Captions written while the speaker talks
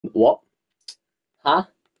What? Huh?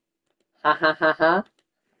 Ha ha ha ha.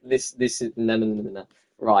 This is no.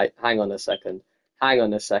 Right, hang on a second. Hang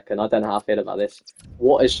on a second. I don't know how I feel about this.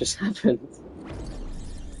 What has just happened?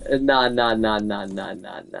 Nah, nah, nah, nah, nah, nah,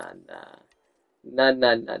 nah, nah. Nah,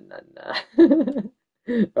 nah, nah, nah, nah.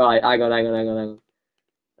 Right, hang on.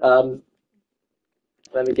 Um,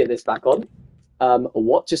 Let me get this back on.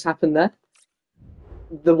 What just happened there?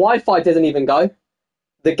 The Wi-Fi didn't even go.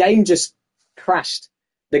 The game just crashed.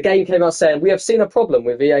 The game came out saying, "We have seen a problem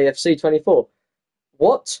with Eafc 24."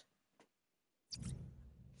 What?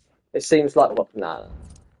 It seems like what? Nah.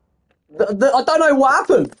 I don't know what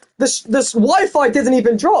happened. This Wi-Fi didn't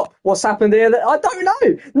even drop. What's happened here? I don't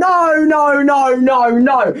know. No.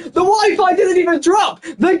 The Wi-Fi didn't even drop.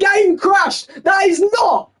 The game crashed. That is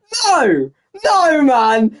not. No,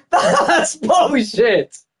 man. That's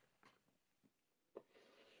bullshit.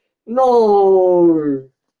 No.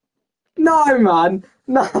 No, man.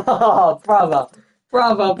 No, brother.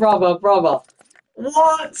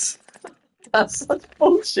 What? That's such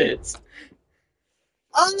bullshit.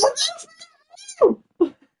 Oh,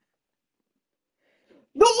 no.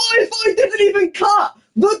 The Wi-Fi didn't even cut.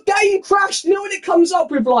 The game crashed. You know when it comes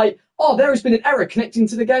up with like, oh, there has been an error connecting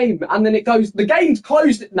to the game, and then it goes, the game's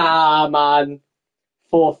closed. Nah, man.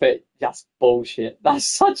 Forfeit. That's bullshit. That's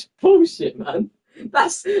such bullshit, man.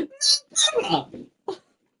 That's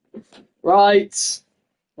right.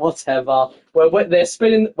 Whatever. Well, they're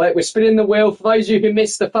spinning. We're spinning the wheel. For those of you who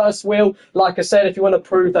missed the first wheel, like I said, if you want to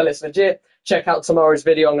prove that it's legit, check out tomorrow's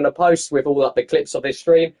video. I'm going to post with all the clips of this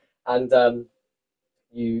stream, and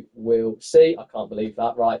you will see. I can't believe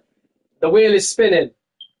that. Right, the wheel is spinning.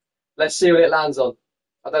 Let's see what it lands on.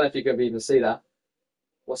 I don't know if you can even see that.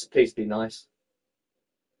 Please be nice.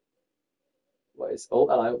 What is? Oh,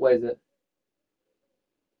 hello. Where is it?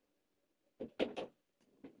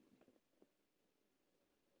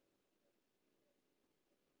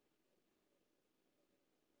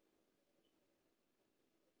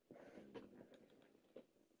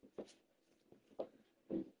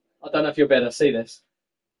 I don't know if you'll be able to see this.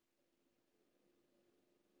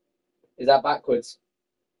 Is that backwards?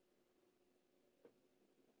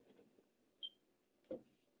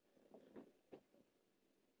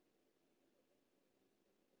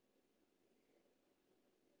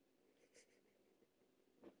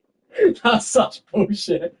 That's such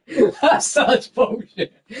bullshit. That's such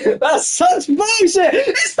bullshit. That's such bullshit.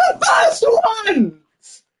 It's the first one.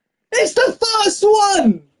 It's the first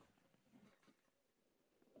one.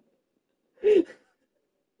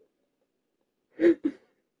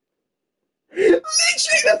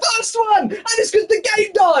 Literally the first one, and it's because the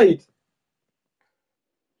game died.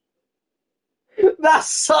 That's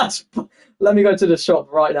such. Let me go to the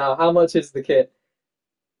shop right now. How much is the kit?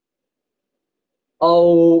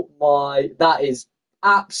 Oh my, that is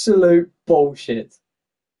absolute bullshit.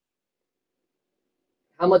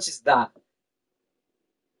 How much is that?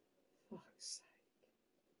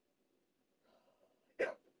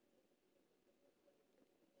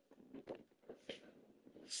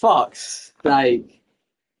 Fuck's sake.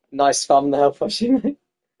 Nice thumbnail for you, mate.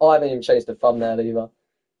 Oh, I haven't even changed the thumbnail either.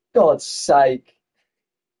 God's sake.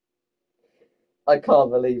 I can't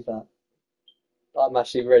believe that. I'm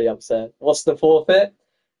actually really upset. What's the forfeit?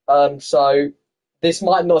 So this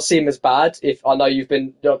might not seem as bad if I know you've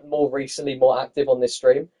been more recently more active on this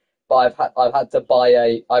stream, but I've got to buy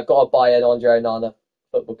an Andre Onana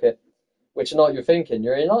football kit. Which I know what you're thinking.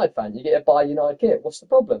 You're a United fan. You get to buy a United kit. What's the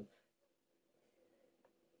problem?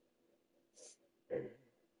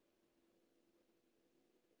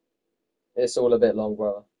 It's all a bit long,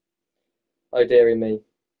 brother. Oh dearie me.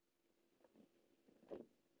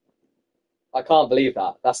 I can't believe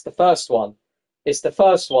that. That's the first one. It's the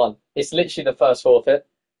first one. It's literally the first forfeit.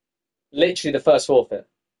 Literally the first forfeit.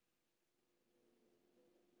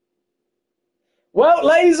 Well,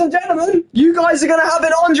 ladies and gentlemen, you guys are going to have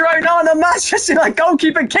an Andre Onana Manchester United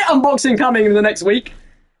goalkeeper kit unboxing coming in the next week.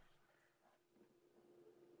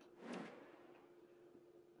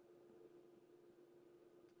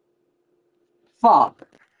 Fuck.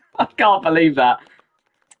 I can't believe that.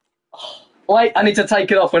 Wait, I need to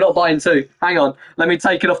take it off. We're not buying two. Hang on. Let me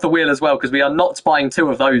take it off the wheel as well, because we are not buying two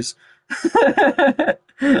of those.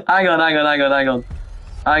 Hang on.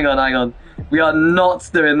 We are not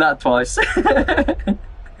doing that twice.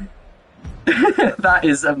 That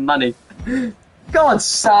is money. God's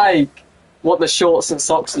sake. Want the shorts and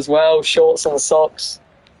socks as well. Shorts and socks.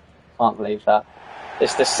 Can't believe that.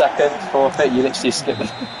 It's the second forfeit. You literally skip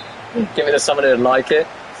it. Give it to someone who'd like it.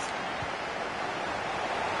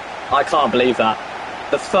 I can't believe that.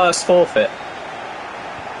 The first forfeit.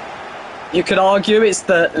 You could argue it's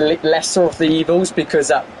the lesser of the evils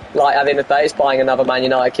because, at the end of the day, it's buying another Man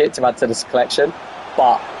United kit to add to this collection,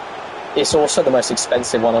 but it's also the most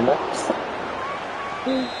expensive one on there.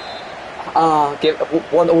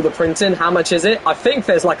 Want all the printing? How much is it? I think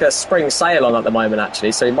there's like a spring sale on at the moment,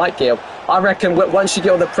 actually, so you might get. I reckon once you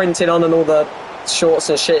get all the printing on and all the shorts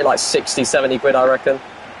and shit, like 60, 70 quid, I reckon.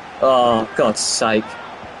 Oh, God's sake!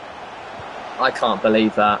 I can't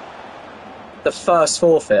believe that. The first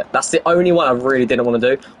forfeit. That's the only one I really didn't want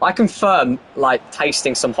to do. I confirm,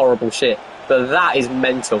 tasting some horrible shit, but that is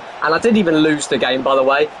mental. And I didn't even lose the game, by the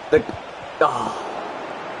way. It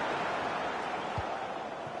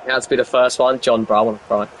had to be the first one. John, bro, I want to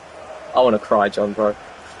cry. I want to cry, John, bro.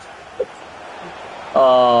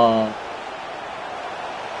 Oh.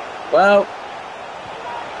 Well,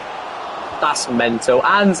 that's mental.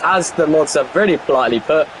 And as the mods have really politely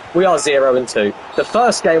put, we are 0-2. The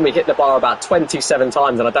first game we hit the bar about 27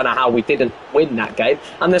 times, and I don't know how we didn't win that game.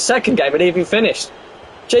 And the second game it even finished.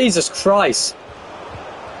 Jesus Christ.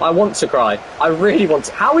 I want to cry. I really want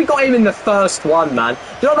to. How we got him in the first one, man?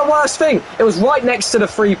 You know the worst thing? It was right next to the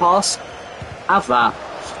free pass. Have that.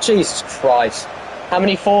 Jesus Christ. How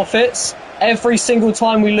many forfeits? Every single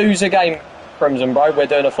time we lose a game, Crimson, bro, we're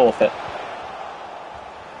doing a forfeit.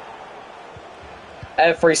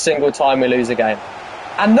 Every single time we lose a game.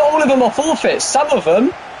 And not all of them are forfeits. Some of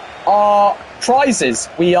them are prizes.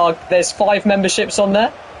 There's 5 memberships on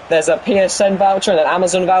there. There's a PSN voucher and an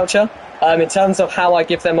Amazon voucher. In terms of how I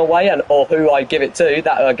give them away or who I give it to,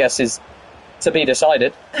 that I guess is to be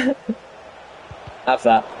decided. Have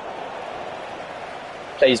that.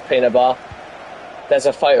 Please, peanut bar. There's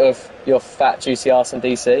a photo of your fat, juicy arse in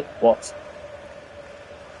DC. What?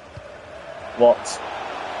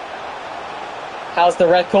 How's the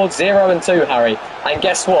record? 0-2, Harry. And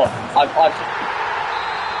guess what?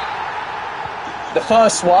 The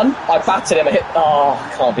first one, I batted him.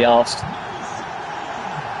 I can't be arsed.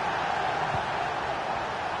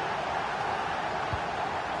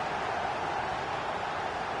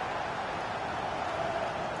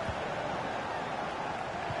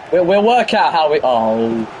 We'll work out how we...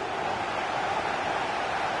 Oh.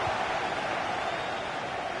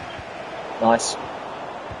 Nice.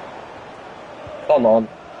 Come on.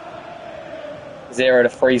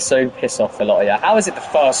 0-3 soon. Piss off a lot of you. How is it the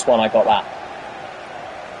first one I got that?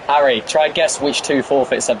 Harry, try and guess which 2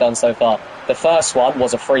 forfeits I've done so far. The first one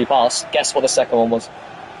was a free pass. Guess what the second one was?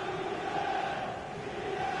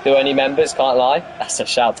 Do any members? Can't lie. That's a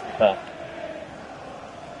shout to be fair.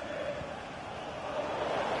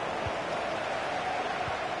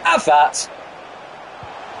 Have that.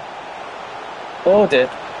 Oh dear.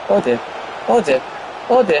 Oh dear. Oh dear.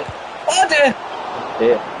 Oh dear. Oh dear.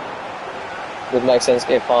 Dear. Would make sense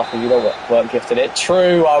if half of you weren't gifted it.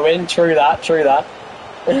 True, Owen. True that. True that.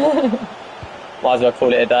 Might as well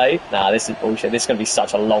call it a day. Nah, this is bullshit. This is going to be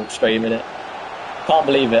such a long stream, innit? Can't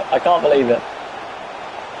believe it. I can't believe it.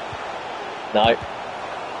 No.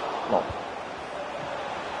 No.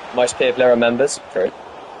 Most people are members. True.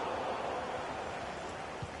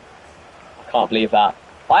 Can't believe that.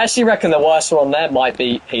 I actually reckon the worst one on there might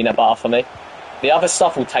be peanut butter for me. The other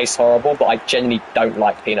stuff will taste horrible, but I genuinely don't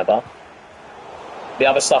like peanut butter. The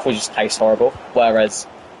other stuff will just taste horrible, whereas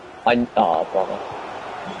oh, brother.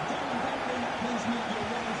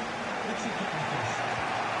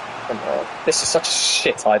 Come on. This is such a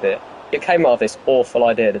shit idea. It came out of this awful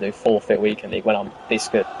idea to do forfeit weekend league when I'm this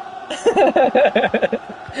good.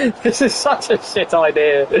 This is such a shit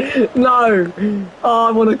idea. No. Oh,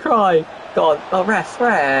 I want to cry. God. Oh, ref,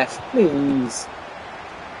 please.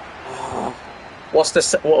 Oh. What's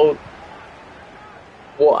the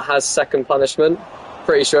what has second punishment?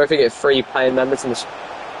 Pretty sure if you get 3 paying members in the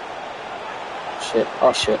shit.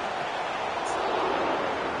 Oh shit.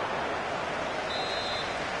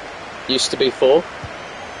 Used to be 4.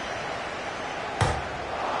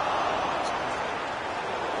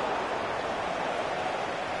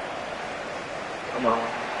 Come on.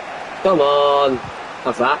 Come on.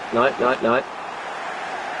 Have that. No.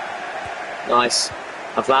 Nice.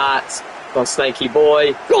 Have that. Go on, Snakey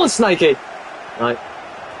boy. Go on, Snakey. No.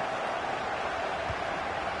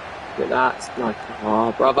 Get that. No.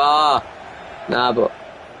 Oh, brother. Nah, but.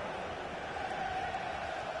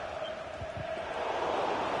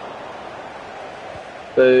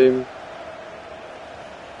 Boom.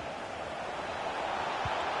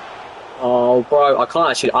 Oh, bro. I can't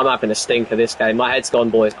actually. I'm having a stink of this game. My head's gone,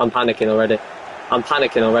 boys. I'm panicking already.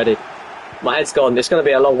 My head's gone. It's going to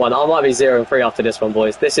be a long one. I might be 0-3 after this one,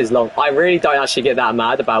 boys. This is long. I really don't actually get that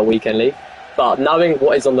mad about Weekend League. But knowing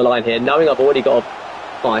what is on the line here, knowing I've already got a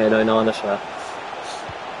Bayern 09 shirt.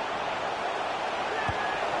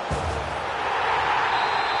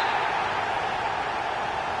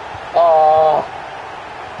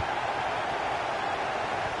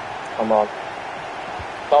 Come on.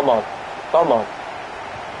 Come on. Come on.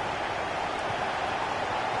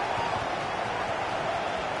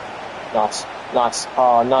 Nice. Nice.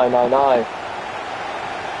 Oh, no, no, no.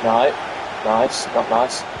 No. Nice. Not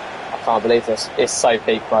nice. I can't believe this. It's so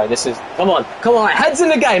peak, bro. This is... Come on. Come on. Heads in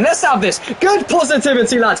the game. Let's have this. Good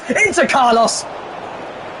positivity, lads. Into Carlos.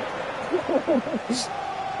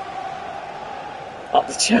 Up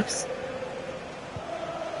the chips.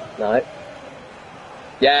 No.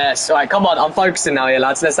 Yes. All right, come on. I'm focusing now here,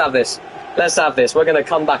 lads. Let's have this. Let's have this. We're going to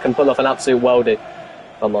come back and pull off an absolute worldie.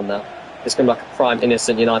 Come on now. It's going to be like a prime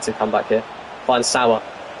innocent United comeback here. Find Sauer.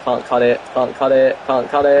 Can't cut it. Can't cut it. Can't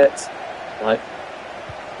cut it. No.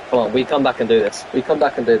 Come on. We come back and do this. We come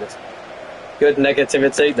back and do this. Good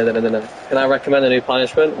negativity. No, no, no, no, no. Can I recommend a new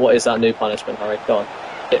punishment? What is that new punishment, Harry? Go on.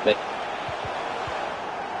 Hit me.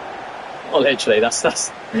 Oh, literally. That's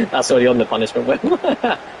already on the punishment wheel.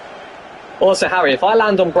 Also, Harry, if I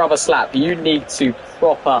land on brother slap, you need to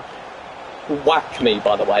proper whack me,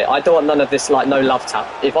 by the way. I don't want none of this, like, no love tap.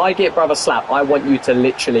 If I get brother slap, I want you to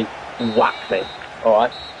literally whack me.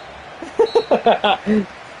 Alright?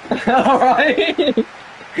 Alright?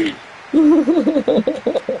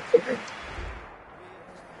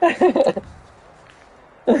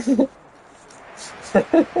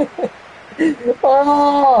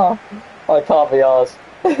 Oh, I can't be arsed.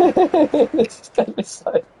 This is going to be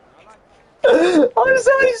so... I'm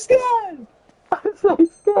so scared! I'm so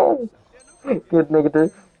scared! Good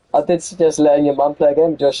negative. I did suggest letting your mum play a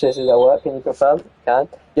game. Josh says, is that work? Can you confirm? Can.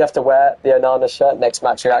 You have to wear the Onana shirt next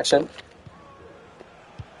match reaction.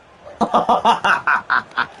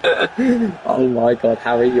 Oh my god,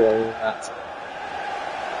 Harry, you're all that.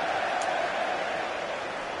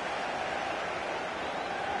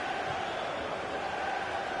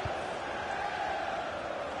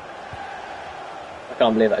 I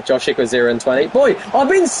can't believe that. Josh was 0-20. Boy, I've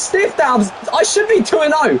been stiffed out. I should be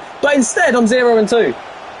 2-0, but instead I'm 0-2.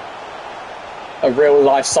 A real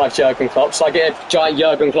life size Jurgen Klopp. So I get a giant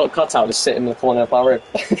Jurgen Klopp cutout to sit in the corner of my room.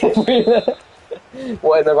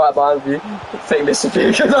 What in the right behind you? I think this would be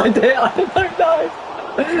a good idea. I don't know.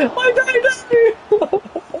 I don't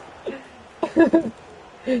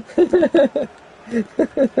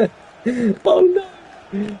know. Oh no.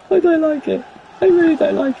 I don't like it. I really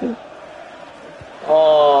don't like it.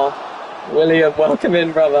 Oh, William, welcome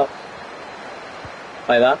in, brother.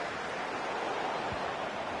 Play that.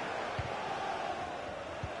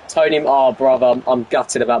 Tony, oh, brother, I'm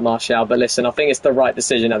gutted about Martial, but listen, I think it's the right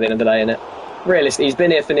decision at the end of the day, isn't it? Realistically, he's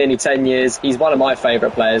been here for nearly 10 years. He's one of my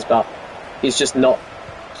favourite players, but he's just not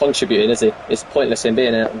contributing, is he? It's pointless him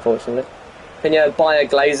being here, unfortunately. Can you buy a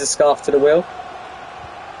Glazer scarf to the wheel?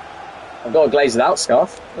 I've got a Glazed out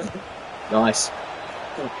scarf. Nice.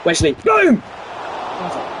 Wesley, boom!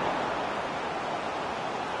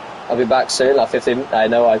 I'll be back soon, like 15.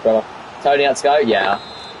 No worries, brother. Tony had to go? Yeah.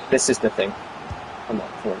 This is the thing. Come on,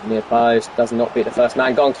 near post. Does not beat the first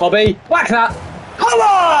man. Go on, Cobby. Whack that! Come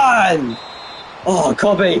on! Oh,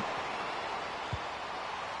 Cobby.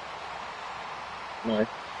 No.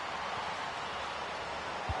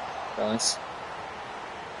 Nice.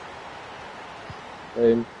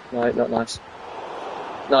 Boom. No, not nice.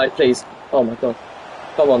 No, please. Oh my god.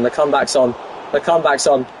 Come on, the comeback's on. The comeback's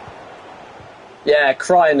on. Yeah,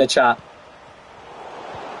 cry in the chat.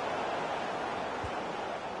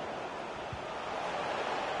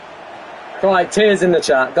 Cry, tears in the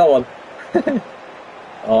chat. Go on. Go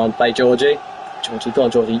on, play Georgie. Georgie, go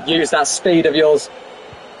on, Georgie. Use that speed of yours.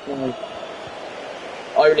 No.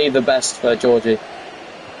 Only the best for Georgie.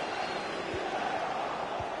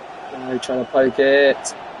 No, trying to poke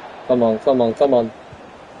it. Come on, come on, come on.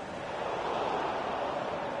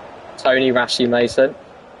 Tony Rashi Mason.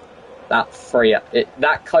 That free,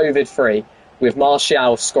 that COVID free with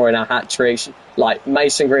Martial scoring our hat tricks, like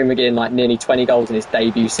Mason Greenwood like nearly 20 goals in his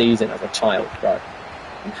debut season as a child, bro.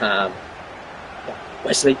 And Ham.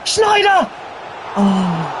 Wesley Schneider.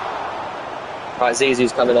 Oh. Right,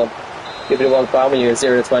 Zizou's coming on. Give it a one foul when you're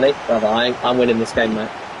 0-20. Brother, I'm winning this game, mate.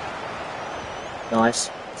 Nice.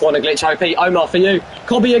 Corner glitch, OP. Omar for you.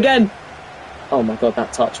 Cobby again. Oh my god,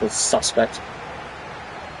 that touch was suspect.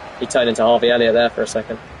 He turned into Harvey Elliott there for a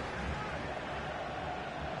second.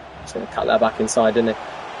 He's going to cut that back inside, didn't he?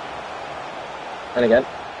 And again.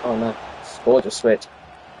 Oh no. Gorgeous switch.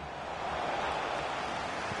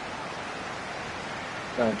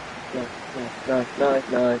 No, no, no, no, no,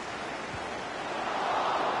 no.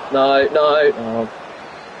 No, no.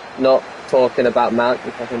 Not talking about Mount.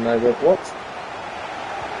 You fucking know what?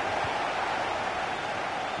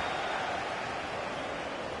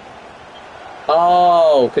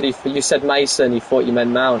 Oh, you said Mason, you thought you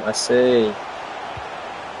meant Mount, I see.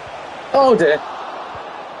 Oh dear.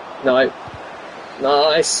 No.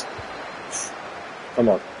 Nice. Come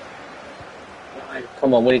on. No.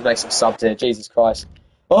 Come on, we need to make some subs here. Jesus Christ.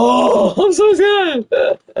 Oh, I'm so scared.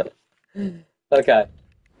 Okay.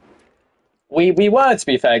 We were, to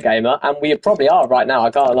be fair, gamer, and we probably are right now,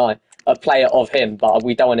 I can't lie, a player of him, but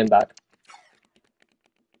we don't want him back.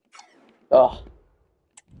 Oh.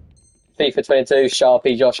 FIFA 22,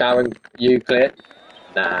 Sharpie, Josh Aaron, you clear?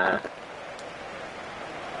 Nah.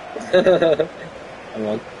 Come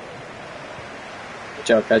on. Good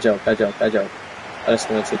job, good job, good job, good job. I just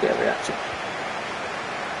wanted to get a reaction.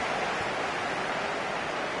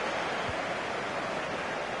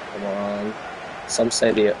 Come on. Some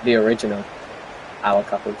say the original. Our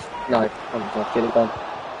couples. No. Oh my god, get it gone.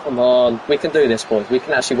 Come on. We can do this, boys. We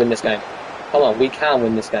can actually win this game. Come on, we can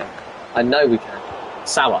win this game. I know we can.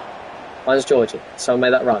 Sour. Mine's Georgie. Someone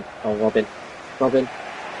made that run. Oh, Robin. Robin.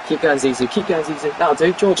 Keep going, Zizou. Keep going, Zizou. That'll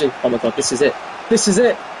do. Georgie. Oh my god, this is it. This is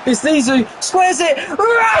it. It's Zizou. Squares it.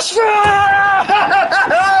 Rashford!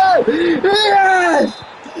 Yes!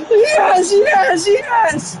 Yes, yes,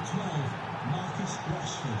 yes!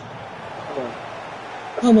 Come on.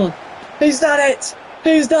 Come on. He's done it!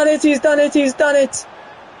 He's done it! He's done it! He's done it!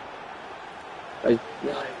 Oh,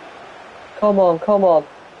 no. Come on, come on.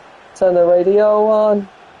 Turn the radio on.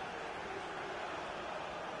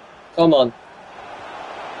 Come on.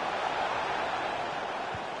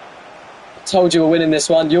 I told you we're winning this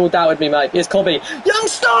one. You all doubted me, mate. Here's Cobby. Young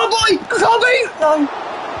star boy! Cobby! No.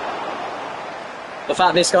 The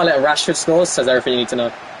fact this guy let Rashford score says everything you need to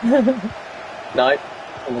know. No.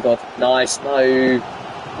 Oh my god. Nice. No.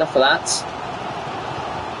 Enough of that.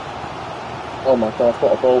 Oh my god,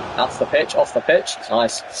 what a ball. Off the pitch, off the pitch.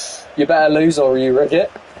 Nice. You better lose or you rig it.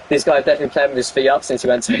 This guy's definitely playing with his feet up since he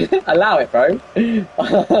went to... Allow it, bro.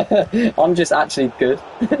 I'm just actually good.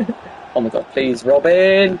 Oh my god, please,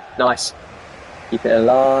 Robin. Nice. Keep it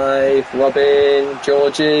alive. Robin,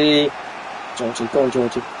 Georgie. Georgie, go on,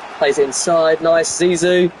 Georgie. Plays it inside. Nice.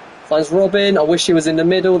 Zizou. Finds Robin. I wish he was in the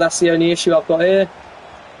middle. That's the only issue I've got here.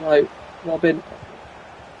 No, Robin.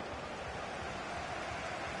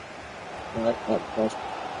 Right, oh god.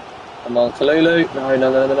 Come on, Kalulu. No, no,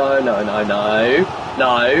 no, no, no, no, no, no.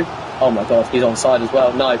 No. Oh my god, he's onside as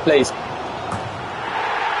well. No, please.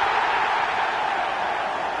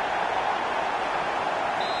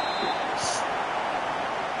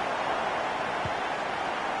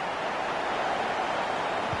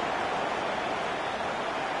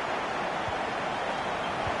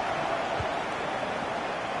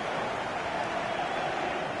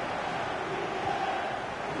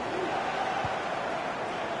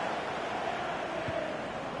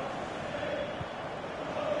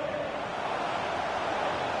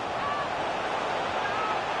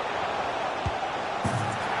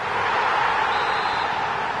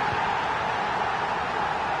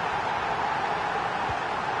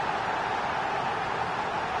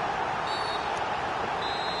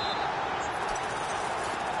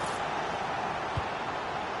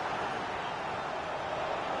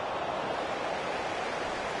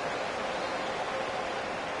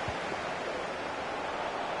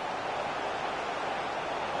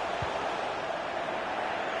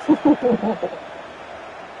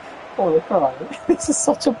 Oh, we're crying. This is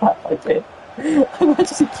such a bad idea. I'm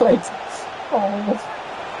actually played. Oh.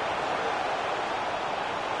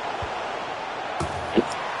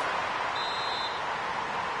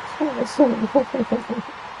 Oh,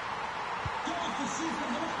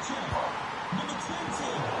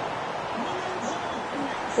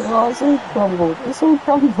 it's all crumbled. It's all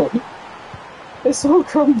crumbled. It's all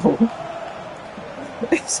crumbled.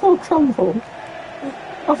 It's all crumbled.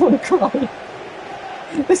 I want to cry.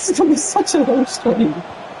 This is going to be such a long stream.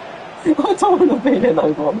 I don't want to be here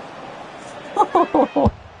no more.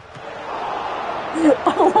 Oh, I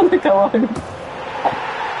want to go home.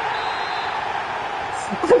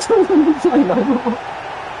 I don't want to play no more.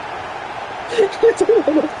 I don't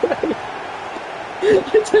want to play. I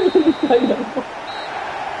don't want to play no more.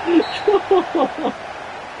 No.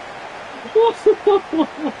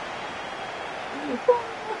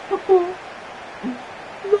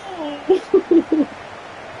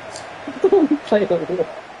 I don't want to play no more.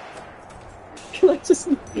 Can I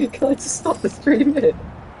just stop the stream here?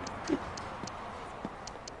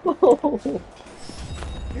 Oh.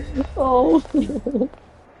 Oh. Oh,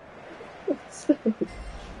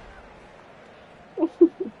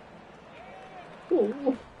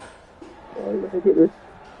 let me get this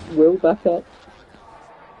will back up.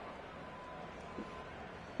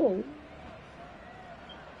 Oh.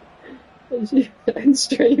 As you end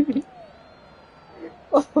streaming.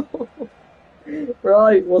 Oh.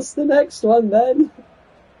 Right, what's the next one then?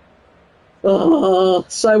 Oh,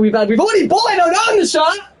 so we've already boiled on the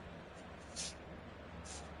shot.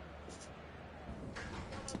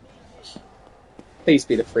 Please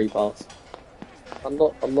be the free pass. I'm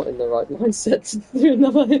not in the right mindset to do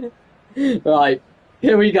another. Right,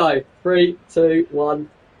 here we go. 3, 2, 1.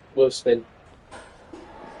 We'll spin.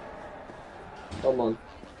 Come on.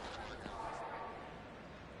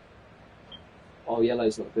 Oh,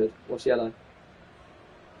 yellow's not good. What's yellow?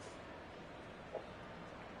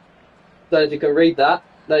 So if you can read that,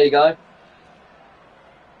 there you go.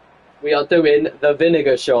 We are doing the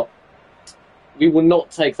vinegar shot. We will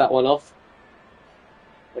not take that one off.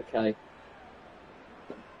 Okay.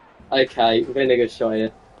 Okay, vinegar shot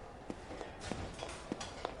here.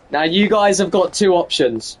 Now you guys have got two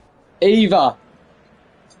options. Either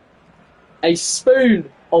a spoon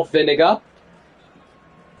of vinegar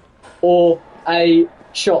or a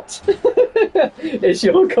shot. It's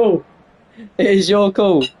your call. It is your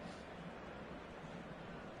call.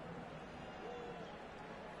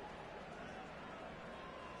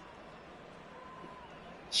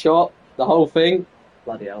 Shot, the whole thing.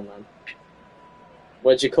 Bloody hell, man.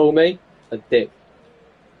 What'd you call me? A dick.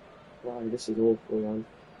 Wow, this is awful, man.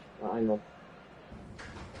 Right, hang on.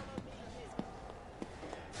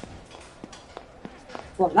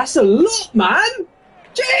 Right, that's a lot, man!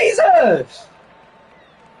 Jesus!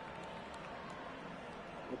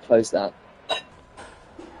 I'll close that.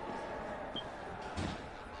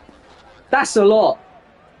 That's a lot.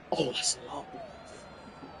 Oh, that's a lot.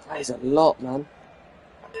 That is a lot, man.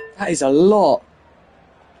 That is a lot.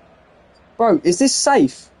 Bro, is this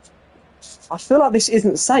safe? I feel like this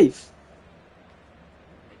isn't safe.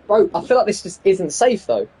 Bro, I feel like this just isn't safe,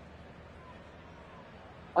 though.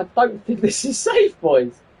 I don't think this is safe,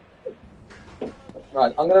 boys.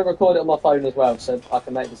 Right, I'm going to record it on my phone as well, so I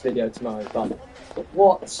can make this video tomorrow. But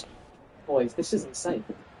what? Boys, this isn't safe.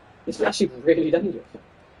 This is actually really dangerous.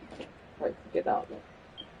 Right, get that out there.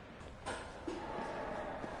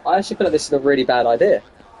 I actually feel like this is a really bad idea.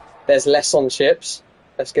 There's less on chips.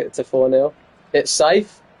 Let's get it to 4-0. It's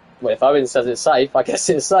safe. Well, if Owen says it's safe, I guess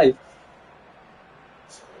it's safe.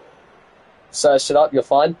 Search it up, you're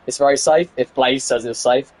fine. It's very safe. If Blaze says it's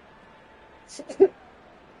safe.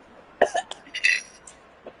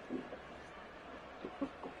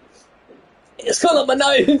 It's gone up my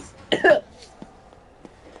nose!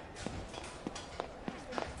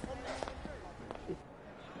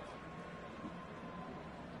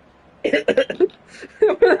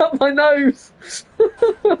 It went up my nose!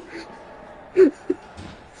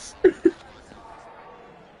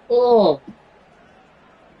 Oh!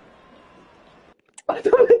 I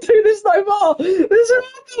don't want to do this no more! This is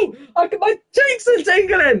awful! My cheeks are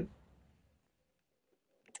tingling!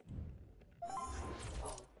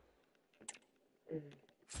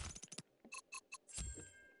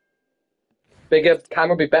 Bigger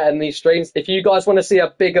camera would be better than these streams. If you guys want to see a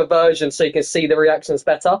bigger version so you can see the reactions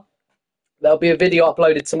better, there'll be a video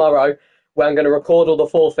uploaded tomorrow where I'm going to record all the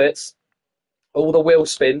forfeits, all the wheel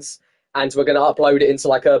spins, and we're going to upload it into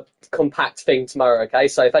like a compact thing tomorrow, okay?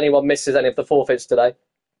 So if anyone misses any of the forfeits today,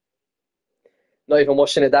 not even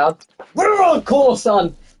washing it down, we're on course,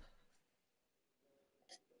 son!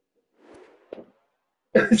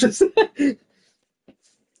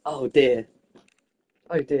 Oh dear.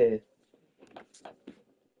 Oh dear.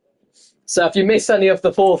 So if you miss any of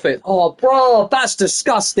the forfeit, oh bro, that's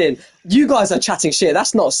disgusting. You guys are chatting shit.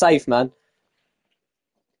 That's not safe, man.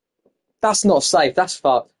 That's not safe. That's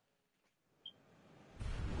fucked.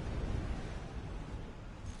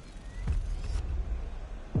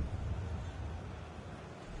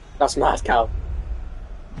 That's mad, Cal.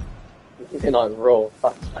 You know, raw.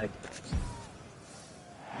 Fuck's sake.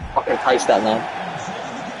 I can taste that now.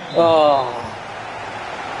 Oh.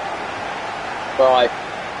 Right.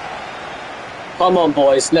 Come on,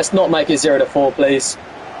 boys. Let's not make it 0-4, please.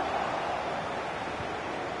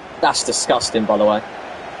 That's disgusting, by the way.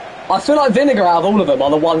 I feel like vinegar out of all of them are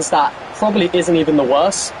the ones that probably isn't even the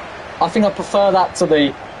worst. I think I prefer that to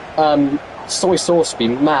the soy sauce. Be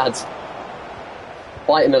mad.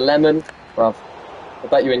 Biting a lemon, bruv. I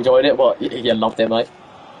bet you enjoyed it. What? You loved it, mate.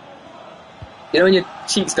 You know when your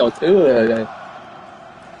cheeks go, ugh.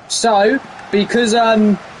 So, because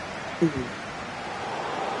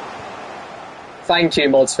thank you,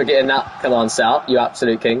 mods, for getting that command set up, you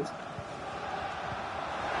absolute kings.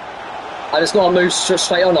 I just got to move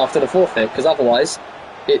straight on after the forfeit, because otherwise,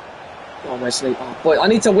 it... Oh, my sleep. Oh, boy, I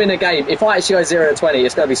need to win a game. If I actually go 0-20,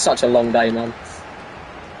 it's going to be such a long day, man.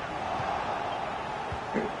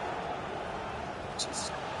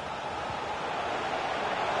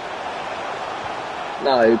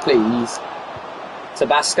 No, please.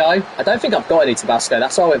 Tabasco? I don't think I've got any Tabasco.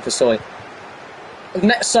 That's why I went for soy.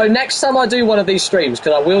 So next time I do one of these streams,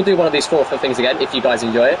 because I will do one of these forfeit things again, if you guys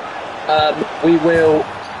enjoy it, we will...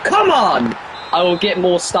 Come on! I will get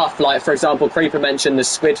more stuff, like, for example, Creeper mentioned the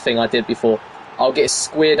squid thing I did before. I'll get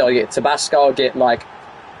squid, I'll get Tabasco, I'll get, like,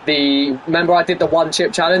 Remember I did the one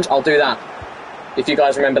chip challenge? I'll do that. If you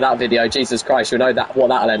guys remember that video, Jesus Christ, you'll know what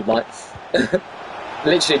that'll end like.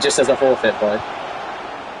 Literally just as a forfeit, bro.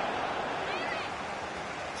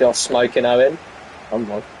 Just smoking Owen.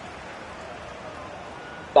 Come on.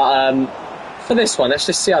 But, for this one, let's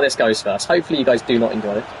just see how this goes first. Hopefully you guys do not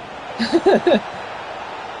enjoy it.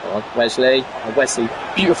 Come on, Wesley. Oh, Wesley.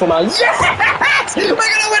 Beautiful man. Yes! We're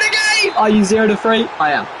gonna win a game! Are you 0-3?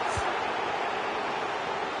 I am.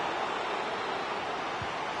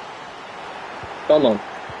 Come on.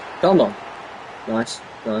 Come on. Nice,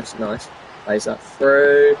 nice, nice. Plays that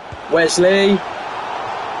through. Wesley.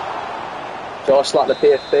 Josh, like the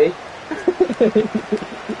PFP.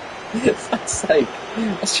 For fuck's sake.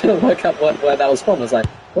 I was trying to work out where that was from. I was like,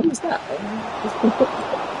 what was that?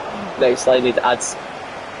 Next, I need to add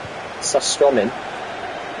Sustroming.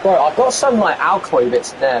 Bro, I've got some like alcohol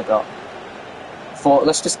bits in there, but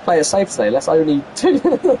let's just play it safe today. Let's only do.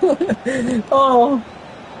 Oh,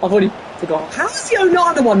 I've already forgot. How is the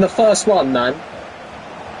Onana one the first one, man?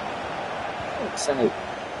 Fuck's sake.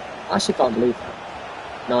 I actually can't believe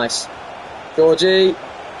that. Nice. Georgie.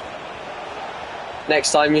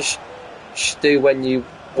 Next time you should do when you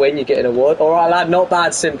win, you get an award. Alright, lad, not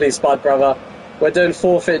bad, Simply Spud, brother. We're doing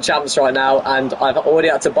forfeit champs right now, and I've already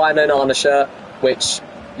had to buy an Onana shirt, which,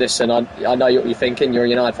 listen, I know what you're thinking. You're a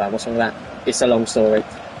United fan. What's wrong with that? It's a long story.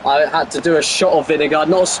 I had to do a shot of vinegar,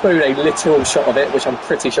 not a spoon, a literal shot of it, which I'm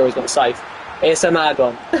pretty sure is not safe. It's a mad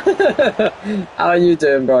one. How are you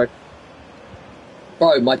doing, bro?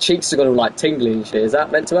 Bro, my cheeks are gonna like tingly and shit. Is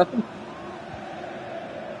that meant to happen?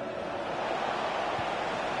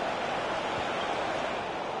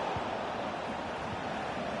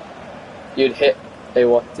 You'd hit a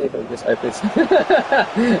what? See if it just opens.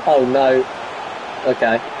 Oh no.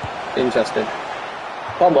 Okay. Interesting.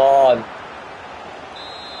 Come on.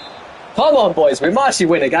 Come on, boys. We might actually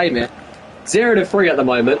win a game here. 0-3 at the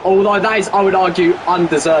moment. Although that is, I would argue,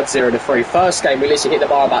 undeserved 0-3. First game, we literally hit the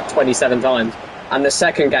bar about 27 times. And the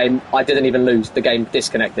second game, I didn't even lose. The game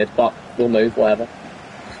disconnected. But we'll move, whatever.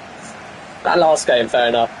 That last game, fair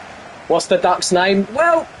enough. What's the duck's name?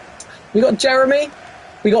 Well, we got Jeremy.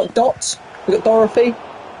 We got Dot. We got Dorothy.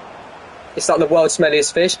 It's like the world's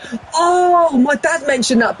smelliest fish. Oh, my dad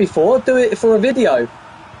mentioned that before. Do it for a video.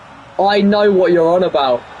 I know what you're on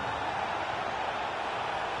about.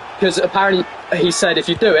 Because apparently he said if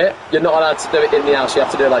you do it, you're not allowed to do it in the house. You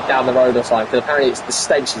have to do it like down the road or something. Because apparently the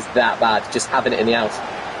stench is that bad, just having it in the house.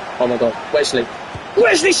 Oh my god. Wesley.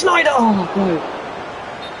 Wesley Sneijder! Oh, bro.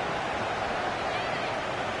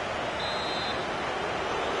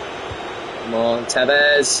 Come on,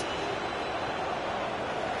 Tevez.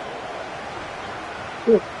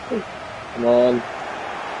 Come on.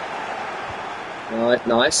 Right,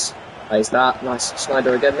 nice. Plays that. Nice.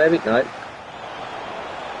 Sneijder again, maybe? No.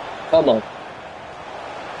 Come on.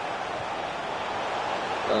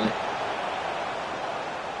 No.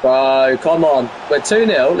 Bro, come on. We're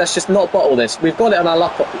 2-0. Let's just not bottle this. We've got it on our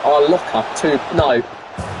locker. No.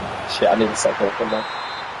 Shit, I need to stop talking now.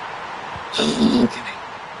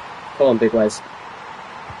 Come on, Big Wes.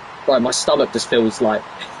 Bro, my stomach just feels like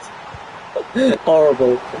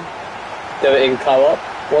horrible. Do it in co-op.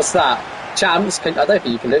 What's that? Champs? I don't think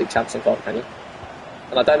you can do it champs in co-op, can you?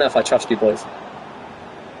 And I don't know if I trust you boys.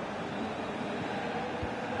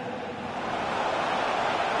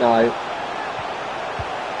 No.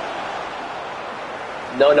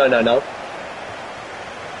 No, no, no, no.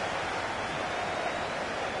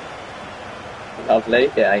 Lovely.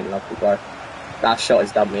 Yeah, ain't lovely, bro. That shot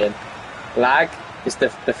has done me in. Lag is the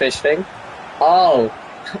fish thing. Oh.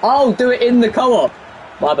 Oh, do it in the co-op.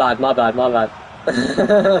 My bad, my bad, my bad.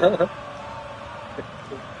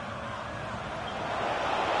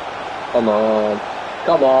 Come on.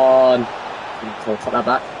 Come on. Come on, cut that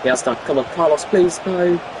back. He has done. Come on, Carlos, please.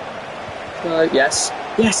 No. No. Yes.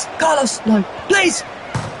 Yes. Carlos, no. Please.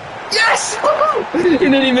 Yes! He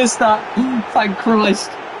nearly missed that. Thank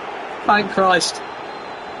Christ. Thank Christ.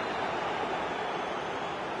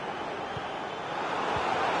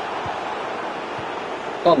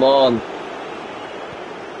 Come on.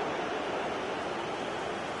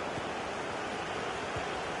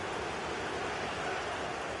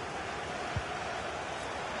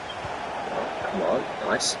 Come on.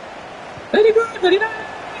 Nice. Very good. Very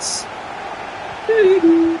nice. Very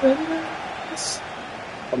good. Very nice.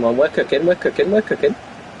 Come on. We're cooking. We're cooking. We're cooking.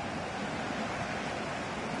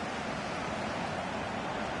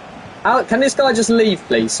 Can this guy just leave,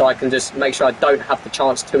 please, so I can just make sure I don't have the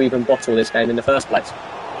chance to even bottle this game in the first place?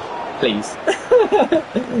 Please.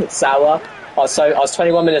 Sour. I was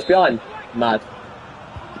 21 minutes behind. Mad.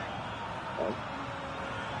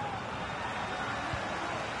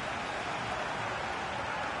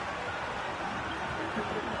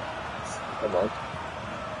 Come on.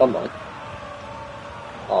 Come on.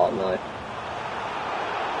 Oh, no.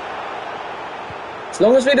 As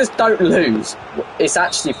long as we just don't lose, it's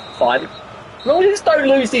actually fine. As long as we just don't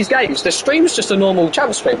lose these games, the stream's just a normal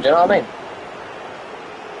champ stream, do you know what I mean?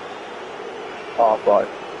 Oh, right.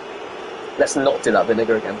 Let's not do that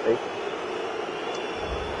vinegar again, please.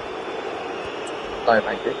 No,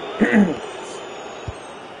 thank you.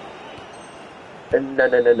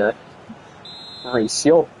 No. Reese,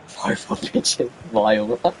 your profile picture vile,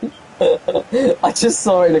 man. I just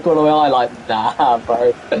saw it in the corner of my eye like, nah,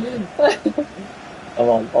 bro. Come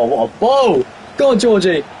on. Oh, what a... Whoa! Go on,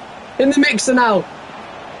 Georgie. In the mixer now.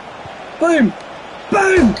 Boom.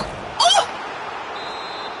 Boom. Oh!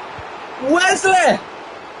 Wesley!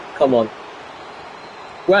 Come on.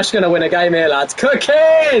 We're actually going to win a game here, lads.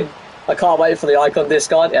 Cooking! I can't wait for the icon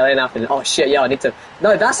discard. It ain't happening. Oh, shit, yeah, I need to...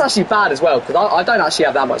 No, that's actually bad as well, because I don't actually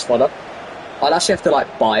have that much fodder. I'd actually have to,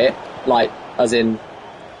 like, buy it. Like, as in...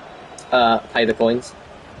 pay the coins.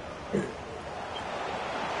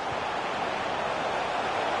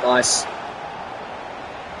 Nice.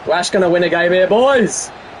 We're actually going to win a game here, boys!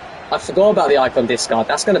 I forgot about the icon discard.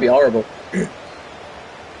 That's going to be horrible.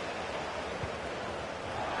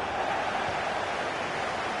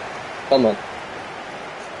 Come on.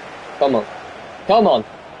 Come on. Come on.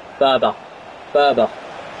 Berber.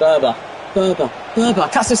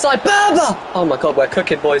 Cast aside. Berber! Oh my god, we're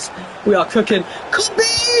cooking, boys. We are cooking.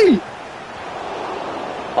 Copy!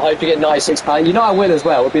 I hope you get 96 pounds. You know I will as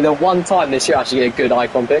well. It'll be the one time this year I actually get a good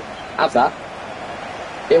icon pick. Have that.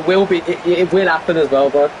 It will be. It will happen as well,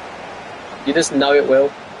 bro. You just know it will.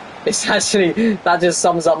 It's actually... That just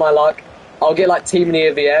sums up my luck. I'll get like Team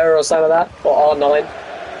of the Year or something like that. Or R9.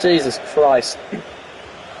 Jesus Christ.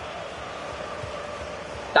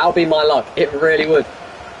 That would be my luck. It really would.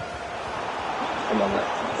 Come on, mate.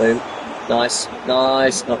 Boom. Nice.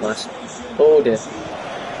 Nice. Not nice. Oh, dear.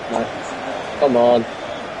 No. Come on.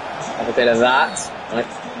 Have a bit of that. Right.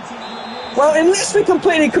 Well, unless we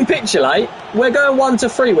completely capitulate, we're going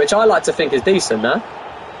 1-3, which I like to think is decent, no?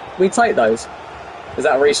 We take those. Is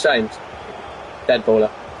that Reece James? Dead baller.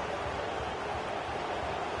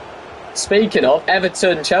 Speaking of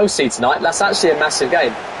Everton-Chelsea tonight, that's actually a massive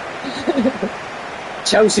game.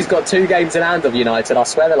 Chelsea's got 2 games in hand of United. I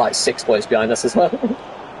swear they're like 6 points behind us as well.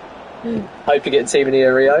 Hope you get Team of the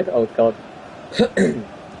Year, Rio. Oh, God.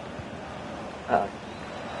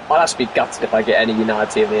 I'd actually be gutted if I get any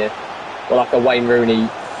United Team of the Year. Or like a Wayne Rooney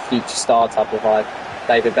future star type of vibe.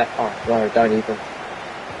 David Beckham. Oh, no, don't even.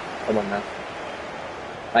 Come on now.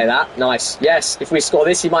 Play that. Nice. Yes, if we score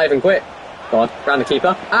this, he might even quit. Go on, round the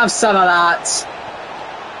keeper. Have some of that.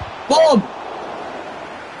 Boom!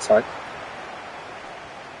 Sorry.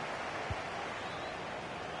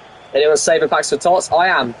 Anyone saving packs for tots? I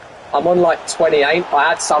am. I'm on like 28. I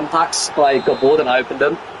had some packs, but I got bored and I opened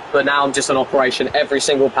them. But now I'm just on operation every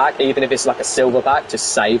single pack, even if it's like a silver pack, just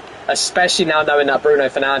save. Especially now knowing that Bruno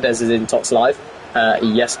Fernandes is in Tots Live.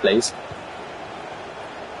 Yes, please.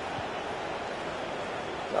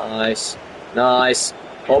 Nice. Nice.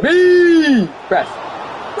 Bobby! Ref.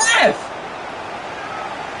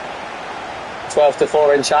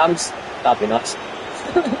 12-4 in champs. That'd be nice.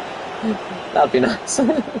 That'd be nice.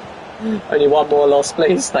 Only one more loss,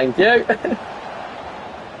 please. Thank you.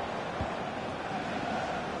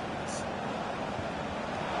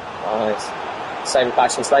 Nice. Same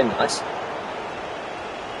fashion staying nice.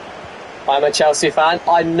 I'm a Chelsea fan.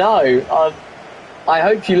 I know. I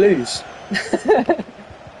hope you lose.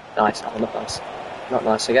 Nice. Oh, not nice. Not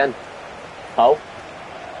nice again. Oh.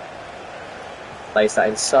 Place that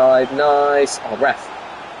inside. Nice. Oh, ref.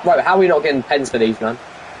 Right, how are we not getting pens for these, man?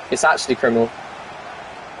 It's actually criminal.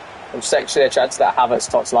 I'm sexually attracted to that Havertz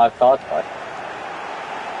Tots Live card. Right.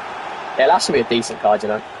 Yeah, that should be a decent card, you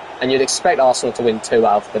know. And you'd expect Arsenal to win 2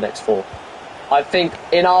 out of the next 4. I think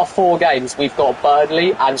in our 4 games, we've got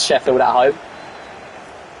Burnley and Sheffield at home.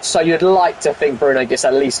 So you'd like to think Bruno gets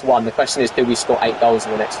at least 1. The question is, do we score 8 goals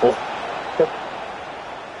in the next 4?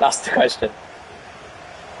 That's the question.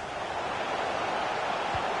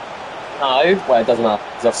 No, well, it doesn't matter.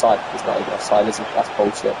 He's offside. He's not even offside, is he? That's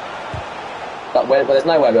bullshit. But there's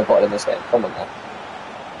no way we're bottling this game. Come on now.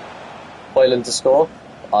 Hoyland to score?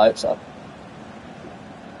 I hope so.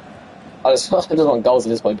 I just want goals at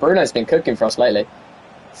this point. Bruno's been cooking for us lately.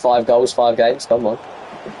 5 goals, 5 games. Come on.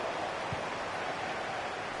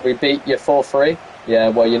 We beat you 4-3. Yeah,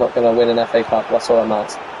 well, you're not going to win an FA Cup. That's all that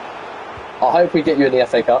matters. I hope we get you in the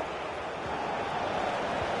FA Cup.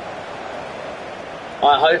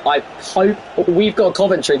 I hope we've got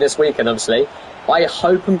Coventry this weekend, obviously. I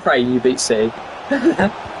hope and pray you beat City. Because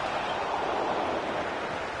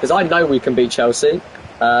I know we can beat Chelsea.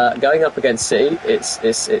 Going up against City,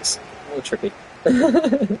 it's more tricky.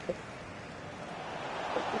 Come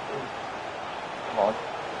on.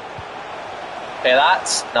 Hear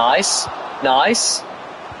that? Nice. Nice.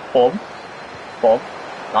 Boom. Boom.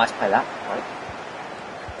 Nice play that. Right.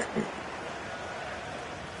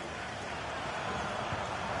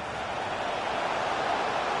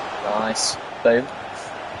 Nice. Boom.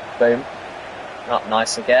 Boom. Oh,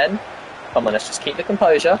 nice again. Come on, let's just keep the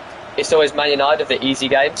composure. It's always Man United, the easy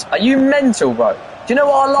games. Are you mental, bro? Do you know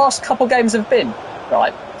what our last couple games have been?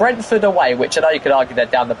 Right, Brentford away, which I know you could argue they're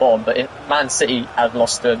down the bottom, but if Man City have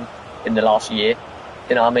lost them in the last year,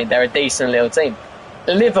 you know what I mean? They're a decent little team.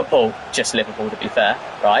 Liverpool, just Liverpool to be fair,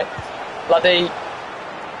 right? Bloody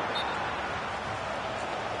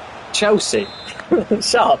Chelsea.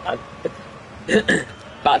 Shut up, man.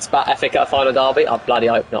 Back-to-back FA Cup final derby. I bloody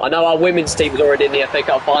hope not. I know our women's team's already in the FA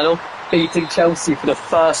Cup final, beating Chelsea for the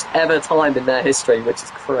first ever time in their history, which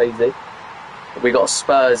is crazy. We got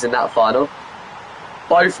Spurs in that final.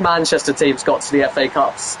 Both Manchester teams got to the FA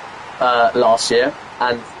Cups last year,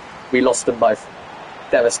 and we lost them both.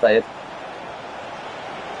 Devastated.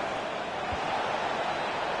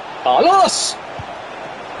 Carlos!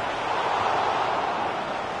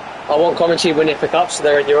 I want Coventry winning FA Cups, so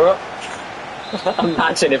they're in Europe.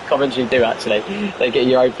 Imagine if Coventry do actually. They get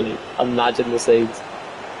Europa League. Imagine the scenes.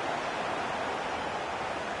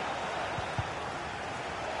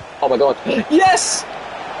 Oh my god. Yes!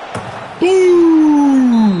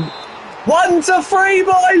 Boom! 1-3,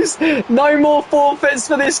 boys! No more forfeits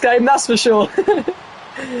for this game, that's for sure.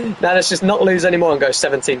 Now let's just not lose anymore and go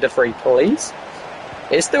 17-3, please.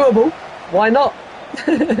 It's doable. Why not?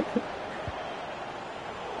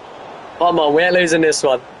 Come on, we ain't losing this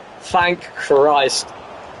one. Thank Christ.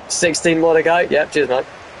 16 more to go. Yep, cheers, mate.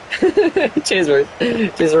 Cheers, Ruth.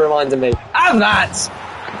 Cheers for reminding me. Have that!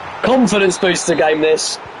 Confidence booster game,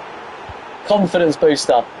 this. Confidence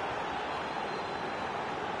booster.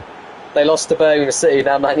 They lost to Birmingham City,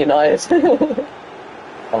 now Man United.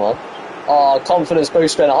 Come on. Oh, confidence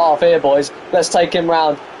booster and a half here, boys. Let's take him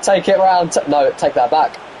round. Take it round. No, take that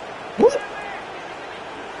back.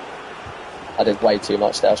 I did way too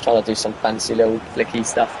much there. I was trying to do some fancy little flicky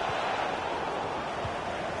stuff.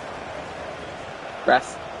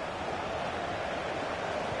 Ref.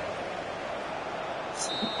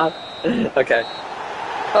 Okay.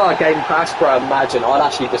 Oh, game crash, bro. Imagine. I'd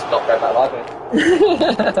actually just not go back like it.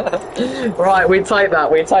 Right, we take that.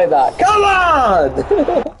 We take that. Come on!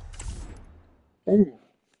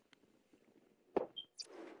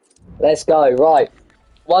 Let's go. Right.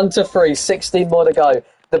 1-3. 16 more to go.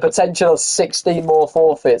 The potential of 16 more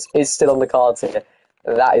forfeits is still on the cards here.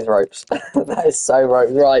 That is ropes. That is so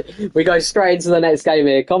ropes. Right. We go straight into the next game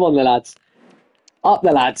here. Come on, the lads. Up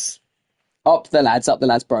the lads. Up the lads. Up the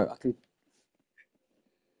lads, bro.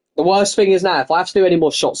 The worst thing is now, if I have to do any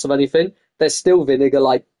more shots of anything, there's still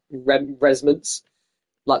vinegar-like resonance.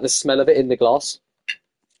 Like the smell of it in the glass.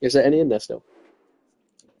 Is there any in there still?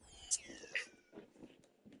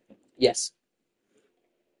 Yes.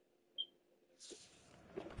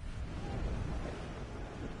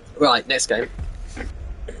 Right, next game.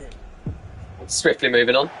 Swiftly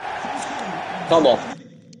moving on. Come on.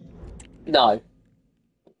 No.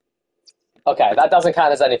 Okay, that doesn't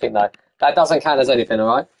count as anything, though. That doesn't count as anything,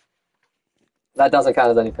 alright? That doesn't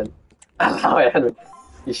count as anything. Oh, Henry.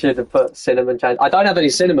 You should have put cinnamon change. I don't have any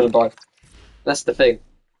cinnamon, bro. That's the thing.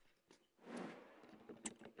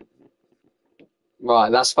 Right,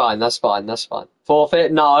 that's fine, that's fine, that's fine.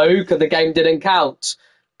 Forfeit? No, because the game didn't count.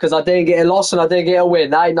 Because I didn't get a loss and I didn't get a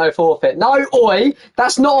win. That ain't no forfeit. No, oi!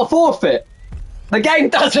 That's not a forfeit! The game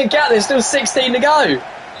doesn't count, there's still 16 to go.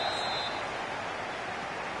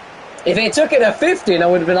 If it took it at 15, I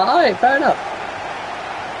would have been like, alright, fair enough.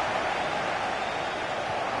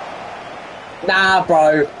 Nah,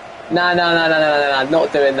 bro. Nah,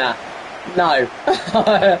 not doing that. No.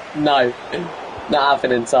 No. Not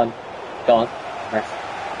happening, son. Go on. Ref.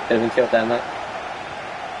 Could have been killed there, mate.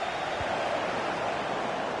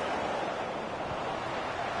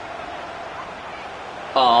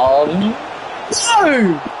 Oh,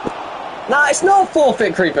 no! Nah, it's not a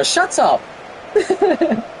forfeit, Creeper. Shut up.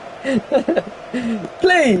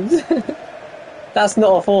 Please. That's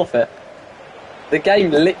not a forfeit. The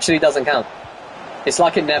game literally doesn't count. It's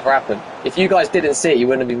like it never happened. If you guys didn't see it, you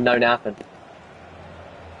wouldn't have even known it happened.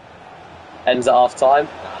 Ends at half time.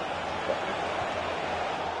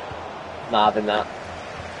 Not having that.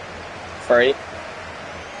 3,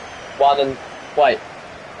 1 and wait.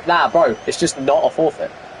 Nah, bro, it's just not a forfeit.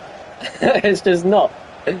 It's just not.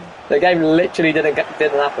 The game literally didn't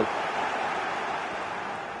happen.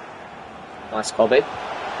 Nice Cobby.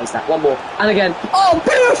 There's that one more. And again. Oh,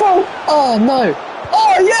 beautiful! Oh, no.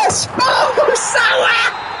 Oh, yes! Oh,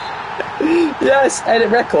 Salah! Yes, edit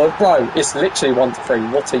record. Bro, it's literally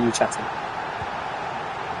 1-3. What are you chatting?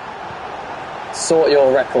 Sort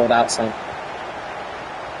your record out, son.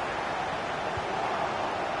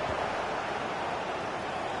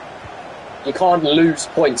 You can't lose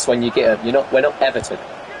points when you get them. We're not Everton.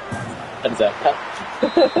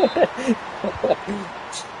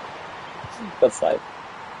 That's like,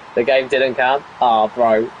 the game didn't count. Ah,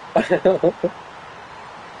 bro.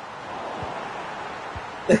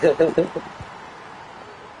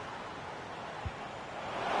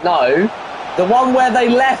 No, the one where they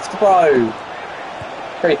left, bro.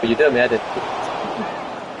 Creeper, you're doing me headed.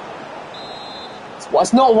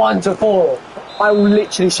 It's not 1-4. I will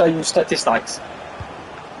literally show you statistics.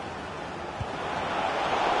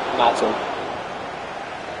 Imagine.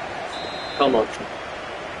 Come on.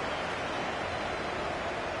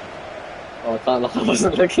 Oh, I can't lie, I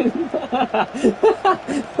wasn't looking.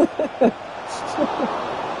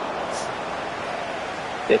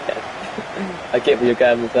 Dickhead. I get where you're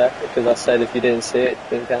going with that, because I said if you didn't see it,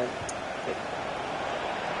 you didn't count.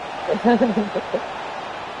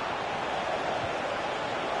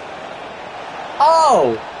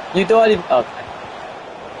 Oh! You don't even... Okay.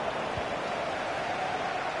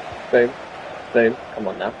 Boom. Boom. Come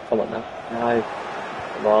on now. Come on now. No.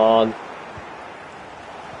 Come on.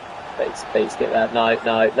 Please get that. No.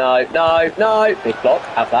 Big block.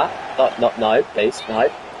 Have that. No. Please. No.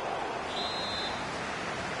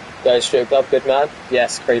 Go straight glove. Good man.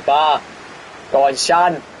 Yes, creeper. Go on,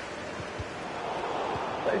 Shan.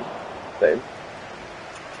 Boom. Boom.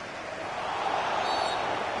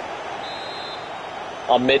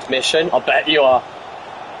 I'm mid-mission. I bet you are.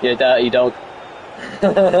 You dirty dog.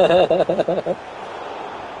 Come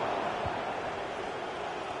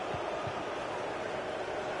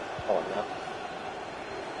on now.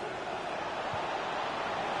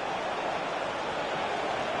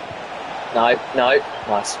 No.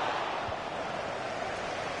 Nice.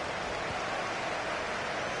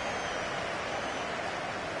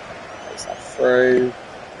 Place that through.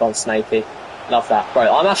 Gone snaky. Love that.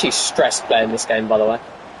 Bro, I'm actually stressed playing this game, by the way.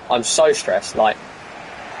 I'm so stressed, like...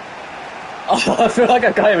 I feel like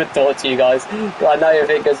I can't even talk to you guys. I know your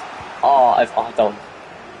fingers. I don't.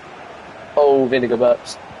 Oh, vinegar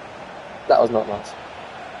burps. That was not nice.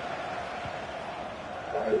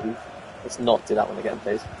 No, let's not do that one again,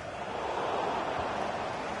 please.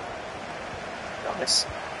 Nice.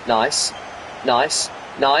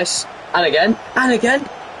 And again.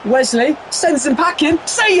 Wesley sends them packing.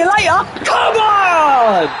 See you later. Come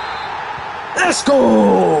on! Let's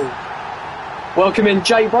go! Welcome in,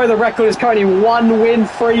 Jake, bro. The record is currently 1 win,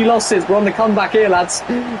 3 losses. We're on the comeback here, lads.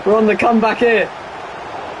 We're on the comeback here.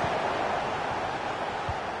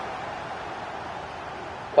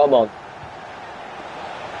 Come on.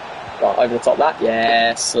 Right, over the top that.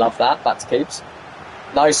 Yes, love that. Back to keeps.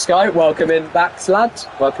 No scope. Welcome in back, lads.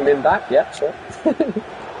 Welcome in back. Yeah, sure.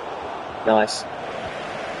 Nice.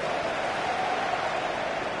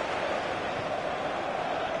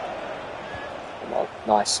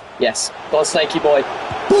 Nice. Yes. Go on, Snaky boy.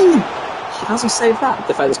 Boom! How's he saved that?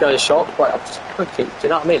 Defender's going shot. Right, I'm just cooking. Do you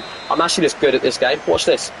know what I mean? I'm actually just good at this game. Watch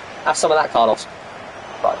this. Have some of that, Carlos.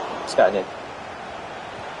 Right, it's going in.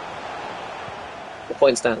 The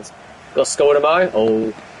point stands. Got to score tomorrow.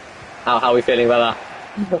 Oh, how are we feeling about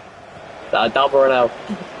that? Is that a double or an L?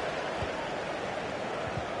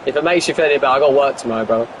 If it makes you feel any better, I got work tomorrow,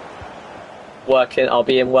 bro. I'll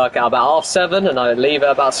be in work at about 7:30 and I leave at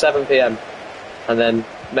about 7 PM. And then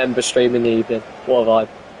member stream in the evening. What a vibe.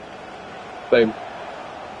 Boom.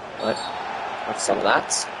 Right. Have some of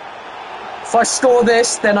that. If I score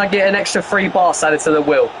this, then I get an extra 3 bars added to the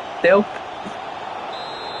wheel. Deal?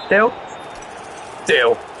 Deal?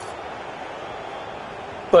 Deal.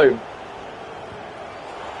 Boom.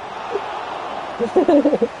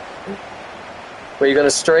 Were you going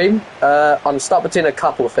to stream? I'm stuck between a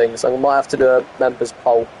couple of things. I might have to do a members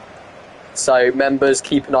poll. So members,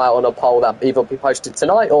 keep an eye out on a poll that either be posted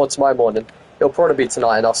tonight or tomorrow morning. It'll probably be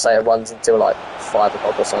tonight, and I'll say it runs until like 5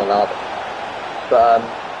 o'clock or something like that. But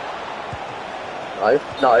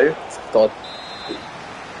no, God.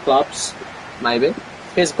 Clubs, maybe.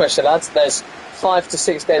 Here's a question, lads. There's 5 to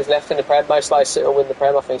 6 games left in the Prem. Most likely City will win the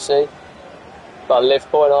Prem, I think. But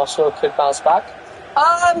Liverpool and Arsenal could bounce back.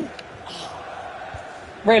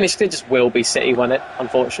 realistically, it just will be City won it,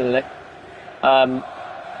 unfortunately.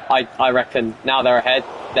 I reckon now they're ahead,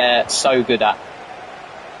 they're so good at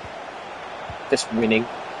just winning.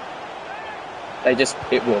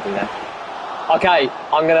 It will be there. Okay,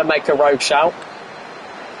 I'm going to make a rogue shout.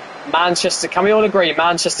 Manchester, can we all agree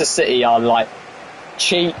Manchester City are like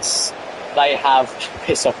cheats? They have,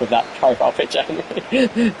 piss off with that profile picture.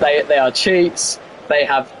 they are cheats. They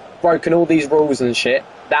have broken all these rules and shit.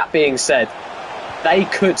 That being said, they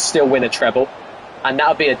could still win a treble, and that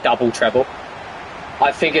would be a double treble.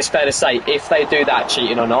 I think it's fair to say, if they do that,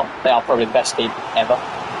 cheating or not, they are probably the best team ever.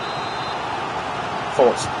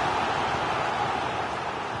 Thoughts?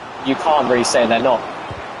 You can't really say they're not.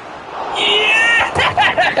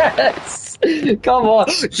 Yes! Come on.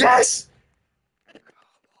 Yes!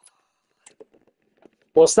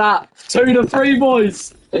 What's that? 2-3,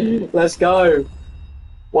 boys. Let's go.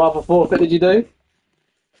 What other forfeit did you do?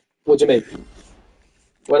 What do you mean?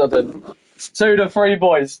 We're not done. 2-3,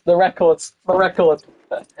 boys. The record.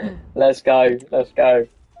 Let's go. Let's go.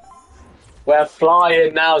 We're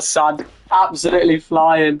flying now, son. Absolutely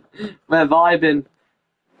flying. We're vibing.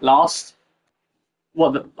 Last.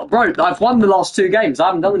 What? Bro, I've won the last 2 games. I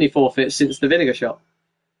haven't done any forfeits since the vinegar shot.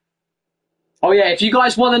 Oh yeah, if you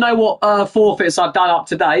guys want to know what forfeits I've done up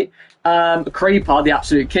to date, Creeper, the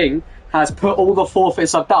absolute king, has put all the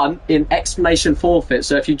forfeits I've done in exclamation forfeit.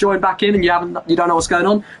 So if you join back in and you don't know what's going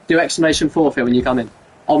on, do exclamation forfeit when you come in.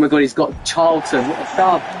 Oh my god, he's got Charlton. What a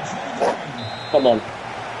star. Come on.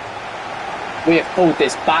 We have pulled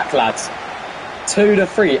this back, lads.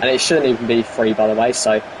 2-3, and it shouldn't even be 3, by the way.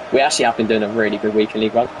 So we actually have been doing a really good week in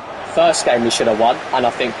League One. First game we should have won, and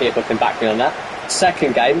I think people can back me on that.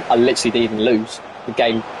 Second game, I literally didn't even lose. The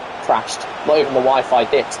game crashed. Not even the Wi-Fi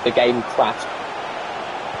dipped. The game crashed.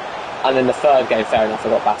 And then the third game, fair enough, I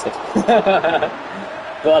got battered.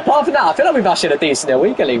 But apart from that, I feel like we've actually had a decent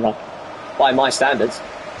week in League One. By my standards.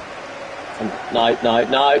 No.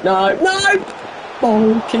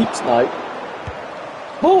 Ball keeps, no.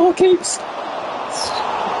 Ball keeps.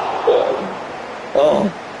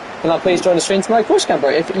 Oh. Can I please join the stream tomorrow? Of course you can, bro.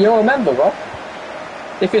 If you're a member, bro.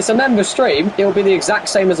 If it's a member stream, it will be the exact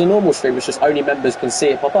same as a normal stream, it's just only members can see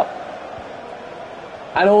it pop up.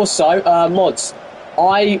 And also, mods.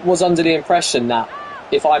 I was under the impression that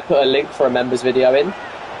if I put a link for a members video in,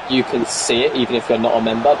 you can see it even if you're not a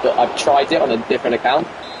member, but I've tried it on a different account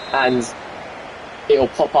and it'll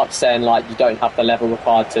pop up saying like you don't have the level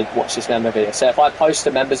required to watch this member video. So if I post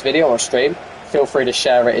a members video or a stream, feel free to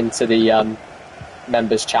share it into the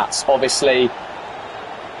members chats. Obviously,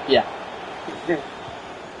 yeah.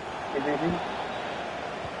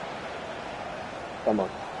 Come on.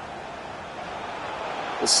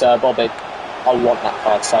 It's Bobby. I want that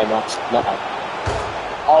card so much. No.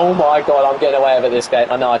 Oh my god, I'm getting away with it this game.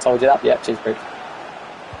 I know, I told you that. Yep, cheers, bro.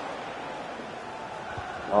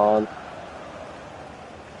 Come on.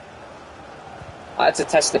 I had to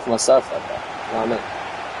test it for myself, though. You know what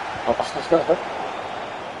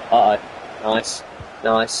I mean? Uh-oh.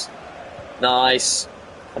 Nice.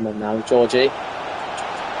 Come on now, Georgie.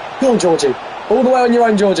 Go on, Georgie. All the way on your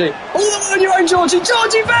own, Georgie. All the way on your own, Georgie.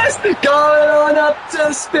 Georgie best. Going on up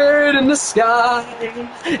to spirit in the sky.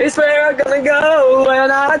 It's where I'm gonna go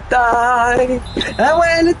when I die. And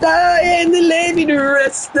when I die and they lay me to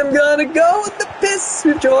rest, I'm gonna go with the piss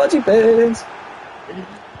with Georgie best.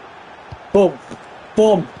 Boom.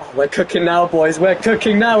 Boom. Oh, we're cooking now, boys. We're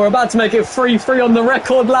cooking now. We're about to make it 3-3 on the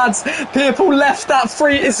record, lads. People left that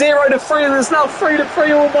 0-3 and it's now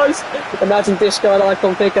 3-3 almost. Imagine Disco and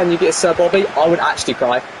icon pick and you get Sir Bobby. I would actually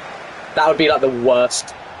cry. That would be like the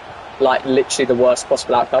worst, like literally the worst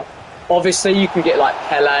possible outcome. Obviously, you can get like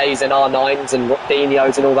Pele's and R9s and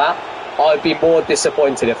Ronaldinho's and all that. I would be more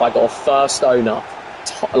disappointed if I got a first owner,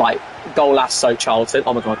 like Golasso Charlton.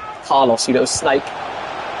 Oh my god. Carlos, you little snake.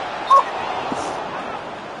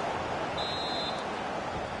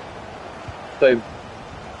 Boom.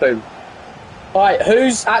 Boom. Alright,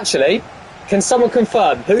 can someone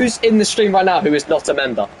confirm, who's in the stream right now who is not a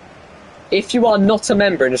member? If you are not a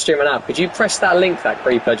member in the stream right now, could you press that link that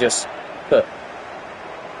Creeper just put?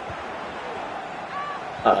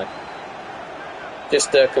 Uh-oh.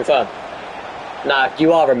 Just to confirm. Nah,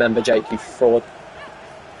 you are a member, Jake, you fraud.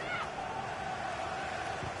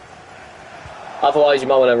 Otherwise, you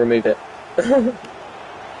might want to remove it.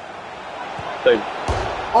 Boom.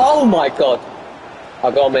 Oh my god. I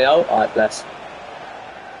got me out. Alright, bless.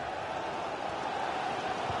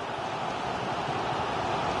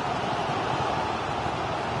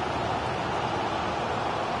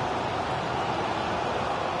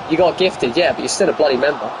 You got gifted, yeah, but you're still a bloody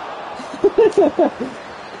member.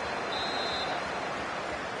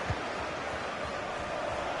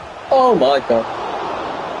 Oh my god.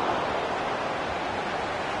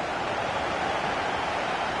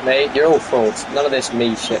 Mate, you're all frauds. None of this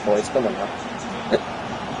me shit, boys. Come on now.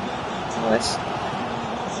 Nice.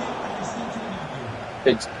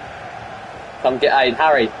 Good. Come get aid.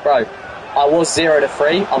 Harry, bro. I was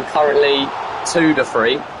 0-3. I'm currently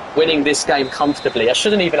 2-3. Winning this game comfortably. I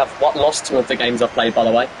shouldn't even have lost 2 of the games I've played, by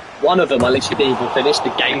the way. One of them I literally didn't even finish. The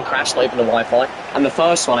game crashed over the Wi-Fi. And the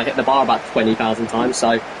first one I hit the bar about 20,000 times.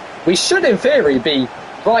 So we should, in theory, be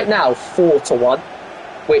right now 4-1,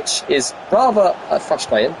 which is rather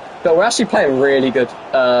frustrating. But we're actually playing really good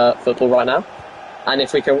football right now. And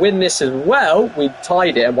if we can win this as well, we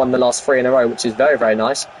tied it and won the last 3 in a row, which is very, very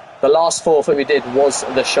nice. The last 4 that we did was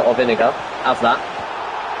the shot of vinegar. Have that.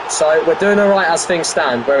 So we're doing all right as things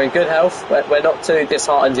stand. We're in good health. We're not too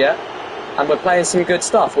disheartened yet. And we're playing some good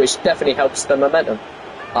stuff, which definitely helps the momentum.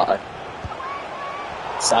 Uh-oh.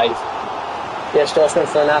 Save. Yes, Josh went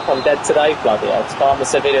for a nap. I'm dead today. Bloody hell. Department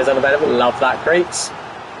said videos unavailable. Love that, creeps.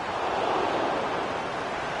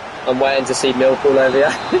 I'm waiting to see milk all over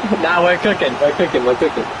here. Now we're cooking. We're cooking. We're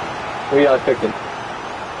cooking. We are cooking.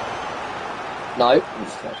 No.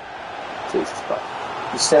 Jesus Christ.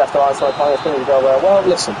 You still have to answer my comments. Well,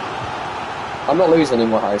 listen. I'm not losing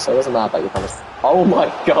anymore, Harry, so it doesn't matter about your comments. Oh my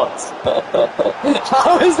god.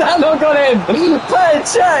 How has that not gone in? Play it,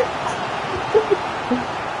 check!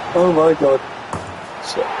 Oh my god.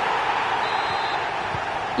 Shit.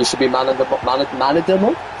 You should be man of the month. Man of the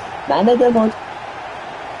month? Man of the month.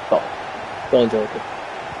 Go on, Jordan.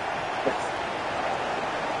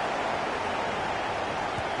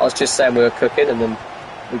 I was just saying we were cooking and then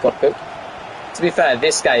we got cooked. To be fair,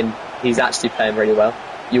 this game, he's actually playing really well.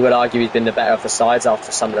 You would argue he's been the better of the sides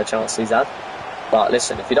after some of the chances he's had. But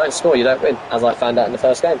listen, if you don't score, you don't win, as I found out in the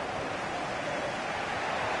first game.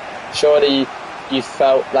 Surely you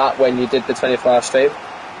felt that when you did the 24-hour stream?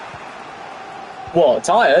 What,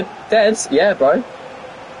 tired? Dead? Yeah, bro.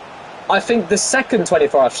 I think the second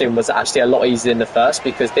 24-hour stream was actually a lot easier than the first,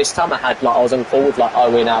 because this time I was on call with like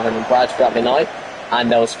Owen, Aaron and Brad throughout the night, and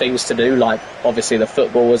there was things to do, like obviously the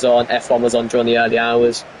football was on, F1 was on during the early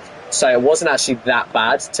hours, so it wasn't actually that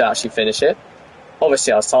bad to actually finish it.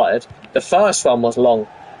 Obviously I was tired. The first one was long,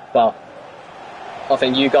 but I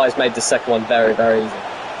think you guys made the second one very, very easy.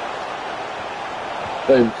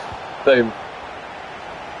 Boom. Boom.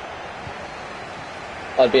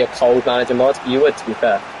 I'd be a cold manager mod. You would, to be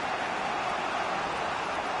fair.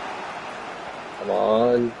 Come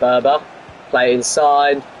on, Berber. Play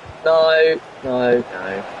inside. No, no,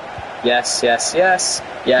 no. Yes, yes, yes,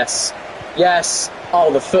 yes, yes.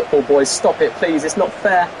 Oh, the football, boys. Stop it, please. It's not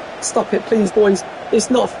fair. Stop it, please, boys. It's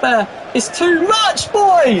not fair. It's too much,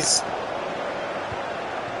 boys.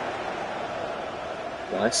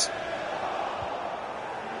 Nice.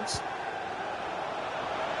 Nice.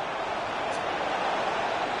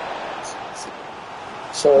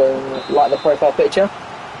 So, like the profile picture?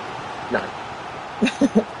 No.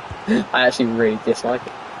 I actually really dislike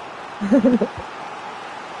it.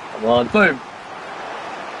 Come on, boom!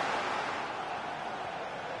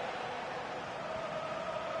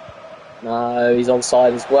 No, he's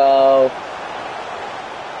onside as well.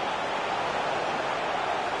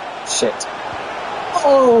 Shit.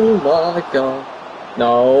 Oh my god.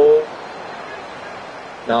 No.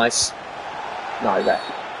 Nice. No, that.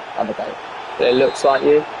 Other day. But it looks like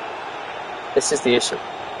you. This is the issue.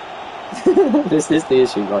 This is the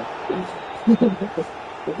issue, right?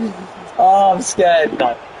 Oh, I'm scared.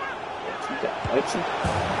 No.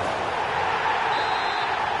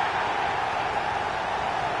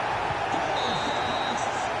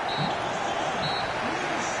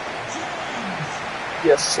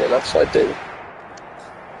 Yes, sir, that's what I do.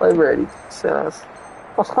 I'm ready, sir.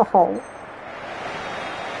 Oh.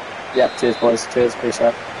 Yep, cheers, boys. Cheers, appreciate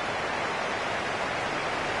it.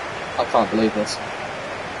 I can't believe this.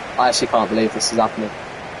 I actually can't believe this is happening.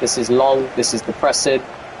 This is long, this is depressing.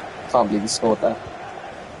 Can't believe he scored there.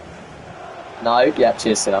 No, yeah,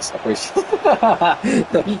 cheers to us, I appreciate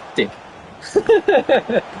it. Dick.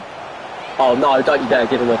 Oh no, don't you dare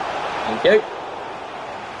give him a... Thank you.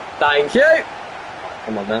 Thank you!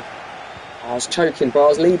 Come on now. I was choking, bro, I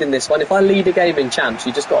was leading this one. If I lead a game in champs,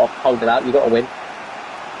 you just got to hold it out, you got to win.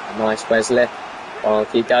 Nice, Wesley. Oh,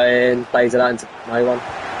 keep going, plays it out into no one.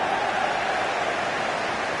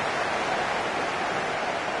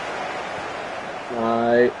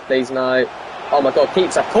 No, please no. Oh my god,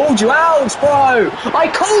 Keats, I called you out, bro! I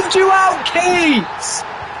called you out, Keats!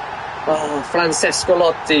 Oh, Francesco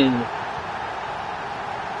Lotti.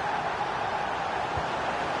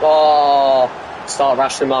 Oh, start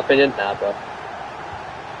Rashford in my opinion? Nah, bro.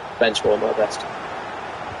 Bench warmer at best.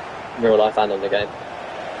 In real life and on the game.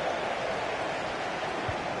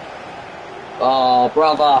 Oh,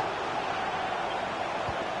 brother.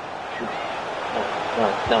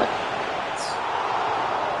 No.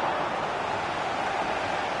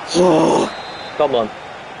 Come on.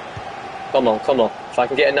 If I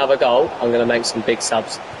can get another goal, I'm going to make some big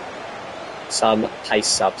subs. Some pace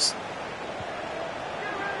subs.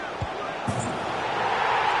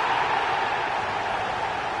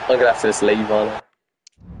 I'm going to have to just leave, aren't I?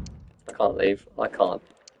 I can't leave. I can't.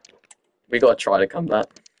 We got to try to come back.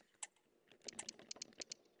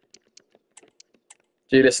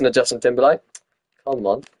 Do you listen to Justin Timberlake? Come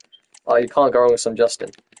on. Oh, you can't go wrong with some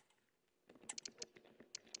Justin.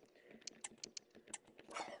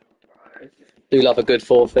 Do love a good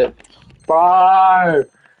forfeit. Bro!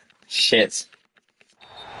 Shit.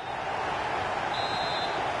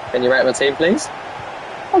 Can you rate my team, please?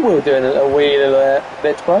 I will do a wee little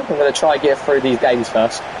bit, bro. I'm going to try and get through these games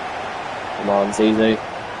first. Come on, Zizou.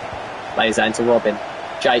 Lays that into Robin.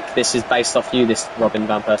 Jake, this is based off you, this Robin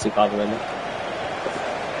Van Persie 5 amendment.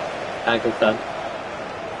 Can confirm.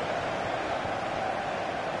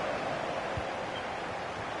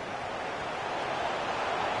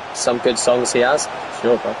 Some good songs he has.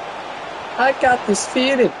 Sure, bro. I got this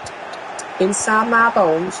feeling inside my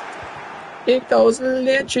bones. It goes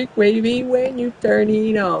electric wavy when you turn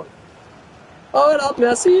it on. All up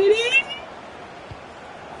my city.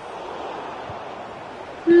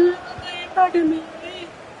 Back at me.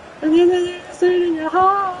 And then there's in your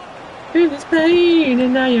heart. Feel this pain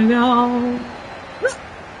and now you're gone.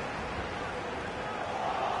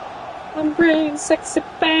 I'm bringing sexy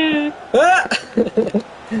back.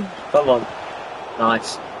 Come on.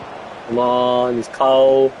 Nice. Come on, he's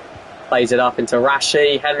Cole. Plays it up into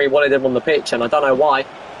Rashi. Henry wanted him on the pitch, and I don't know why.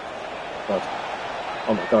 God.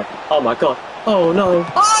 Oh my god. Oh my god. Oh no.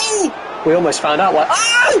 Oh! We almost found out why.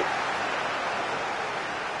 Oh!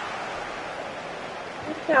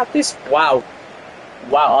 Look at this. Wow.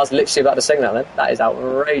 Wow, I was literally about to sing that then. That is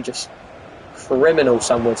outrageous. Criminal,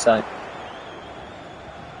 some would say.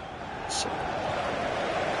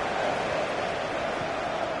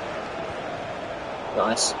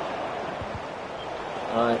 Nice.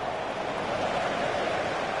 Alright.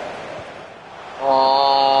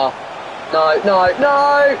 Oh, no!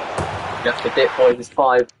 You have to dip, boys. It's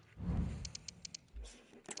 5.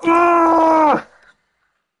 Oh!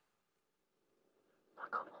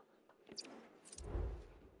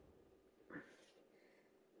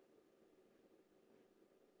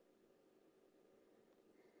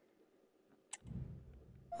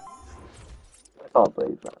 I can't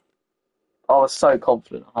believe that. I was so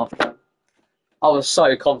confident at half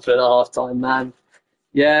time. Man.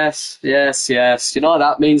 Yes. You know what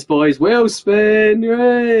that means, boys? Wheel spin!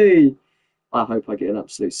 Hooray! I hope I get an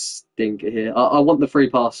absolute stinker here. I want the free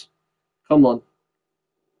pass. Come on.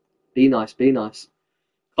 Be nice. Come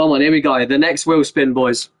on, here we go. The next wheel spin,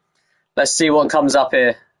 boys. Let's see what comes up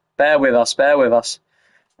here. Bear with us.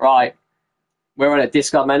 Right. We're on a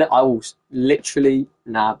discard minute. I will literally...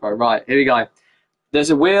 Nah, bro. Right, here we go. There's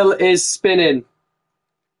a wheel is spinning.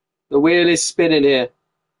 The wheel is spinning here.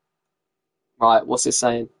 Right, what's it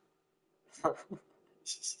saying? I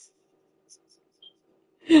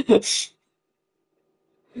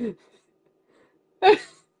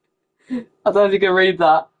don't know if you can read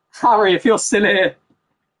that. Harry, if you're still here.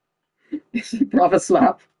 Brother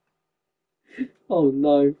slap. Oh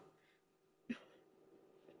no.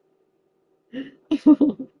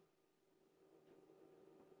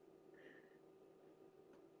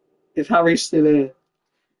 If Harry's still here.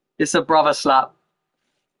 It's a brother slap.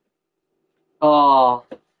 Oh.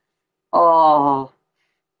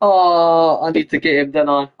 I need to get him, don't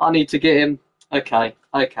I? I need to get him. Okay.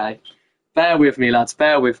 Bear with me, lads.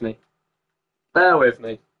 Bear with me.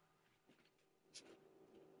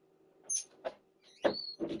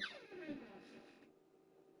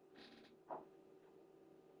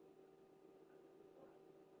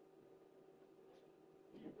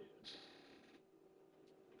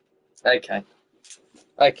 Okay.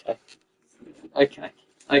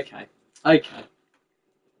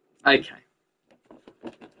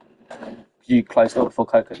 You close door before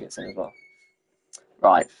Coco gets in as well.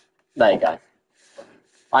 Right. There you go.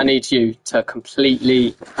 I need you to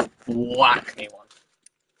completely whack me one.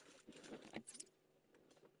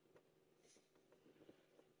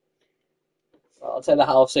 I'll take the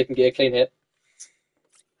hat off so you can get a clean hit.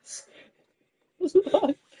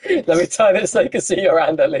 Let me turn it so you can see your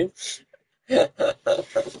hand at least.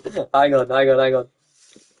 Hang on.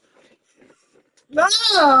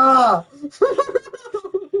 Ah!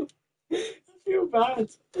 I feel bad.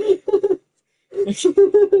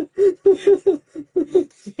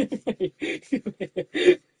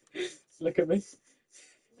 Look at me.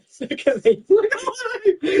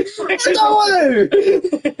 I don't want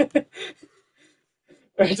to!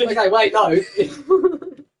 Ready? Okay, wait, no.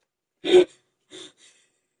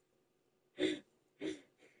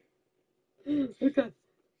 Okay.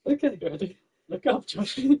 Okay. Ready? Look up,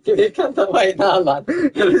 Josh. Give me a countdown. Wait, no, man.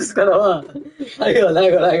 This is gonna work. Hang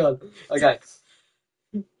on. Okay.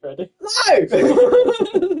 Ready? No!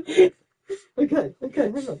 Okay,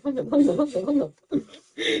 hang on.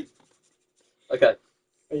 Okay.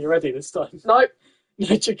 Are you ready this time? No.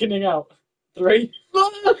 No chickening out. 3,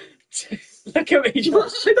 2, look at me,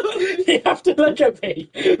 Josh. You have to look at me.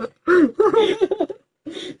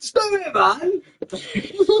 Stop it, man!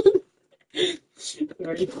 3, 2,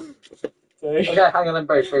 Okay, hang on, I'm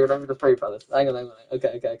very free. Remember the three brothers. Hang on.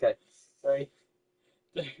 Okay. 3,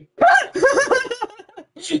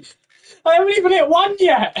 2. I haven't even hit 1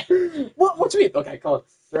 yet. What do you mean? Okay, come on.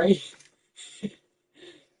 3,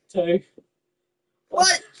 2.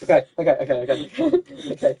 What? Okay.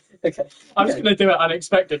 I'm just gonna do it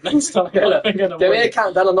unexpected next time. Okay, look. Give me a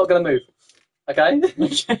countdown. I'm not gonna move. Okay.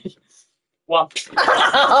 Okay. 1.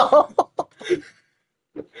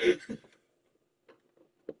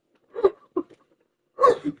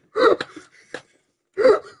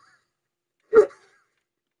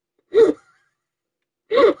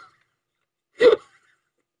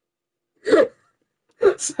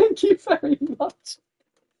 Thank you very much.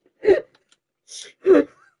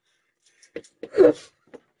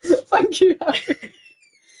 Thank you, Harry.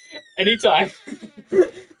 Anytime.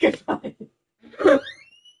 Goodbye.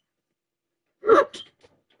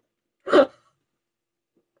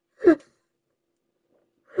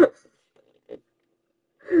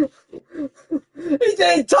 He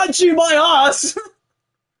didn't touch you, my ass.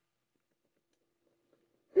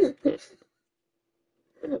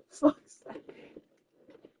 Fuck's sake.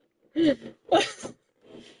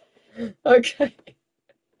 Okay.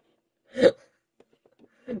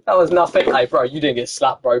 That was nothing. Hey, bro, you didn't get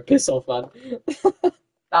slapped, bro. Piss off, man.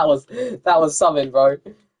 that was something, bro.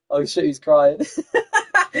 Oh shit, he's crying.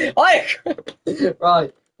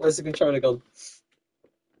 Right, where's the controller gone?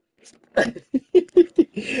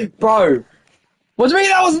 Bro, what do you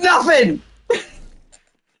mean that was nothing?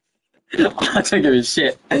 I don't give a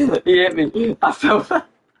shit. He hit me. I felt that.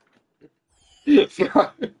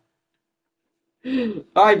 Bro.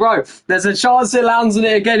 Alright, bro, there's a chance it lands on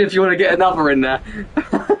it again if you want to get another in there.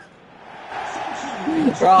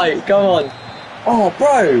 Right, come on. Oh,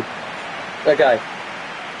 bro. Okay.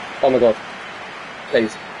 Oh my god.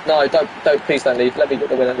 Please. No, please don't leave. Let me get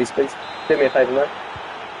the win at least, please. Do me a favour, mate.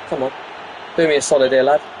 Come on. Do me a solid here,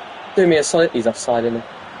 lad. Do me a solid. He's offside, isn't he?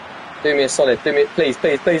 Do me a solid. Please.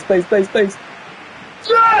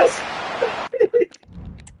 Yes!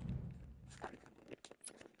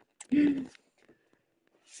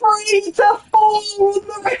 3-4 on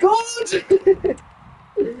the record!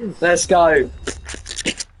 Let's go.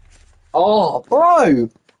 Oh, bro.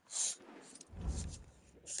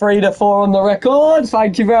 3-4 on the record.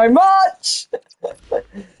 Thank you very much.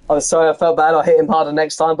 I'm sorry, I felt bad. I'll hit him harder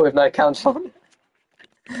next time, but with no count on.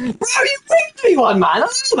 Bro, you picked me one, man. I know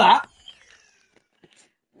that.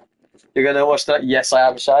 You're going to watch that? Yes, I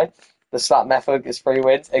am, Shay. The slap method is 3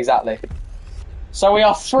 wins. Exactly. So we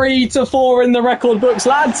are 3-4 in the record books,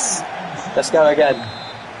 lads. Let's go again.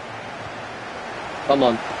 Come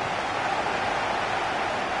on.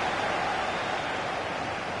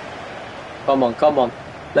 Come on.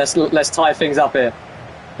 Let's tie things up here.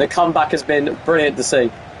 The comeback has been brilliant to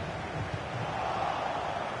see.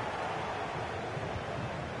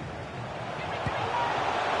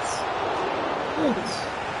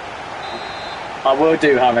 I will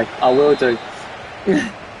do, Harry. I will do.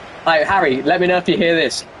 Hey, Harry, let me know if you hear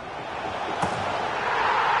this.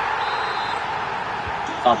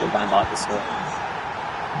 Can't be banned like this.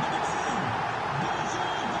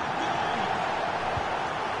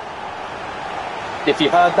 If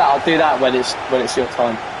you heard that, I'll do that when it's your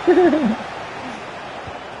time.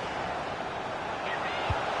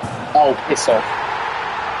 Oh, piss off.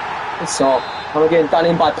 Piss off. I'm getting done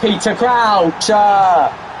in by Peter Crouch.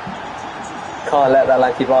 Can't let that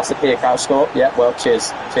lanky bastard Peter Crouch score. Yeah, well,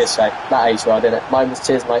 cheers. Cheers, Shay. That aged well, didn't it? Moments,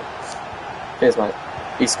 cheers, mate. Cheers, mate.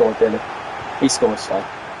 He scored, didn't he? He scored, Shay.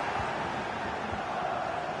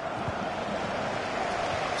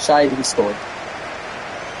 Shay, he scored.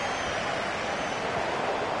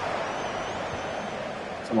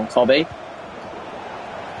 Come on, Cobby.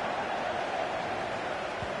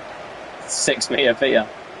 6 metre Peter.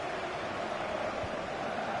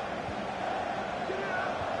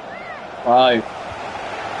 Wow.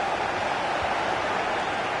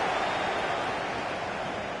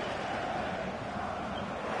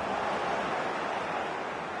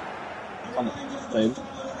 Come on, boom.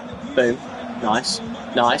 Boom. Nice.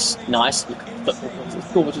 Nice. Nice. Look at the football.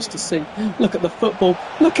 It's gorgeous to see. Look at the football.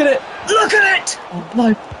 Look at it. Look at it. Oh,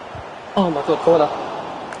 no. Oh, my God. Corner.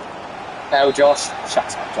 Hell, Josh.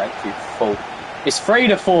 Shut up, Jake, you fool. It's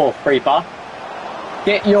 3-4, Creeper.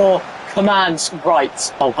 Get your commands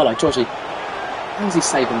right. Oh, hello, Georgie. How's he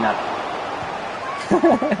saving that?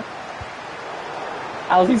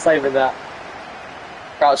 How's he saving that?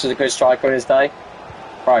 Crouch is a good striker in his day.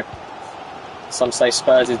 Bro, some say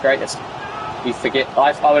Spurs is greatest. You forget.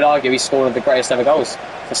 I would argue he's scored one of the greatest ever goals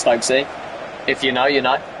for Stoke City. If you know, you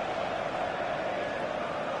know.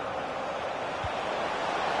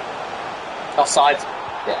 Offside.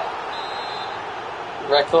 Yeah.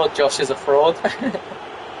 Record, Josh is a fraud.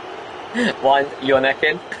 Wind your neck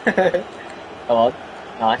in. Come on.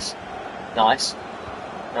 Nice. Nice.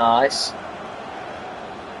 Nice.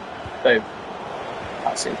 Boom.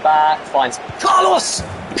 Cuts it back. Finds Carlos!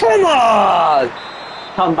 Come on!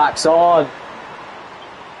 Comeback's on.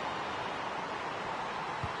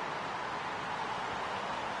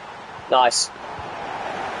 Nice.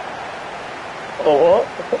 Oh.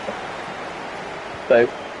 Boom.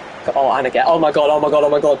 Oh, and again. Oh my God, oh my God, oh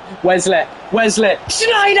my God. Wesley!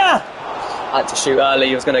 Schneider! I had to shoot early,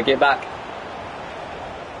 he was going to get back.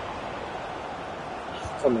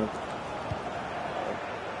 Come on.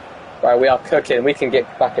 Right, we are cooking. We can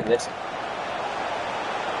get back in this.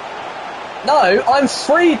 No, I'm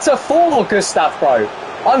 3-4, Gustav, bro.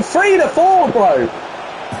 I'm 3-4, bro.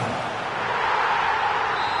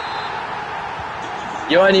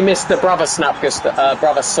 You only missed the brother slap,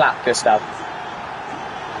 Gustav.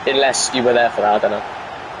 Unless you were there for that, I don't know.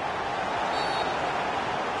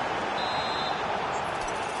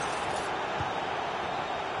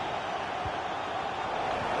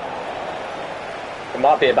 It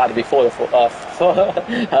might be about to be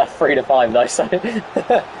 3-5 though, so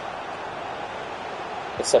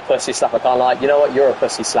it's a pussy slap. I can't lie. You know what? You're a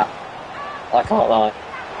pussy slap. I can't lie.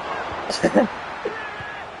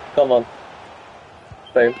 Come on.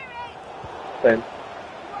 Boom. Boom.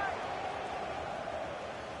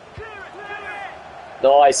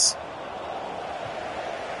 Nice.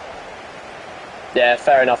 Yeah,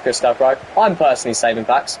 fair enough, Gustav, bro. I'm personally saving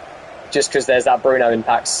packs. Just because there's that Bruno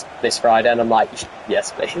impacts this Friday, and I'm like,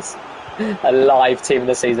 yes, please. A live team of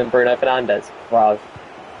the season, Bruno Fernandes. Bro.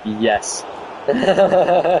 Yes.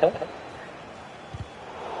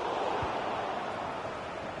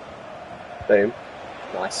 Boom.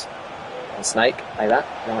 Nice. And Snake, play that.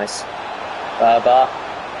 Nice. Berber.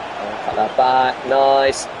 Cut that back.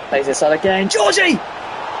 Nice. Plays inside again. Georgie!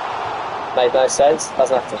 Made no sense.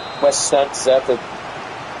 Doesn't have to. Wesley Sneijder deserved the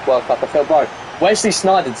World Cup. I feel, bro. Wesley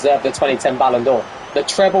Sneijder deserved the 2010 Ballon d'Or. The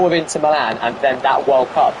treble with Inter Milan and then that World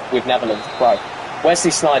Cup with Netherlands. Bro.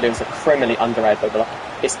 Wesley Sneijder is a criminally underrated footballer.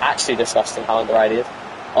 It's actually disgusting how underrated he is.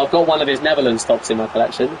 I've got one of his Netherlands tops in my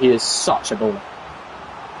collection. He is such a baller.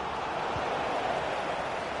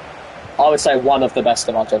 I would say one of the best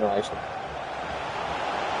of our generation.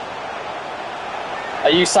 Are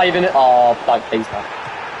you saving it? Oh, don't please, man.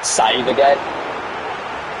 Save again.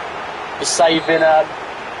 You're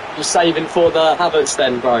saving for the Havertz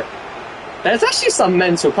then, bro. There's actually some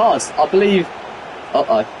mental cards. I believe...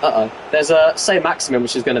 Uh-oh. There's a Saint Maximin,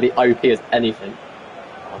 which is going to be OP as anything.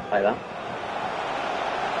 I'll play that.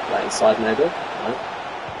 That inside maybe.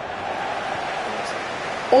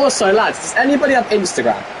 No. Also, lads, does anybody have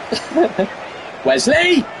Instagram?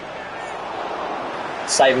 Wesley!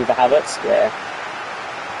 Saving for Havertz? Yeah.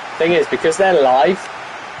 Thing is, because they're live,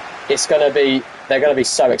 they're going to be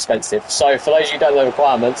so expensive. So for those of you who don't know the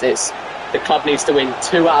requirements, it's the club needs to win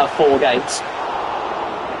 2 out of 4 games,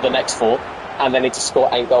 the next 4, and they need to score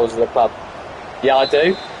 8 goals as a club. Yeah, I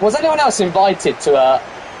do. Was anyone else invited to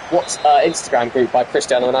Instagram group by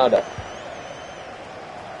Cristiano Ronaldo?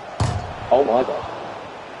 Oh my God.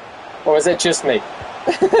 Or is it just me?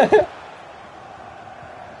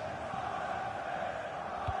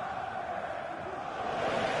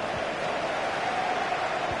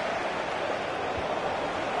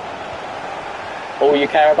 All you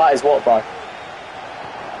care about is what, bro?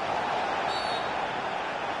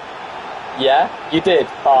 Yeah, you did.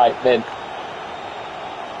 Alright, then.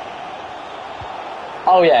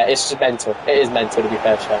 Oh yeah, it's just mental. It is mental, to be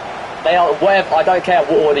fair, sure. They are, whatever, I don't care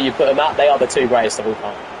what order you put them at, they are the 2 greatest of all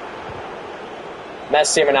time.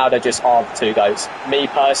 Messi and Ronaldo just are the 2 GOATs. Me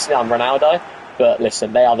personally, I'm Ronaldo, but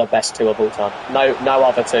listen, they are the best 2 of all time. No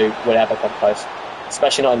other 2 would ever come close.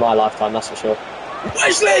 Especially not in my lifetime, that's for sure.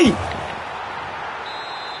 Wesley!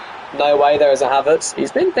 No way there is a Havertz.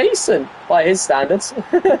 He's been decent by his standards.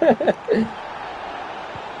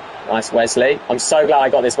 Nice Wesley. I'm so glad I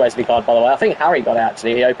got this Wesley card, by the way. I think Harry got it,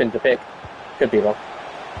 actually. He opened the pick. Could be wrong.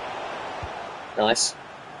 Nice.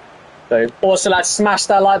 Boom. Also, lads, smash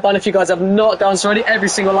that like button if you guys have not done so already. Every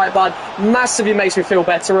single like button massively makes me feel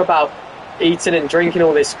better about eating and drinking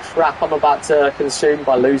all this crap I'm about to consume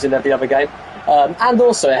by losing every other game. And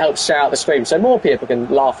also, it helps share out the stream so more people can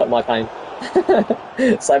laugh at my pain.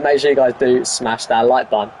 So make sure you guys do smash that like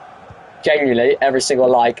button. Genuinely, every single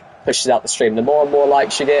like pushes out the stream. The more and more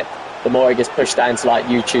likes you get, the more it gets pushed down to like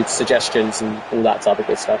YouTube suggestions and all that type of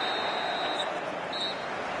good stuff.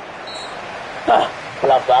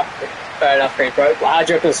 Love that. Fair enough, Green Pro. Well, how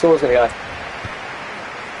do you reckon the score's going to go?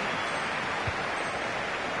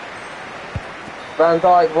 Van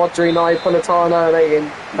Dijk, Rodri, Napolitano, and Egan.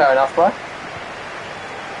 Fair enough, bro.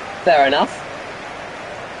 Fair enough.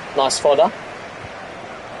 Nice fodder.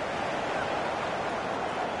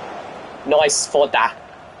 Nice fodder.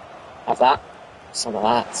 Have that. Some of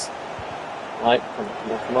that. No,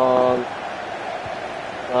 come on.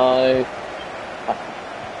 No.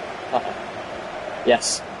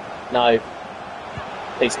 Yes. No.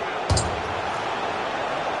 Please.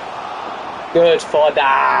 Good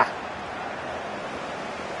fodder.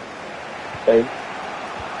 Boom.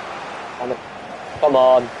 Come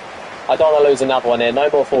on. I don't want to lose another one here. No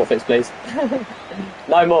more forfeits, please.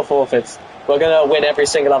 No more forfeits. We're going to win every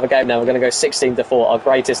single other game now. We're going to go 16-4, our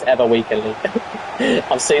greatest ever weekend league.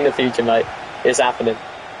 I've seen the future, mate. It's happening.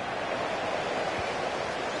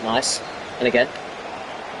 Nice. And again.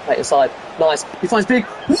 Right inside. Nice. He finds big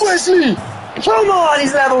Wesley! Come on,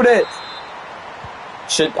 he's levelled it!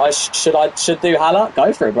 Should do Haller?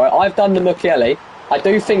 Go for it, bro. I've done the Mukiele. I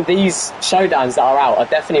do think these showdowns that are out are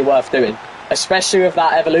definitely worth doing. Especially with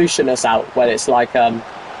that evolution that's out, where it's like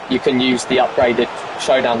you can use the upgraded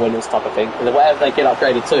showdown winners type of thing. Because whatever they get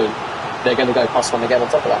upgraded to, they're going to go +1 again on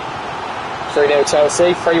top of that. 3-0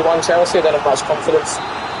 Chelsea, 3-1 Chelsea. I don't have much confidence.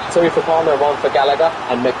 2 for Palmer, 1 for Gallagher.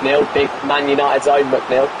 And McNeil, big Man United's own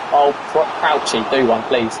McNeil. Oh, Crouchy, do one,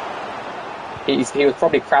 please. He was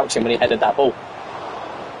probably crouching when he headed that ball.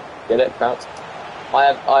 Get it, Crouch?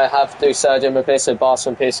 I have to do Sergio McNeil, so Barca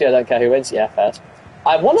and PSG. I don't care who wins. Yeah, fair.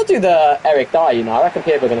 I want to do the Eric Dyer, you know. I reckon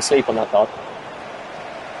people are going to sleep on that card.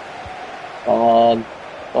 Go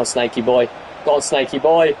on, Snakey boy. Go on, Snakey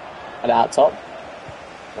boy. And out top.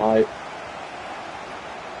 No.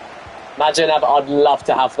 Imagine, I'd love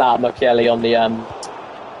to have that Mukiele on the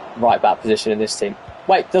right back position in this team.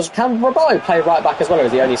 Wait, can Roberto play right back as well, or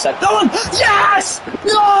is he only said? Go on! Yes!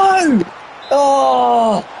 No!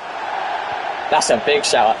 Oh! That's a big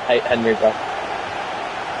shout at Henry, bro.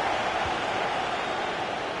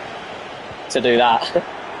 To do that.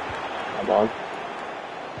 Come on.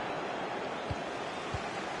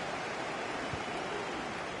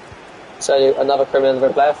 So, another criminal of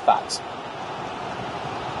a player? Facts.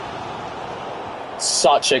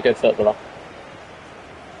 Such a good footballer.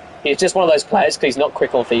 He's just one of those players, because he's not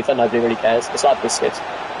quick on FIFA, nobody really cares. It's like biscuits.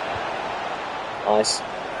 Nice.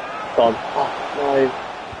 Gone. Oh, no.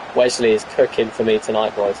 Wesley is cooking for me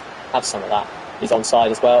tonight, boys. Have some of that. He's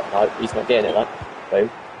onside as well. No, he's not getting it, though.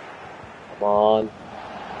 Boom. Come on.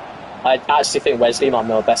 I actually think Wesley might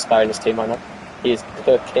be our best player in this team right now. He is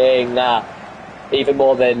cooking that. Even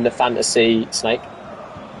more than the fantasy snake.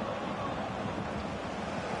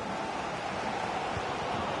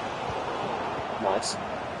 Nice.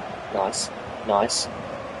 Nice. Nice.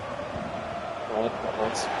 No, not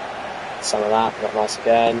nice. Some of that, not nice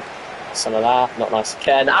again. Some of that, not nice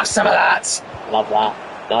again. Ah, some of that! Love that.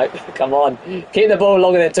 No, come on. Keep the ball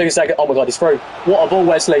longer than 2 seconds. Oh my god, he's through. What a ball,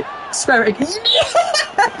 Wesley. Spheric.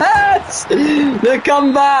 Yes! The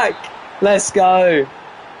comeback! Let's go.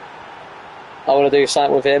 I want to do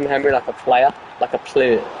something with him, Henry, like a player. Like a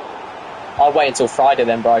player. I'll wait until Friday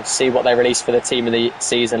then, bro, to see what they release for the team of the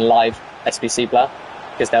season live SBC player.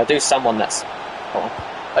 Because they'll do someone that's... Oh,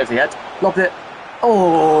 over the head. Lobbed it.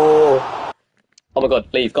 Oh. Oh my god,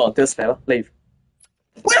 leave. Go on, do this fella. Leave.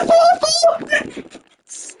 We're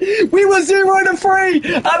 4-4! We were 0-3!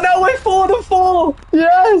 And now we're 4-4!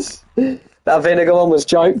 Yes! That vinegar one was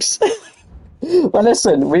jokes. Well,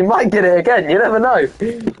 listen, we might get it again. You never know.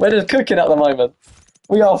 We're just cooking at the moment.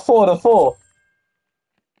 We are 4-4.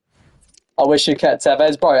 I wish you kept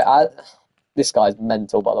Tevez. Bro, this guy's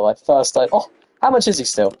mental, by the way. First time. Oh, how much is he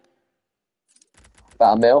still?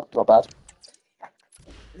 About $1 mil. Not bad.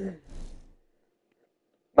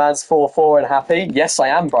 Man's 4-4 and happy. Yes, I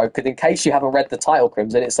am, bro. Because in case you haven't read the title,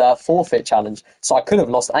 Crimson, it's a forfeit challenge. So I could have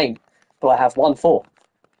lost 8, but I have 1-4.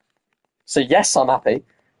 So yes, I'm happy.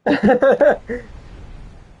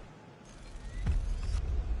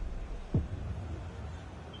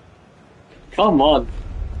 Come on.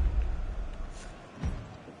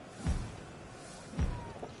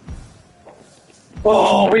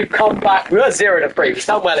 Oh, we've come back. We were 0-3. We've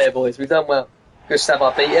done well here, boys. We've done well.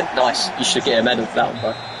 Gustavo beaten. Nice. You should get a medal for that one,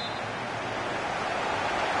 bro.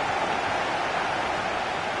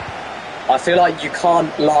 I feel like you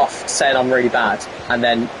can't laugh saying I'm really bad and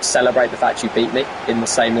then celebrate the fact you beat me in the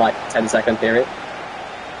same, like, 10-second period.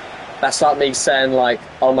 That's like me saying, like,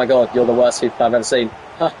 oh my god, you're the worst FIFA I've ever seen.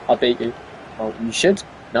 Huh, I beat you. Well, you should.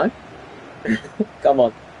 No? Come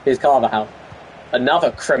on. Here's Carvajal.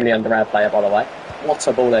 Another criminally underrated player, by the way. What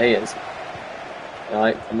a baller he is.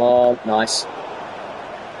 Right, come on. Nice.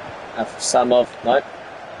 Have some of... No.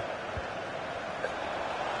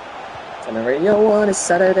 Tenerife one is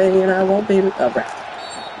Saturday and I won't be... Oh, ref.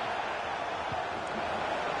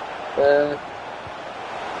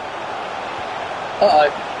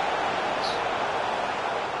 Uh-oh.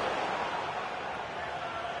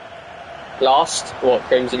 Last, what,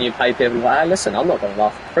 Crimson, you pay people like, hey, listen, I'm not going to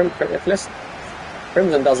laugh. Listen,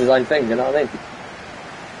 Crimson does his own thing, you know what I mean?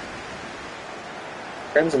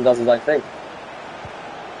 Crimson does his own thing.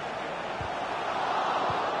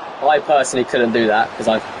 I personally couldn't do that because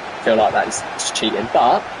I feel like that is just cheating.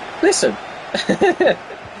 But listen,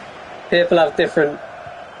 people have different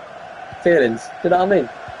feelings. Do you know what I mean?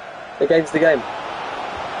 The game's the game.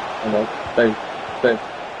 Come on, boom, boom,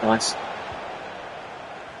 nice.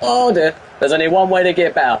 Oh dear, there's only one way to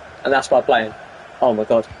get better, and that's by playing. Oh my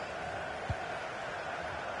god.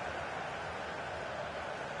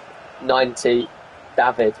 90,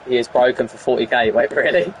 David, he is broken for 40k. Wait,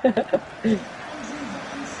 really?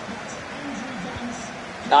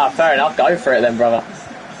 Ah, fair enough. Go for it then, brother.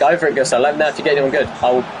 Go for it, Gusto. Let me know if you get anyone good.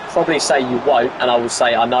 I will probably say you won't, and I will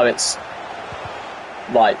say I know it's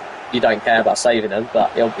like you don't care about saving them,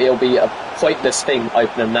 but it'll be a pointless thing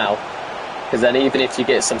opening them now. Because then even if you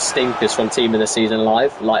get some stinkers from Team of the Season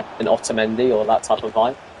Live, like an Otamendi or that type of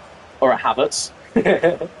vibe, or a Havertz,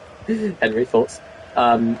 Henry, thoughts,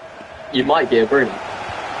 you might get a Bruno.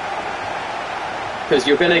 Because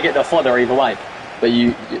you're going to get the fodder either way. But do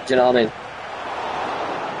you know what I mean?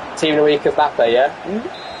 Team of the Week of Mbappe, yeah?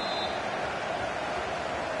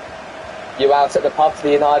 You out at the pub for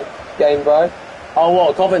the United game, bro? Oh,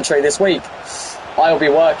 what, Coventry this week? I'll be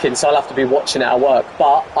working, so I'll have to be watching it at work.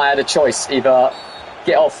 But I had a choice, either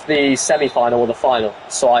get off the semi-final or the final.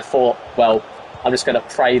 So I thought, well, I'm just going to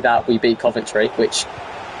pray that we beat Coventry, which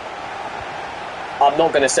I'm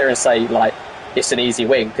not going to sit here and say, like, it's an easy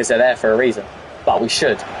win, because they're there for a reason. But we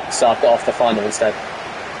should. So I've got off the final instead.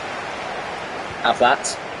 Have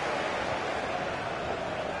that.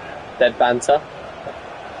 Dead banter.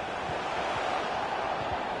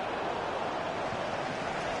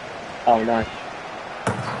 Oh no.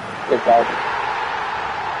 Good goal.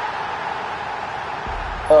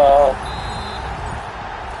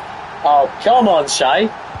 Oh, come on, Shay.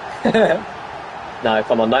 No,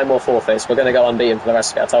 come on, no more forfeits. We're going to go unbeaten for the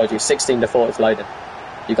rest of it. I told you, 16-4 is loaded.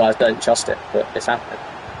 You guys don't trust it, but it's happening.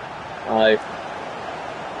 I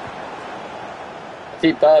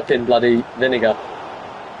keep burping bloody vinegar.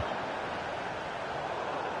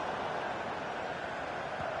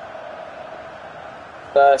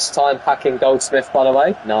 First time hacking Goldsmith, by the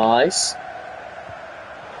way. Nice.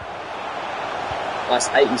 Nice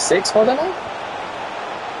 86, I don't know.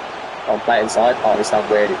 Oh, play it inside. Oh, he's done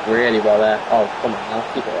really, really well there. Oh, come on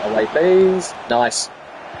now. Keep it away, please. Nice.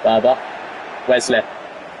 Berber. Wesley.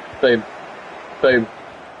 Boom. Boom.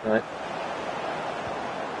 Right.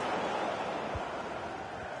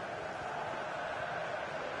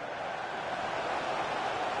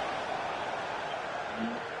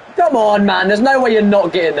 Come on, man. There's no way you're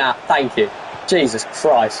not getting that. Thank you. Jesus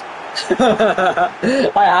Christ. I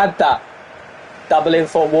had that. Double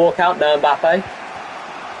inform walkout, no Mbappe.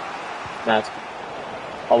 Mad.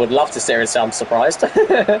 I would love to sit here and say I'm surprised.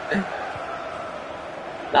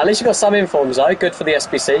 Now, at least you got some informs, though. Good for the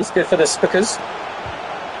SBCs. Good for the Spookers.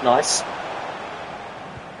 Nice.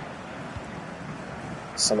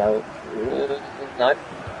 Somehow. No.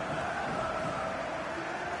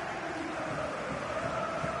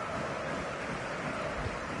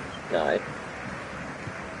 No.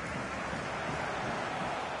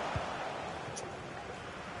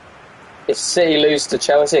 If City lose to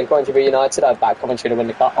Chelsea and Coventry beat United, I'd back Coventry to win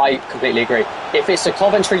the cup. I completely agree. If it's a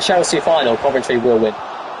Coventry-Chelsea final, Coventry will win.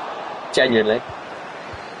 Genuinely.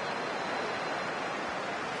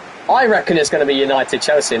 I reckon it's going to be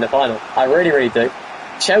United-Chelsea in the final. I really, really do.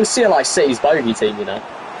 Chelsea are like City's bogey team, you know.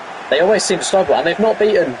 They always seem to struggle, and they've not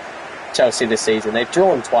beaten Chelsea this season. They've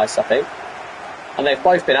drawn twice, I think. And they've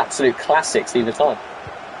both been absolute classics either time.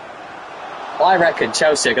 I reckon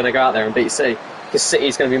Chelsea are going to go out there and beat City, because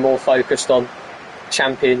City's going to be more focused on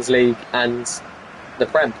Champions League and the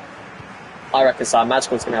Prem. I reckon something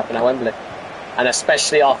magical's going to happen at Wembley. And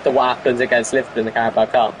especially after what happens against Liverpool in the Carabao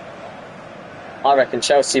Cup. I reckon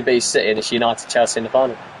Chelsea beat City and it's United Chelsea in the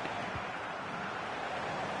final.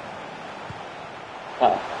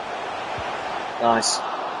 Nice.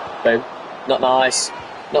 Boom. Not nice.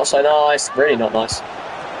 Not so nice. Really not nice. So,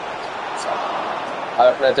 I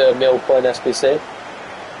reckon I do a mil point SBC.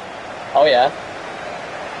 Oh yeah.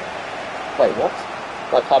 Wait, what?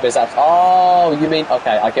 My club is out. Oh, you mean...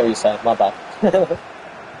 Okay, I get what you're saying. My bad.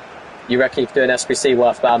 You reckon you could do an SBC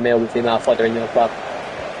worth about a mil with the amount of fodder in your club?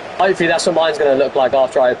 Hopefully that's what mine's going to look like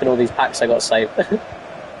after I open all these packs I got saved.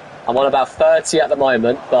 I'm on about 30 at the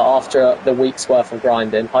moment, but after the week's worth of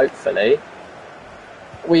grinding, hopefully,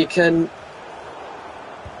 we can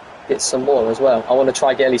get some more as well. I want to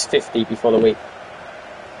try get at least 50 before the week.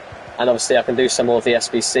 And obviously I can do some more of the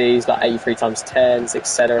SBCs, like 83 times 10s,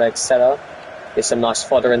 etc, etc. Get some nice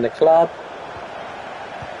fodder in the club.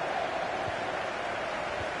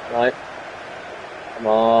 Right. Come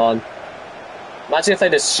on. Imagine if they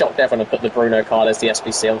just shocked everyone and put the Bruno card as the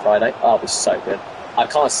SBC on Friday. Oh, it'd be so good. I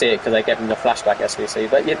can't see it because they gave him the flashback SBC,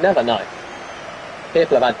 but you'd never know.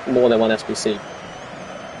 People have had more than one SBC.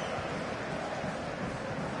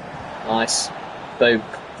 Nice. Boom.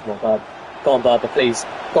 Come on, Bub. Go on, Bubba, please.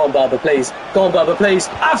 Go on, Bubba, please. Go on, Bubba, please.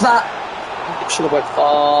 Have that! Should have worked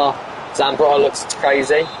far. Zambrotta looks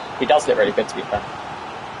crazy. He does look really good, to be fair.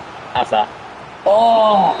 Have that.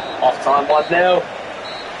 Oh! Off time 1-0.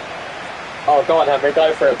 Oh, go on, Henry.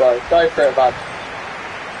 Go for it, bro. Go for it, bud.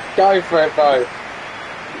 Go for it, bro.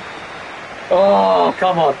 Oh,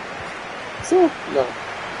 come on. No.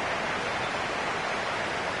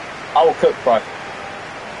 I'll cook, bro.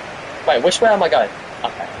 Wait, which way am I going?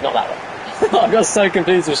 Okay, not that way. I got so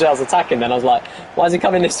confused with Shell's attacking then. I was like, why is he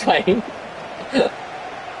coming this way?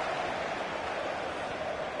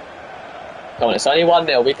 Come on, it's only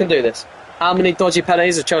 1-0. We can do this. How many dodgy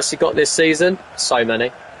penalties have Chelsea got this season? So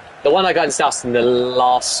many. The one I got in South in the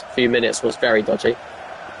last few minutes was very dodgy.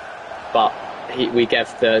 But we gave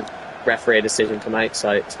the referee a decision to make, so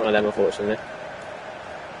it's one of them, unfortunately.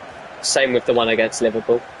 Same with the one against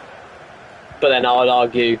Liverpool. But then I would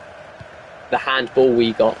argue the handball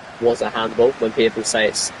we got was a handball when people say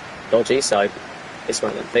it's dodgy, so it's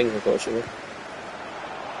one of them things, unfortunately.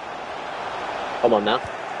 Come on now.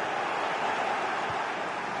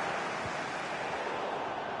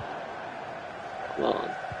 Come on.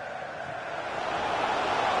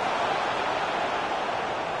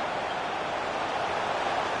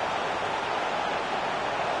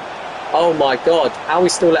 Oh my god, how are we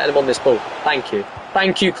still letting him on this ball? Thank you.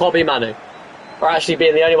 Thank you, Kobe Manu, for actually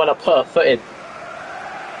being the only one to put a foot in.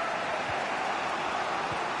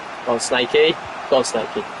 Go on, Snakey. Go on,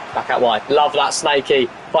 Snakey. Back out wide. Love that, Snakey.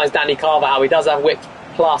 Finds Danny Carver how he does have whip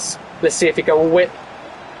plus. Let's see if he can whip.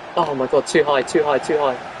 Oh my god, too high, too high, too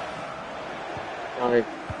high. No.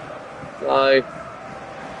 No.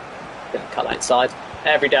 Gonna cut that inside.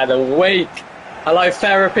 Every day of the week. Hello,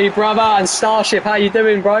 therapy, brother. And Starship, how you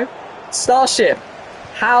doing, bro? Starship,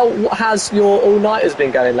 how has your all-nighters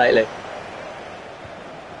been going lately?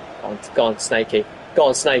 Go on, Snakey. Go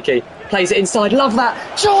on, Snakey. Plays it inside. Love that.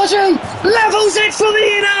 Georgie levels it for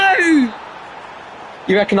Mino!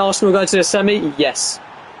 You reckon Arsenal go to the semi? Yes.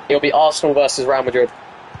 It'll be Arsenal versus Real Madrid.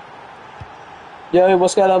 Yo,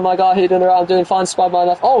 what's going on, my guy? How you doing around? Doing fine, Spud my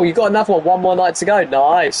enough. Oh, you got another one. One more night to go.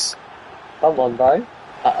 Nice. Come on, bro.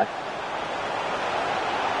 Uh-oh.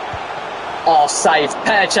 Oh, save.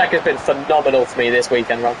 Petr Cech has been phenomenal for me this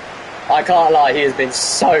weekend, Ron. I can't lie, he has been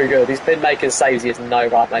so good. He's been making saves he has no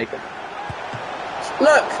right making.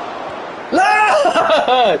 Look!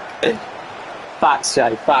 Look! Facts,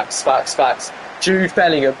 Jay. Facts, facts, facts. Jude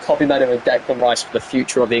Bellingham, Kobe Manu and Declan Rice for the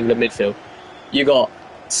future of the England midfield. You got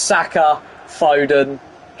Saka, Foden,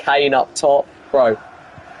 Kane up top. Bro.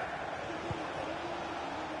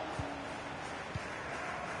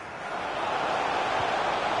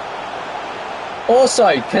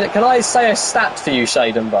 Also, can I say a stat for you,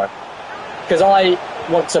 Shaden, bro? Because I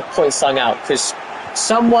want to point something out. Because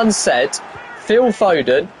someone said Phil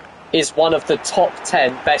Foden is one of the top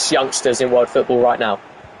 10 best youngsters in world football right now.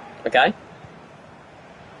 Okay?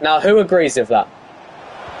 Now, who agrees with that?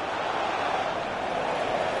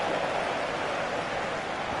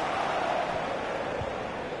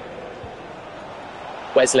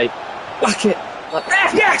 Wesley. Whack it!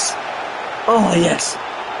 Yes! Oh, yes!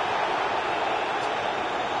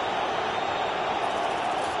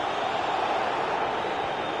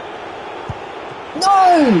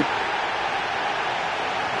 No!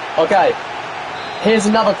 Okay, here's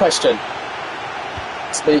another question.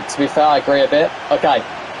 To be fair, I agree a bit. Okay,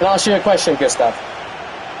 can I ask you a question, Gustav?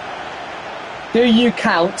 Do you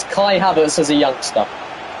count Kai Havertz as a youngster?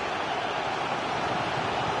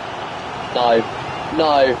 No.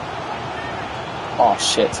 No. Oh,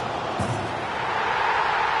 shit.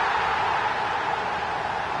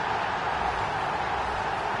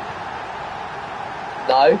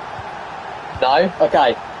 No. No?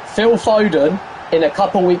 Okay. Phil Foden, in a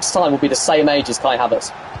couple weeks' time, will be the same age as Kai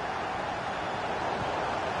Havertz.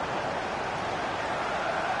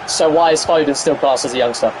 So why is Foden still classed as a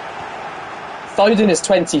youngster? Foden is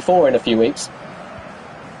 24 in a few weeks.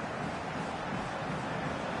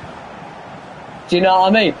 Do you know what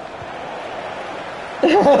I mean?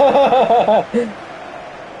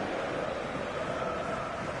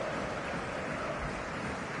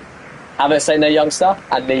 Havertz ain't no youngster,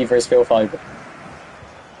 and neither is Phil Foden.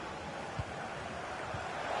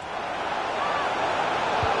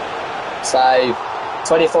 So,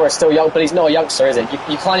 24 is still young, but he's not a youngster, is it?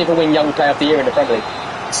 You can't even win Young Player of the Year in the Premier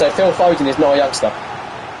League. So Phil Foden is not a youngster.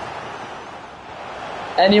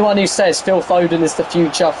 Anyone who says Phil Foden is the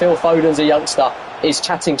future, Phil Foden's a youngster, is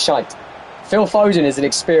chatting shite. Phil Foden is an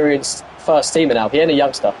experienced first teamer now. He ain't a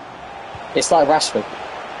youngster. It's like Rashford.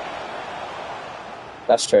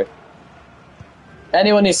 That's true.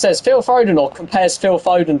 Anyone who says Phil Foden or compares Phil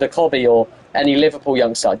Foden to Cobby or any Liverpool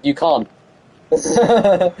youngster, you can't.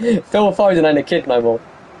 Phil Foden ain't a kid no more.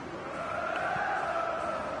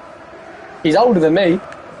 He's older than me.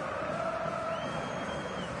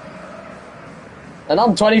 And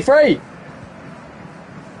I'm 23.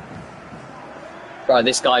 Bro,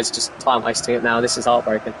 this guy's just time wasting it now. This is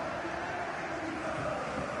heartbreaking.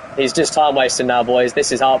 He's just time wasting now, boys.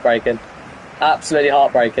 This is heartbreaking. Absolutely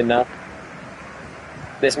heartbreaking now.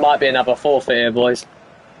 This might be another forfeit here, boys.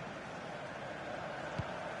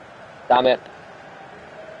 Damn it.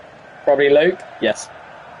 Probably Luke? Yes.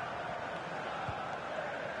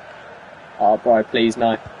 Oh, bro, please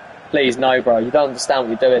no. Please no, bro. You don't understand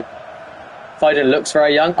what you're doing. Foden looks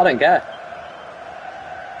very young. I don't care.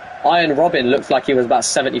 Iron Robin looked like he was about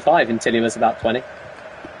 75 until he was about 20.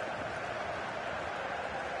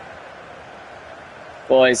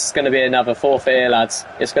 Boys, it's going to be another forfeit here, lads.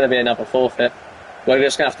 It's going to be another forfeit. We're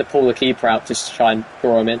just going to have to pull the keeper out just to try and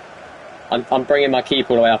draw him in. I'm bringing my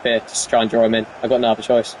keeper all the way up here just to try and draw him in. I've got no other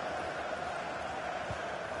choice.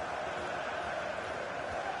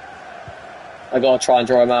 I've got to try and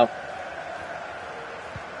draw him out.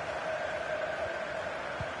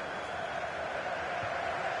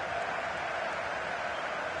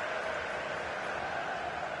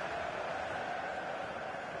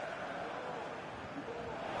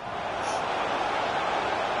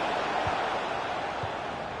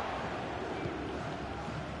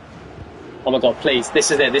 Oh my god, please. This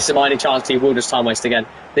is it. This is my only chance. He will just time waste again.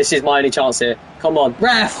 This is my only chance here. Come on.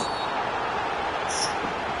 Ref!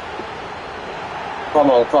 Come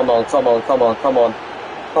on, come on, come on, come on, come on.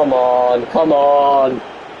 Come on, come on.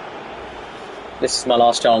 This is my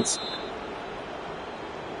last chance.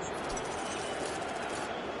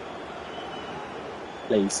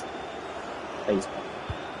 Please. Please.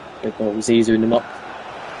 Good ball. Zizouing them up.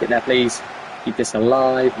 Get there, please. Keep this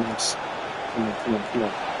alive. Nice. Come on, come on, come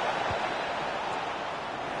on.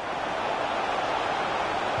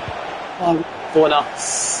 Oh, corner.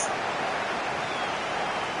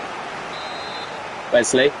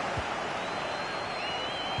 Wesley.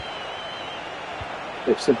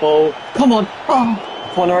 Whips the ball. Come on.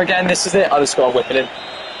 Oh, corner again. This is it. I just got to whip it in.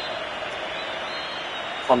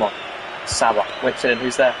 Come on. Salah whips it in.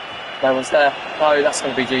 Who's there? No one's there. No, that's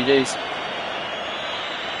going to be GG's.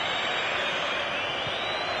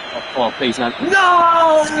 Oh, come on, please, man.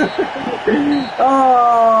 No!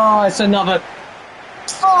 Oh, it's another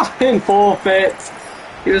fucking forfeit.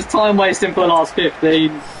 He was time wasting for the last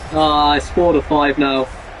 15. Ah, it's 4-5 now.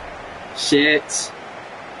 Shit.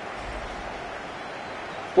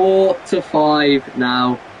 4-5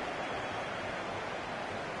 now.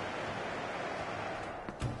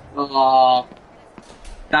 Ah,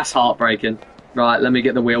 that's heartbreaking. Right, let me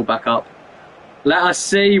get the wheel back up. Let us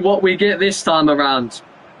see what we get this time around.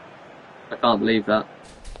 I can't believe that.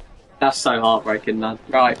 That's so heartbreaking, man.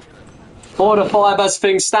 Right. 4-5 as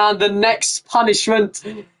things stand. The next punishment.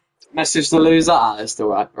 Message the loser. Ah, that's still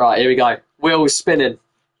right. Right, here we go. Wheels spinning.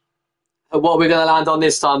 And what are we going to land on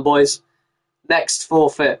this time, boys? Next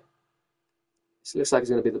forfeit. This looks like it's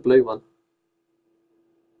going to be the blue one.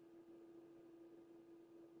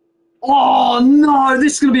 Oh, no.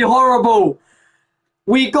 This is going to be horrible.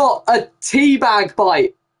 We got a teabag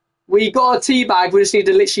bite. We got a teabag. We just need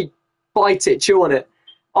to literally bite it, chew on it.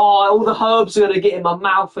 Oh, all the herbs are going to get in my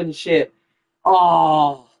mouth and shit.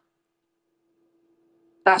 Oh.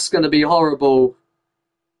 That's going to be horrible.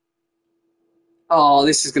 Oh,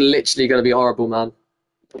 this is literally going to be horrible, man.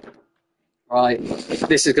 Right.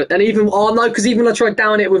 This is good. And even, oh no, because even when I try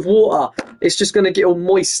down it with water, it's just going to get all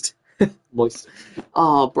moist. Moist.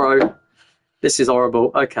 Oh, bro. This is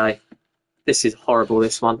horrible. Okay. This is horrible,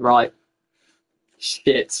 this one. Right.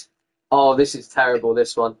 Shit. Oh, this is terrible,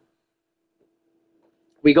 this one.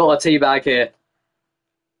 We got a teabag here.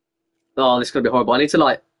 Oh, this is going to be horrible. I need to,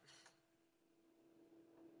 like...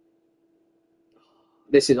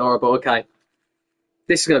 This is horrible. Okay.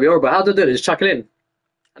 This is going to be horrible. How do I do it? Just chuck it in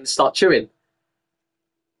and start chewing.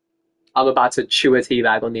 I'm about to chew a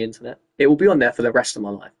teabag on the internet. It will be on there for the rest of my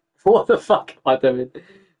life. What the fuck am I doing?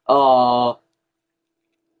 Oh,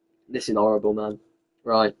 this is horrible, man.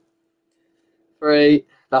 Right. 3.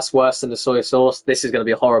 That's worse than the soy sauce. This is going to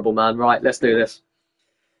be horrible, man. Right, let's do this.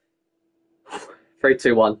 3,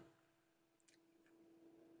 2, 1.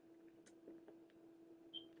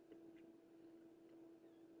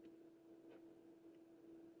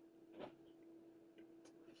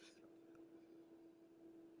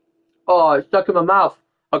 Oh, it's stuck in my mouth.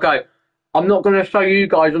 Okay, I'm not going to show you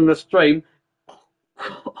guys on the stream.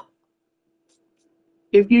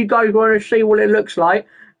 If you guys want to see what it looks like,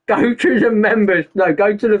 go to the members. No,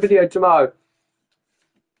 go to the video tomorrow.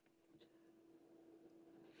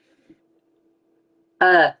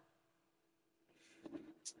 Yeah.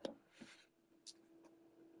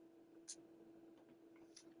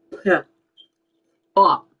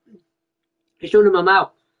 Oh, it's all in my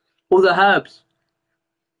mouth. All the herbs.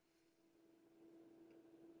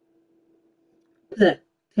 Yeah.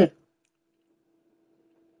 Yeah.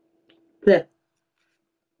 Yeah.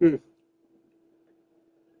 Mm.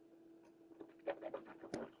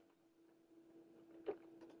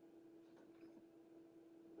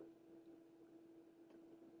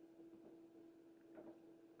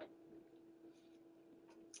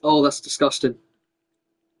 Oh, that's disgusting.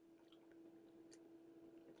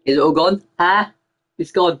 Is it all gone? Ah,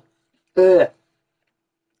 it's gone. Ugh.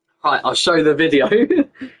 Right, I'll show the video.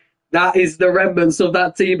 That is the remnants of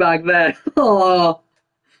that tea bag there. Oh,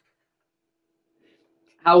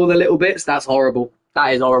 how all the little bits? That's horrible.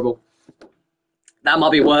 That is horrible. That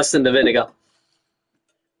might be worse than the vinegar.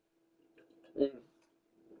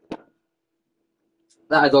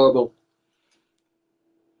 That is horrible.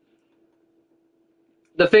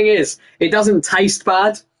 The thing is, it doesn't taste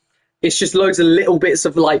bad. It's just loads of little bits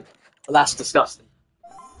of like, that's disgusting.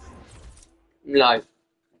 No.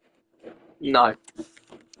 No.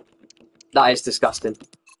 That is disgusting.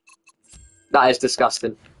 That is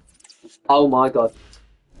disgusting. Oh my god.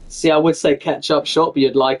 See, I would say ketchup shop,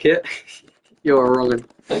 you'd like it. You're a wrong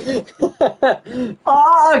one.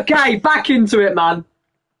 Oh, okay, back into it, man.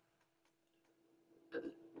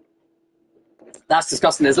 That's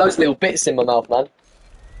disgusting. There's loads of little bits in my mouth, man.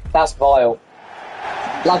 That's vile.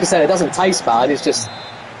 Like I said, it doesn't taste bad. It's just,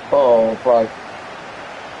 oh, bro.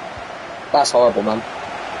 That's horrible, man.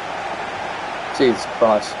 Jesus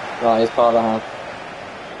Christ. Right, here's part of the hand.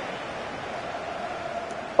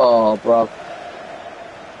 Oh, bro.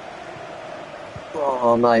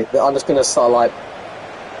 Oh, mate. I'm just going to start, like...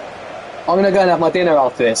 I'm going to go and have my dinner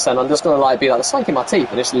after this, and I'm just going to, like, be like, there's something in my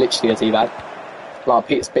teeth, and it's literally a tea bag. Like,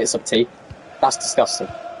 bits of tea. That's disgusting.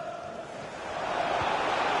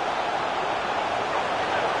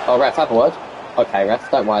 Oh, ref, have a word. Okay,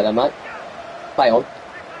 ref, don't worry then, mate. Play on.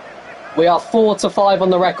 We are 4-5 on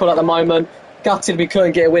the record at the moment. Gutted we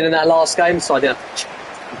couldn't get a win in that last game, so I didn't have to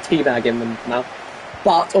teabag him now.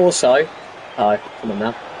 But also... Oh, come on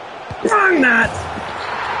now. Bang that!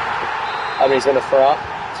 Oh, he's going to throw up.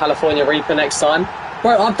 California Reaper next time.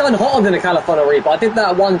 Bro, I've done hotter than a California Reaper. I did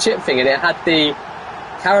that one chip thing, and it had the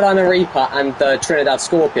Carolina Reaper and the Trinidad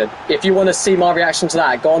Scorpion. If you want to see my reaction to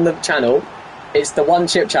that, go on the channel. It's the one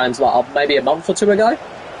chip challenge, like maybe a month or 2 ago.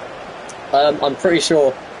 I'm pretty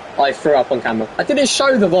sure I threw up on camera. I didn't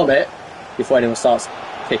show the vomit before anyone starts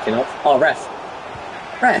kicking off. Oh, ref.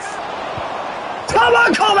 Ref. Come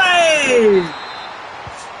on, Tommy!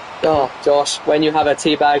 Oh, Josh, when you have a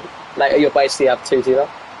teabag later, you'll basically have 2 teabags.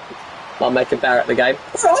 I'm making Barrett the game.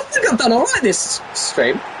 Bro, I think I've done alright this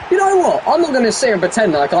stream. You know what? I'm not going to sit here and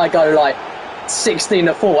pretend like I go like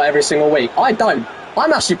 16-4 every single week. I don't.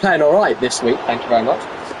 I'm actually playing alright this week, thank you very much.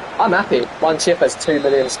 I'm happy. One chip has 2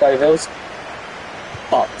 million Scovilles.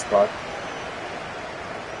 Fucked, bro.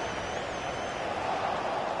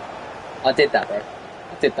 I did that, bro.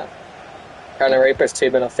 I did that. Carolina Reaper is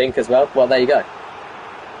 2 million, I think, as well. Well, there you go.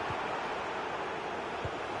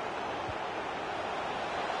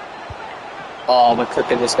 Oh, we're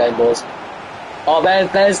cooking this game, boys. Oh,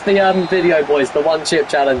 there's the video, boys. The one chip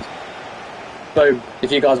challenge. Boom. If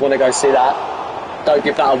you guys want to go see that, don't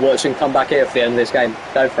give that a watch and come back here for the end of this game.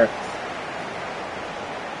 Go for it.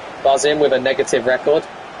 Buzz in with a negative record.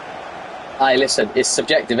 Hey, listen, it's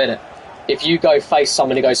subjective, innit? If you go face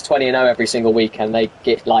someone who goes 20-0 every single week and they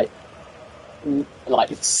get like like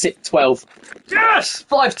 12. Yes!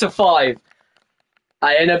 5-5.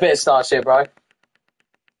 Hey, in a bit, Starship, bro.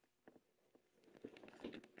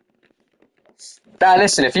 Now,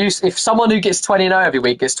 listen, if someone who gets 20-0 every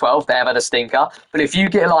week gets 12, they have had a stinker. But if you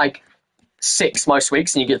get like 6 most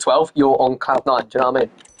weeks and you get 12, you're on cloud 9. Do you know what I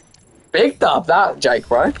mean? Big dub, that, Jake,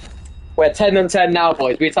 bro. We're 10-10 now,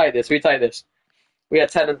 boys. We take this. We are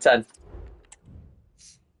 10-10.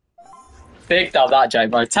 Big dub, that,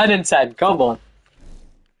 Jake, bro. 10-10. Come on.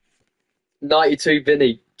 92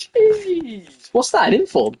 Vinny. Jeez. What's that, an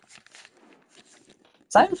inform?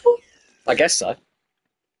 Is that inform? I guess so.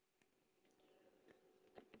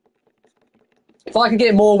 If I can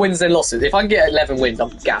get more wins than losses, if I can get 11 wins, I'm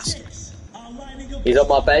gassed. He's on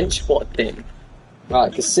my bench. What a dick.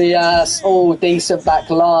 Right, Casillas. Oh, decent back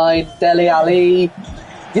line. Dele Alli.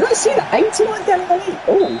 You don't see that? 89 Dele Alli.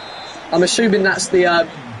 Oh. I'm assuming that's the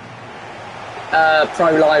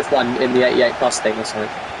Pro Live one in the 88 plus thing or something.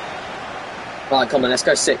 Right, come on, let's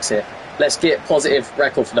go 6 here. Let's get positive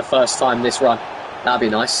record for the first time this run. That'd be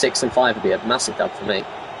nice. 6 and 5 would be a massive dub for me.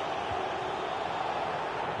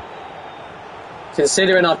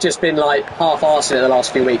 Considering I've just been like half-arsing it the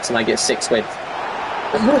last few weeks and I get 6 wins.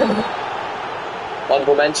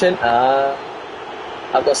 Honourable mention.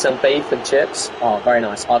 I've got some beef and chips. Oh, very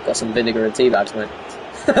nice. I've got some vinegar and tea bags, mate.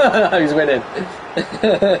 Who's winning?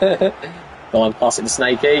 Go on, pass it to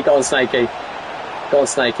Snakey. Go on, Snakey. Go on,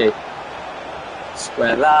 Snakey.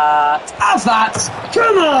 Square that. Have that!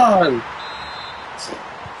 Come on!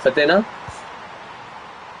 For dinner?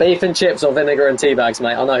 Beef and chips or vinegar and tea bags,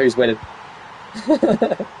 mate. I know who's winning.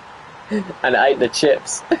 And I ate the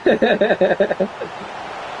chips.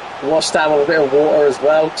 Wash down with a bit of water as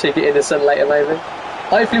well. Check it innocent later, maybe.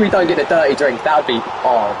 Hopefully we don't get a dirty drink. That would be...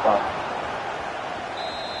 Oh, God.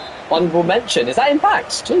 Honourable mention. Is that in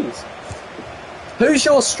packs? Jeez. Who's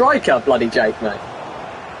your striker, bloody Jake, mate?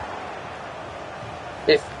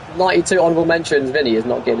 If 92 honourable mentions, Vinny is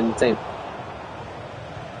not getting in the team.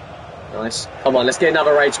 Nice. Come on, let's get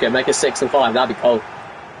another rage game. Make it 6 and 5. That'd be cool.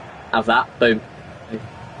 Have that. Boom.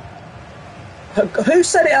 Who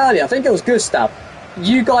said it earlier? I think it was Gustav.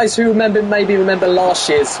 You guys who maybe remember last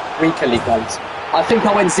year's weekly games. I think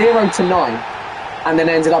I went 0 to 9, and then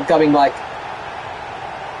ended up going like...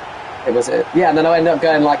 It was it. Yeah, and then I ended up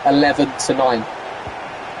going like 11 to 9.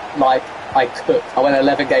 Like, I cooked. I went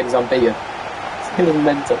 11 games unbeaten. It was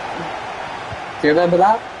mental. Do you remember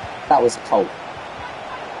that? That was cold.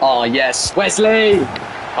 Oh, yes. Wesley!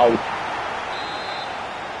 Cold.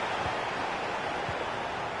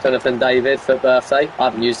 Jonathan David for birthday. I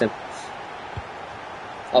haven't used him.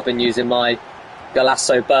 I've been using my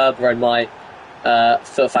Galasso Berber and my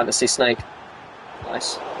Foot Fantasy Snake.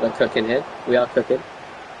 Nice. We're cooking here. We are cooking.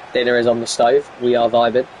 Dinner is on the stove. We are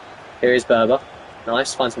vibing. Here is Berber.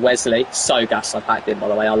 Nice. Finds Wesley. So gassed I packed in, by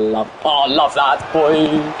the way. I love that, boy.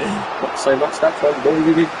 Not so much that one,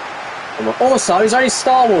 boy. Also, there's only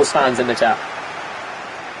Star Wars fans in the chat.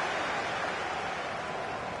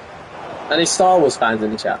 Any Star Wars fans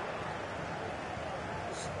in the chat?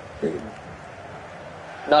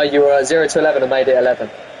 No, you were 0 to 11 and made it 11.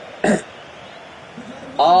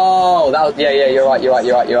 Oh, that was, yeah, you're right.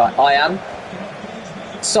 I am.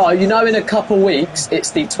 So, you know, in a couple weeks,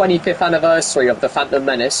 it's the 25th anniversary of The Phantom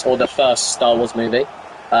Menace, or the first Star Wars movie.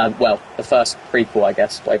 Well, the first prequel, I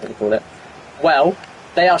guess, whatever you call it. Well,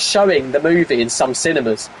 they are showing the movie in some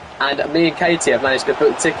cinemas, and me and Katie have managed to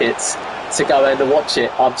book tickets to go in and watch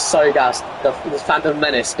it. I'm so gassed. The Phantom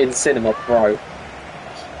Menace in cinema, bro.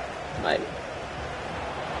 Mate.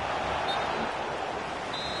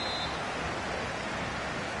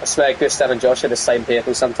 I swear Gustav and Josh are the same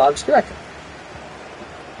people sometimes. Do you reckon?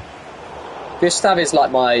 Gustav is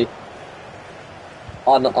like my...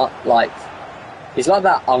 he's like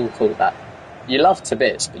that uncle that you love to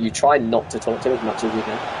bits, but you try not to talk to him as much as you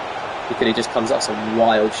can. Because he just comes up with some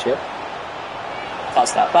wild shit.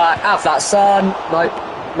 Touch that back. Have that, son. No.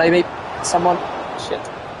 Maybe. Someone. Shit.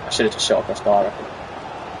 I should have just shot across the eye, I reckon.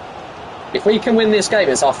 If we can win this game,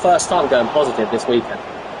 it's our first time going positive this weekend.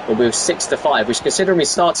 We'll move 6 to 5, which considering we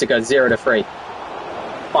started going 0 to 3.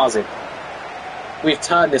 Buzzing. We've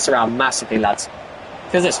turned this around massively, lads.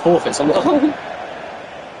 Because it's forfeits.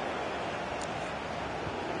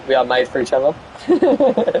 We are made for each other. I'm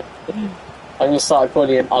going to start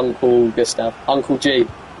calling him Uncle Gustav. Uncle G.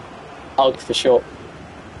 Ugg for short.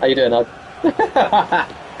 How you doing, Ugg?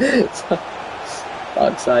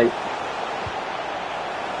 Fuck's sake.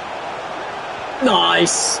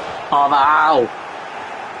 Nice! Oh, wow!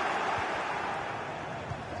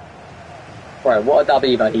 Bro, what a dub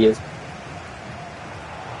Evo he is.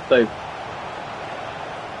 Boom.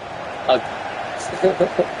 Ugg.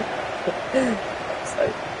 So,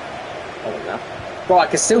 I don't know. Right, I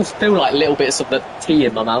can still feel like little bits of the tea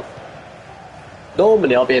in my mouth.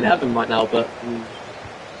 Normally I'll be in heaven right now, but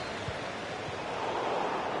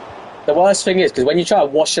the worst thing is because when you try to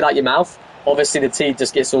wash it out your mouth, obviously the tea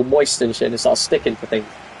just gets all moist and shit and it starts sticking to things.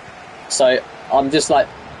 So I'm just like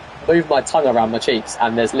move my tongue around my cheeks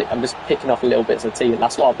and I'm just picking off little bits of tea. And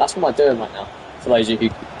that's what I'm doing right now. For those of you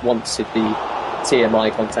who wanted the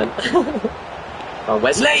TMI content. Oh,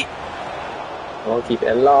 Wesley! I'll keep it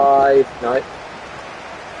alive. No.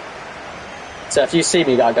 So if you see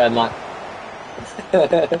me going like,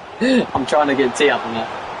 I'm trying to get tea up on that.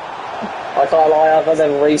 I can't lie, other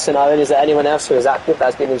than Reese and Owen, is there anyone else who is active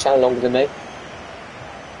that's been in the channel longer than me?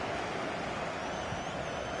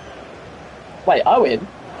 Wait, Owen?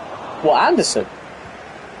 What, Anderson?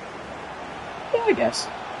 Yeah, I guess.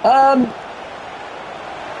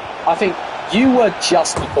 I think you were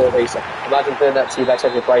just before Reese. Imagine doing that to you back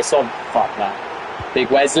with your brace on. Fuck that. Big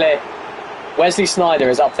Wesley. Wesley Sneijder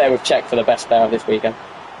is up there with Czech for the best player of this weekend.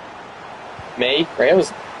 Me,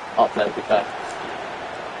 Reel's up there, to be fair.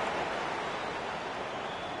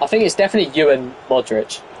 I think it's definitely you and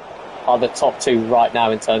Modric are the top two right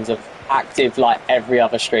now in terms of active, like every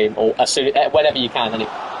other stream or as soon whenever you can.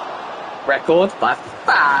 Anyway. Record by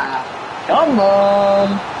far. Come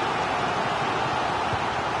on.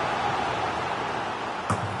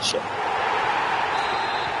 Shit.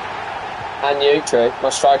 And you, true. My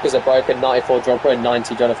strikers are broken. 94 Drogba and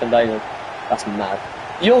 90 Jonathan David. That's mad.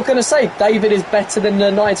 You're going to say David is better than the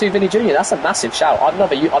 92 Vinny Jr. That's a massive shout. I've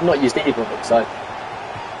not used either of them, so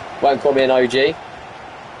won't call me an OG.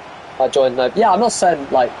 I joined no. Yeah, I'm not saying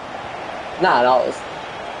like. Nah, no.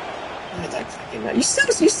 I don't fucking know. You say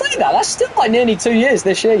that. That's still like nearly 2 years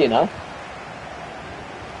this year, you know.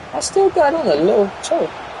 That's still going on a little chill.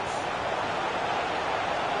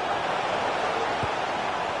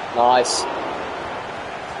 Nice.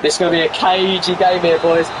 This is going to be a cagey game here,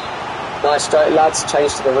 boys. Nice straight, lads.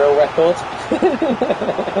 Change to the real record.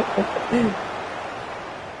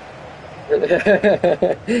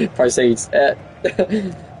 Proceeds.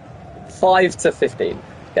 5-15.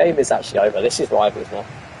 Game is actually over. This is rivals now.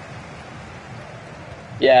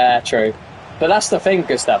 Yeah, true. But that's the thing,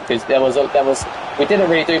 Gustav, because we didn't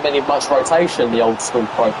really do much rotation in the old school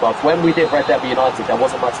pro club. When we did Red Devil United, there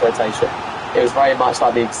wasn't much rotation. It was very much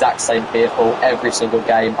like the exact same vehicle every single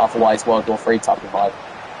game, otherwise World War III type of vibe.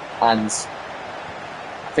 And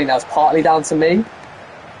I think that was partly down to me,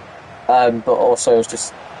 but also it was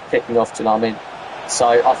just kicking off, do you know what I mean? So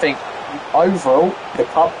I think overall,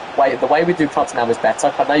 the way we do clubs now is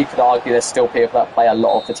better. I know you could argue there's still people that play a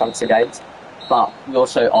lot of the chunks of games, but we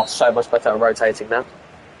also are so much better at rotating now.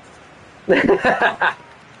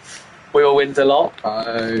 We all win a lot.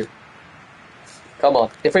 Oh. Come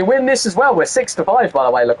on. If we win this as well, we're 6-5, by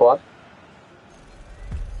the way, look on.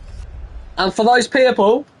 And for those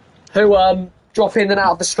people who drop in and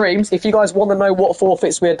out of the streams, if you guys want to know what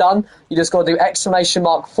forfeits we've done, you just got to do !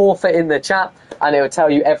 forfeit in the chat, and it will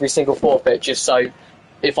tell you every single forfeit, just so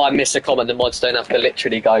if I miss a comment, the mods don't have to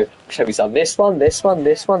literally go, show me some this one, this one,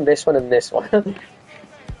 this one, this one, and this one.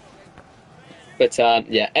 But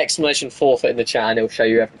yeah, ! forfeit in the chat, and it will show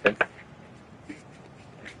you everything.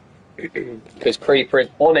 Because preprint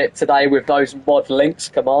on it today with those mod links,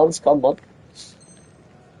 commands, come on.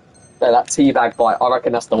 No, that teabag bite, I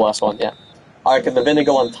reckon that's the worst one, yeah. I reckon the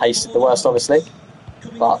vinegar one tasted the worst, obviously.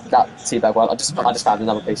 But that teabag one, I just found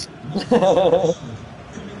another piece.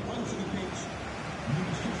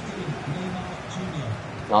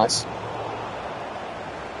 Nice.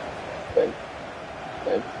 Boom.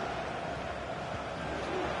 Boom.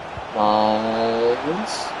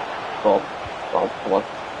 Nice. Come on.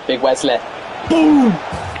 Big Wesley. Boom!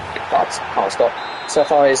 Can't stop. So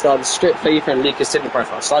far he's done strip FIFA and leak his Tinder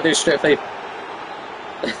profile. So I do strip FIFA.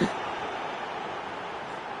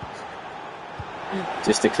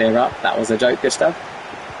 Just to clear up, that was a joke, Gustav.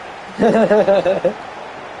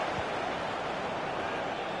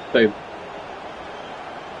 Boom.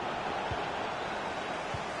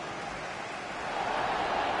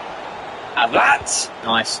 And that!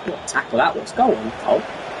 Nice. What tackle that was. Go on, Cole.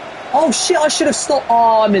 Oh shit, I should have stopped.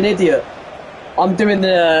 Oh, I'm an idiot. I'm doing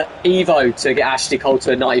the Evo to get Ashley Cole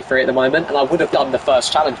to a 93 at the moment, and I would have done the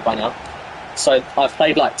first challenge by now. So I've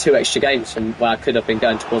played like 2 extra games from where I could have been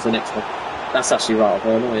going towards the next one. That's actually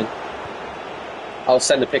rather annoying. I'll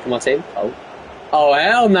send a pic of my team. Oh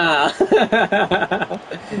hell nah.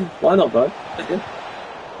 Why not, bro? What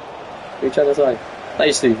are you trying to say? They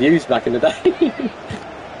used to do views back in the day.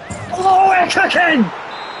 Oh, we're cooking!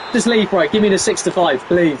 Just leave, bro. Give me the 6-5,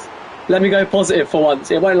 please. Let me go positive for once.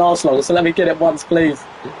 It won't last long, so let me get it once, please.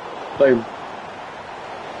 Boom.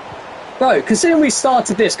 Bro, considering we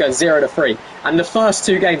started this going 0-3, and the first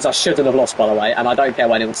 2 games I shouldn't have lost, by the way, and I don't care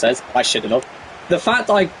what anyone says, I shouldn't have. The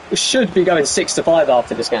fact I should be going 6-5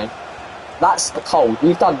 after this game, that's the cold.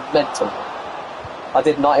 You've done mental. I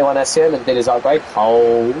did 91 SEM and did his upgrade.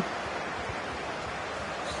 Cold.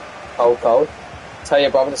 Cold. Tell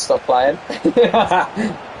your brother to stop playing.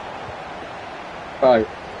 Bro,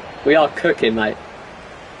 we are cooking, mate.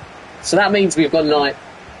 So that means we've got, like,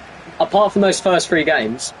 apart from those first 3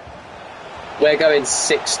 games, we're going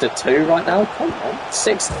 6-2 right now. Come on,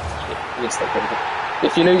 6-2.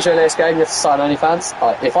 If you lose your next game, you have to start on OnlyFans.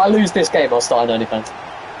 Right, if I lose this game, I'll start on OnlyFans.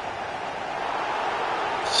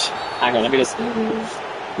 Hang on, let me just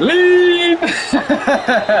leave.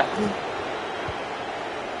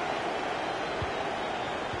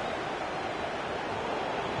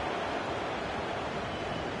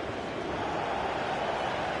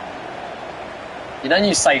 You know,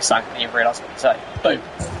 you say something and you realise what to say. Boom.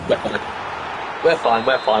 We're fine.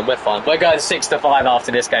 We're going 6-5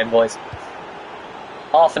 after this game, boys.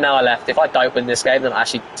 Half an hour left. If I don't win this game, then I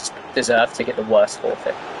actually deserve to get the worst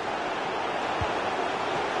forfeit.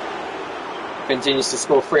 Continues to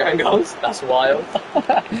score 3 own goals. That's wild.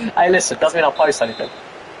 Hey, listen, doesn't mean I'll post anything.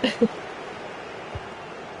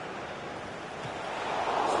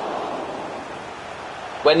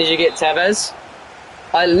 When did you get Tevez?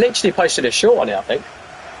 I literally posted a short on it, I think.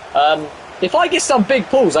 If I get some big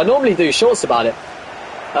pulls, I normally do shorts about it.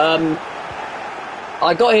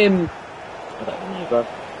 I got him... I don't know, bro.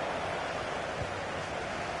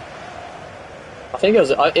 I think it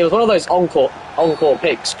was one of those encore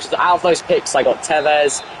picks, because out of those picks I got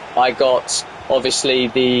Tevez, I got obviously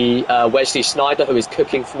the Wesley Sneijder, who is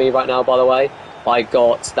cooking for me right now, by the way. I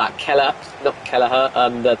got that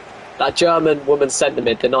that German woman centre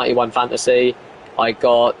mid, the 91 fantasy.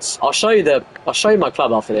 I'll show you my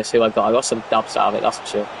club after this, who I got some dubs out of it, that's for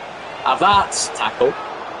sure. Have that tackle.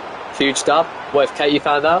 Huge dub. What if Katie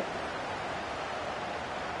found out?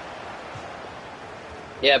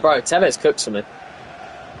 Yeah, bro, Tevez cooks for me.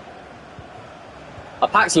 I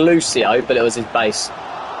packed Lucio, but it was his base.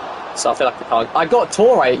 So I feel like I can't. I got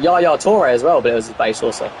Yaya Toure as well, but it was his base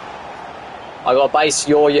also. I got base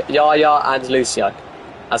Yaya and Lucio,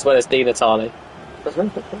 as well as Di Natale.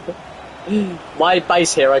 My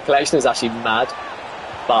base hero collection is actually mad,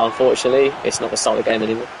 but unfortunately, it's not the start of the game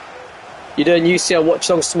anymore. You doing UCL watch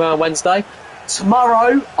songs tomorrow and Wednesday?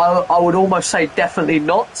 Tomorrow, I would almost say definitely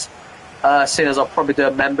not. Seeing as I'll probably do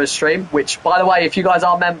a members stream, which, by the way, if you guys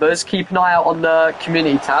are members, keep an eye out on the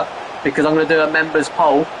community tab, because I'm going to do a members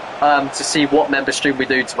poll to see what member stream we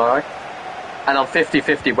do tomorrow. And I'm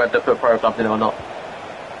 50-50 whether to put Pro Clubs in or not.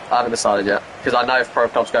 I haven't decided yet, because I know if Pro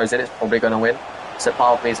Clubs goes in, it's probably going to win. So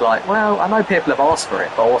part of me is like, well, I know people have asked for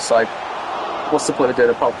it, but also, what's the point of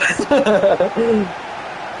doing a poll?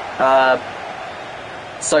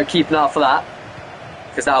 So keep an eye out for that,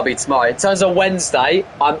 because that'll be tomorrow. In terms of Wednesday,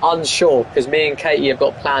 I'm unsure, because me and Katie have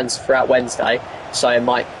got plans throughout Wednesday, so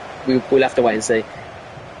we'll have to wait and see.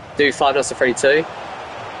 Do 5 minutes to 3-2.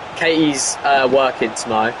 Katie's working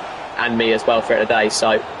tomorrow, and me as well throughout the day, so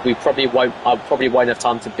I probably won't have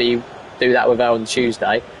time to do that with her on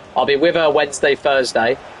Tuesday. I'll be with her Wednesday,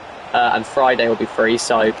 Thursday, and Friday will be free,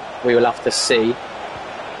 so we will have to see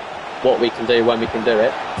what we can do when we can do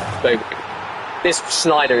it. But this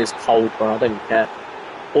Sneijder is cold, bro, I don't even care.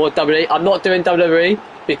 Or WWE. I'm not doing WWE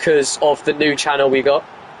because of the new channel we got.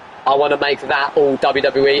 I want to make that all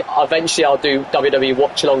WWE. Eventually I'll do WWE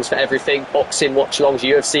watch-alongs for everything, boxing watch-alongs,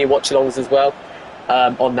 UFC watch-alongs as well,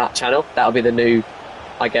 on that channel. That'll be the new,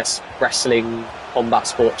 I guess, wrestling, combat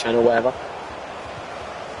sport channel, whatever.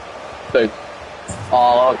 Boom.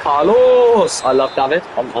 Oh, Carlos! I love David.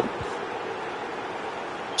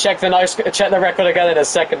 Check the record again in a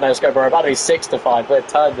second, no scope. We're about to be 6-5. We'll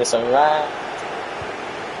turn this around.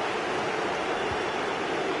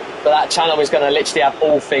 But that channel is going to literally have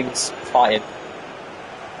all things fighting.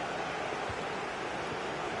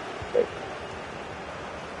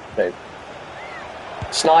 Boom.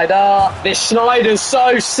 Sneijder. This Schneider's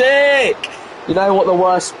so sick! You know what the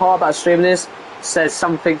worst part about streaming is? Says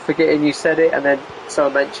something, forgetting you said it, and then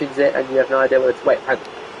someone mentions it, and you have no idea whether to wait.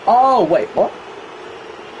 Oh, wait, what?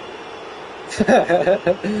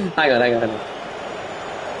 hang on.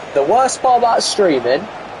 The worst part about streaming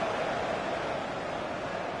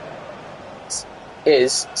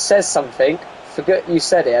says something, forget you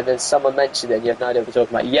said it, and then someone mentioned it and you have no idea what we're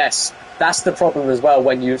talking about. Yes, that's the problem as well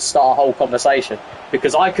when you start a whole conversation,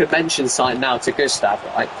 because I could mention something now to Gustav,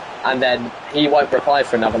 right, and then he won't reply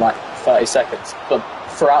for another 30 seconds, but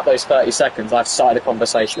throughout those 30 seconds I've started a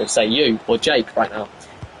conversation with, say, you or Jake right now,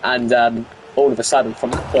 and all of a sudden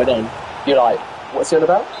from that point on you're like, what's he on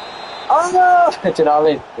about? Oh, do you know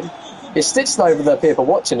what I mean? It's stitched over the people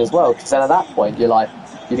watching as well, because then at that point you're like,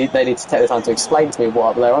 they need to take the time to explain to me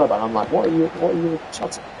what they're on about. And I'm like, what are you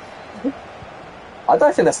shouting? I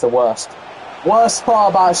don't think that's the worst. Worst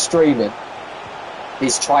part about streaming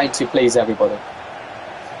is trying to please everybody,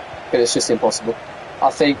 because it's just impossible. I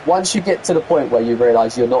think once you get to the point where you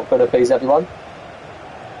realise you're not going to please everyone,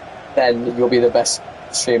 then you'll be the best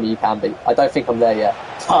streamer you can be. I don't think I'm there yet,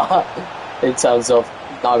 in terms of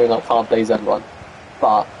knowing I can't please everyone,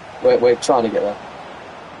 but we're trying to get there.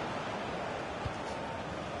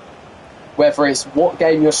 Whether it's what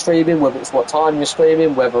game you're streaming, whether it's what time you're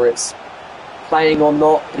streaming, whether it's playing or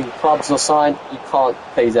not, in clubs or something, you can't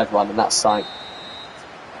please everyone, and that's something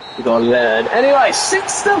you got to learn. Anyway,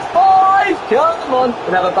 6 to 5, come on.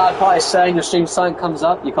 Whenever bad part is saying your stream sign comes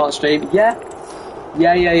up, you can't stream. Yeah.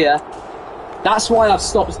 That's why I've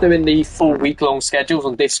stopped doing the full week-long schedules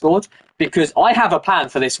on Discord, because I have a plan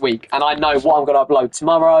for this week, and I know what I'm going to upload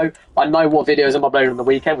tomorrow. I know what videos I'm uploading on the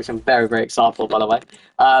weekend, which I'm very, very excited for, by the way.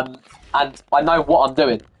 And I know what I'm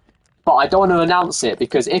doing. But I don't want to announce it,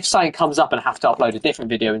 because if something comes up and I have to upload a different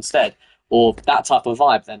video instead, or that type of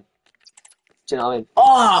vibe, then... Do you know what I mean?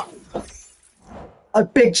 Oh! A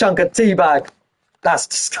big chunk of tea bag. That's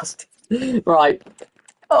disgusting. Right.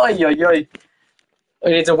 Oi.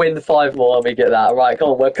 We need to win 5 more and we get that. Right, come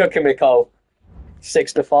on, we're cooking with coal.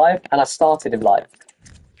 6 to 5, and I started him like...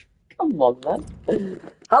 Come on, man.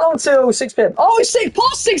 How long till 6 p.m? Oh, it's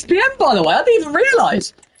past 6 p.m, by the way. I didn't even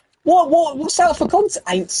realise. What's out for content?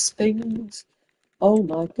 8 spins. Oh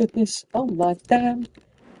my goodness. Oh my damn.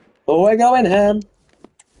 Oh, we're going ham.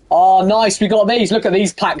 Oh, nice. We got these. Look at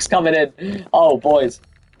these packs coming in. Oh, boys.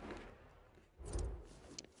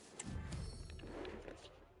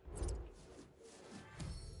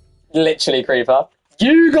 Literally, Creeper.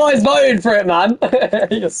 You guys voted for it, man.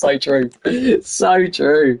 You're so true. So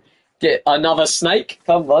true. Get another snake.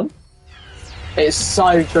 Come on. It's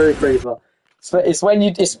so true, Creeper. It's when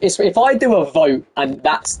you... It's if I do a vote and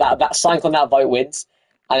that sign on that vote wins,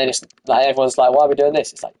 and then it's like everyone's like, why are we doing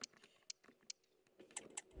this? It's like...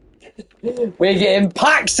 We're getting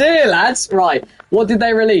packs here, lads. Right. What did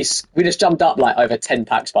they release? We just jumped up like over 10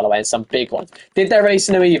 packs, by the way, and some big ones. Did they release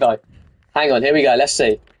a new Evo? Hang on, here we go. Let's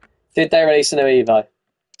see. Did they release a new Evo?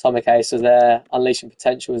 Atomic Ace was there. Unleashing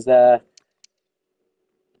Potential was there.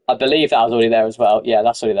 I believe that was already there as well. Yeah,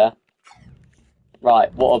 that's already there.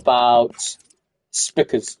 Right. What about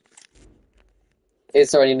Spickers?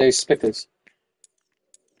 Is there any new Spickers?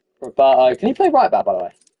 Roberto. Can you play right back, by the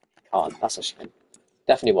way? Can't. That's a shame.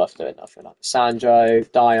 Definitely worth doing, I feel like. Sandro,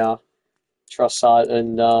 Dyer, Trossard,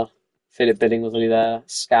 and Philip Billing was already there.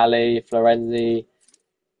 Scally, Florenzi.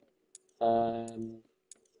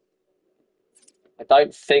 I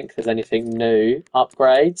don't think there's anything new.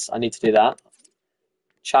 Upgrades, I need to do that.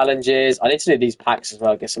 Challenges, I need to do these packs as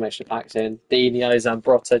well, get some extra packs in. Dino,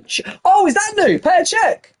 Zambrotta. Oh, is that new? Pay a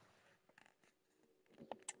check.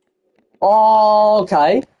 Oh,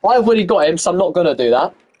 okay. I've already got him, so I'm not going to do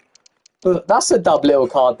that. But that's a dub little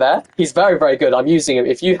card there. He's very, very good. I'm using him.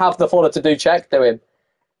 If you have the follow to do check, do him.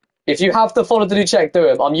 If you have the follow to do check, do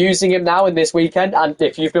him. I'm using him now in this weekend, and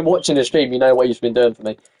if you've been watching the stream, you know what you've been doing for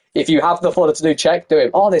me. If you have the follow to do check, do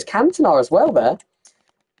him. Oh, there's Cantona as well there.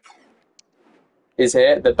 Is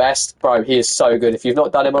here the best. Bro, he is so good. If you've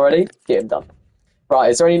not done him already, get him done.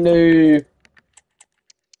 Right, is there any new...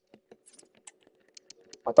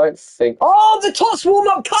 I don't think... Oh, the Tots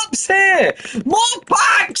warm-up cups here! More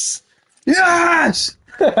packs! Yes!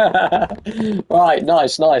 Right,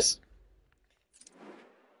 nice.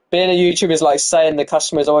 Being a YouTuber is like saying the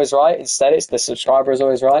customer is always right. Instead, it's the subscriber is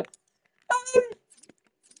always right.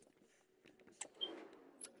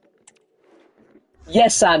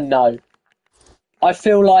 Yes and no. I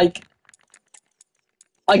feel like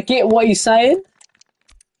I get what he's saying.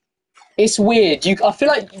 It's weird. I feel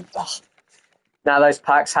like now those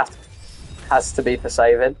packs has to be for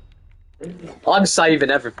saving. I'm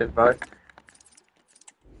saving everything, bro.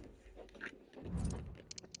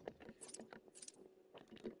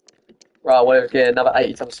 Right, we'll get another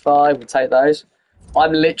 80 times 5. We'll take those.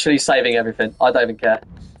 I'm literally saving everything. I don't even care.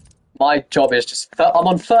 My job is just... I'm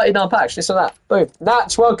on 39 packs. Listen to that. Boom.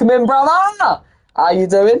 Natch, welcome in, brother. How you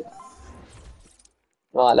doing?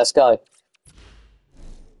 Right, let's go.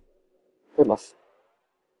 Good enough.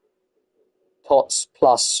 Tots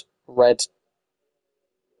plus red.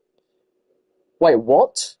 Wait,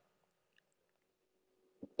 what?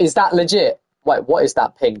 Is that legit? Wait, what is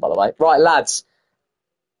that ping, by the way? Right, lads.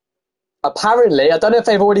 Apparently, I don't know if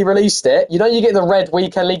they've already released it. You know, you get the red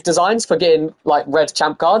weekend league designs for getting like red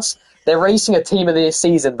champ cards. They're releasing a team of the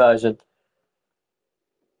season version.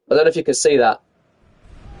 I don't know if you can see that.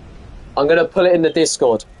 I'm going to put it in the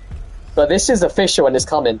Discord. But this is official and it's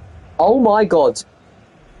coming. Oh my god.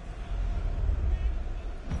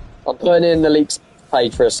 I'm putting it in the leaks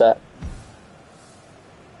page for a sec.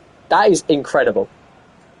 That is incredible.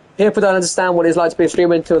 People don't understand what it's like to be a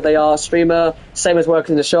streamer until they are a streamer. Same as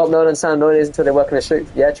working in the shop. No one understands what it is until they work in the street.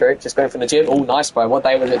 Yeah, true. Just going from the gym. Oh, nice, bro. What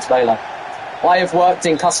day was it today, like? I have worked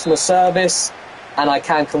in customer service, and I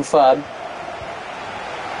can confirm.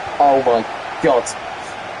 Oh my god.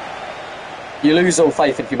 You lose all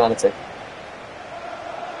faith in humanity.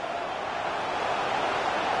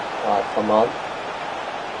 Right, come on.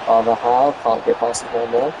 Father Hal, can't get past it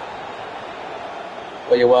right now.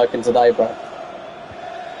 Where you working today, bro?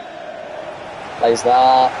 Plays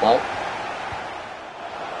that. No.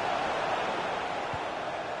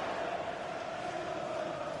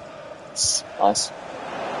 Nice.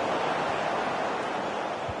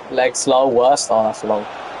 Legs low, worst. Oh, that's long.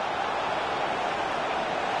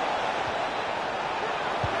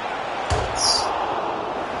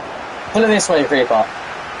 Put it this way, Creeper.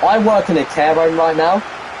 I work in a care home right now,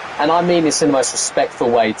 and I mean this in the most respectful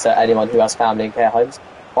way to anyone who has family in care homes.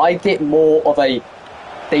 I get more of a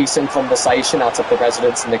decent conversation out of the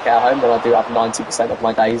residents in the care home than I do have 90% of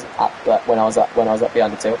my days when I was up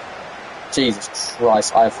behind the till. Jesus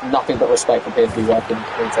Christ, I have nothing but respect for people who work in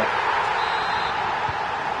retail.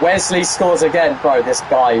 Wesley scores again, bro. This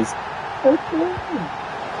guy is.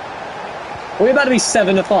 We're about to be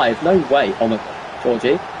 7-5. No way. Oh my god,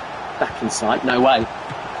 Georgie, back inside. No way.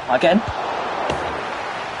 Again.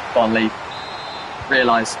 Go on, leave.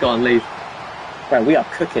 Realise. Go on, leave. Bro, we are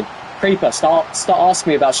cooking. Creeper, start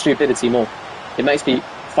asking me about stupidity more. It makes me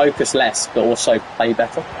focus less, but also play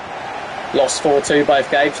better. Lost 4-2 both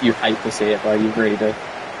games. You hate to see it, bro. You really do.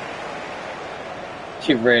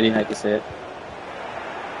 You really hate to see it.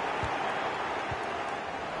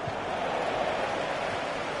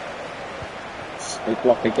 Big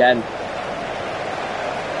block again.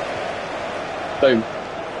 Boom.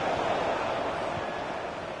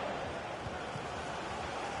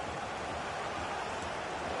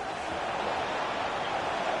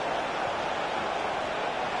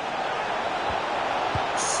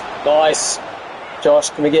 Nice.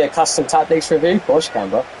 Josh, can we get a custom tactics review? Of course you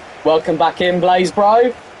can, bro. Welcome back in, Blaze,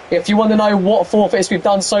 bro. If you want to know what forfeits we've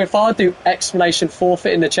done so far, do exclamation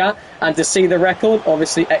forfeit in the chat. And to see the record,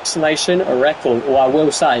 obviously exclamation record. Or I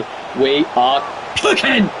will say, we are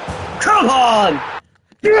cooking. Come on.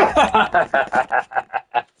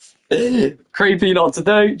 Creepy not to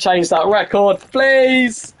do. Change that record,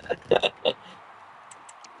 please.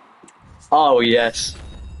 Oh, yes.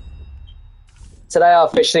 Today I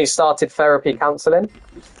officially started therapy counselling.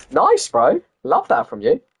 Nice, bro. Love that from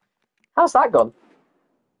you. How's that gone?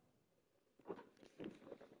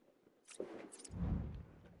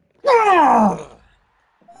 I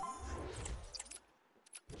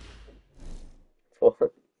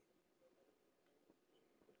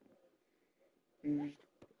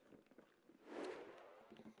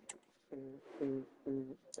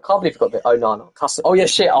can't believe I got the. Oh no, not custom. Oh yeah,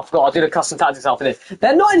 shit! I forgot. I did a custom tactics after this.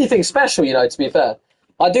 They're not anything special, you know. To be fair,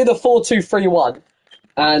 I do the 4-2-3-1,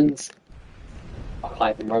 and I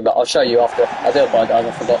can't even remember. I'll show you after. I do apologize.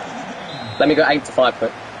 I forgot. Let me go 8-5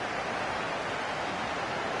 quick.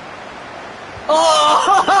 Oh!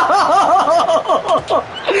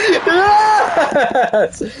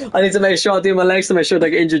 Yes! I need to make sure I do my legs to make sure I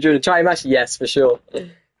don't get injured during the training match. Yes, for sure.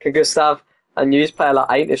 Can Gustav and use player like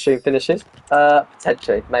 8 if stream finishes?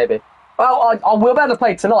 Potentially, maybe. Well, I will be able to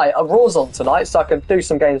play tonight. Raw's on tonight, so I can do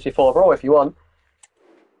some games before Raw if you want.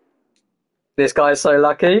 This guy's so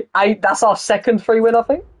lucky. 8. That's our second free win, I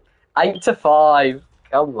think. 8-5.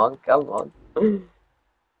 Come on, come on.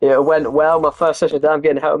 Yeah, it went well. My first session down,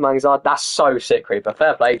 getting help with my anxiety. That's so sick, Creeper.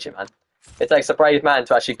 Fair play to you, man. It takes a brave man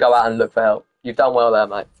to actually go out and look for help. You've done well there,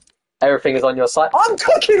 mate. Everything is on your side. I'm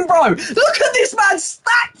cooking, bro! Look at this man's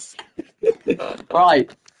stats! Right.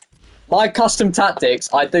 My custom tactics,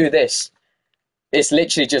 I do this. It's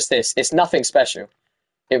literally just this. It's nothing special.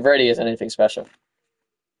 It really isn't anything special.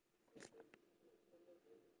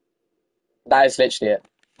 That is literally it.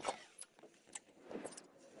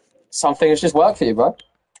 Some things just work for you, bro.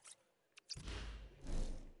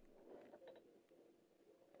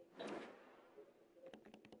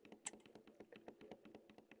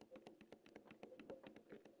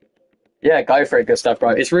 Yeah, go for it, good stuff, bro.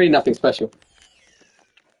 It's really nothing special.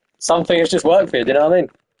 Some things just work for you, do you know what I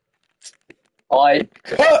mean? I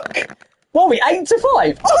cook! What are we,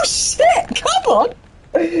 8-5? Oh shit, come on!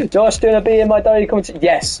 Josh, do you want to be in my daily commentary?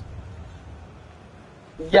 Yes.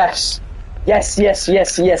 Yes. Yes, yes,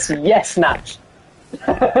 yes, yes, yes, Natch.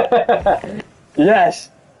 Yes.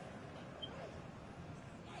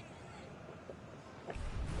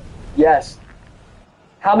 Yes.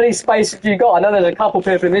 How many spaces have you got? I know there's a couple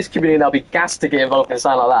people in this community that'll be gassed to get involved in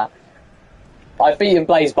something like that. I've beaten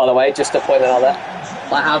Blaze, by the way, just to point that out there.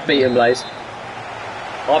 I have beaten Blaze.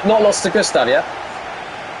 I've not lost to Gustav yet.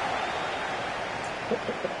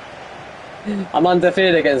 I'm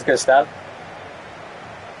undefeated against Gustav.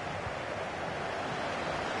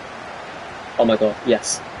 Oh my god,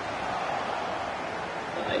 yes.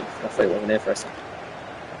 I thought he wasn't here for a second.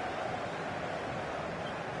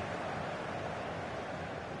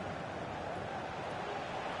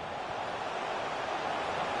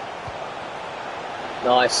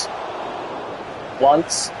 Nice.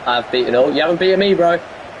 Once, I've beaten all. You haven't beaten me, bro.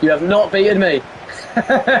 You have not beaten me.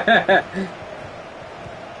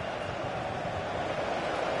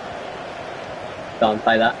 Go on,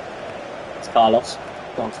 play that. It's Carlos.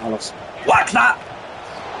 Go on, Carlos. Whack that!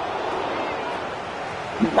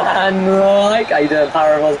 Man, like, how you doing,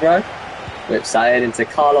 Paramos, bro? Whips that in into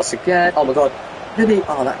Carlos again. Oh my god. Really?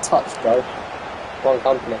 Oh, that touch, bro. Wrong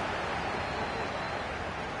company.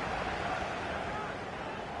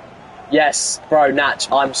 Yes, bro,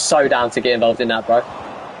 Natch, I'm so down to get involved in that, bro.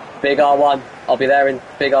 Big R1, I'll be there in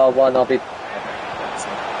Big R1, I'll be...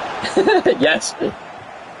 Yes.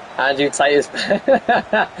 Andrew Tate is...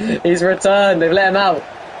 He's returned, they've let him out.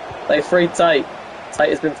 They freed Tate. Tate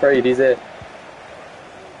has been freed, he's here.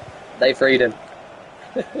 They freed him.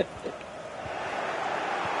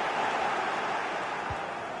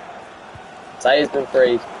 Tate has been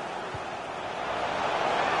freed.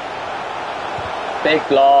 Big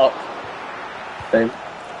block. Boom.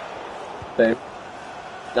 Boom.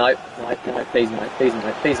 No, please, mate, please,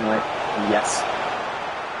 mate, please, mate. Yes.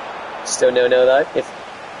 Still 0-0 though.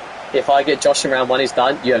 If I get Josh in round one, he's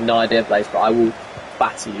done. You have no idea, Blaze, but I will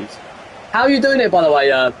batter you. How are you doing it, by the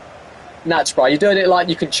way, Natch, bro? Are you doing it like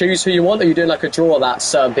you can choose who you want, or are you doing like a draw that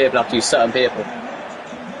certain people have to use certain people?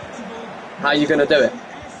 How are you going to do it?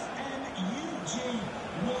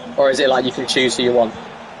 Or is it like you can choose who you want?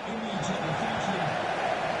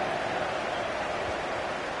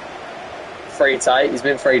 Free Tate, he's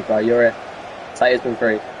been freed, bro. You're it. Tate has been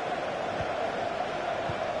freed.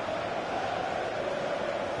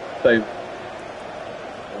 Boom.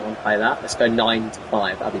 I'll play that. Let's go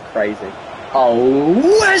 9-5. That'd be crazy. Oh,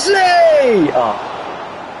 Wesley! Oh.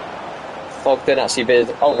 Fog didn't actually be.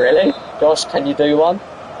 Oh, really? Josh, can you do one?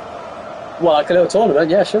 Well, like a little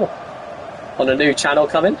tournament, yeah, sure. On a new channel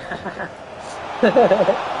coming.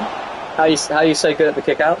 How you so good at the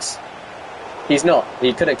kickouts? He's not.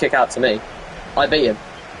 He couldn't kick out to me. I beat him.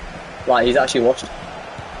 Right, he's actually washed.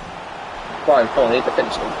 Bro, come on, I need to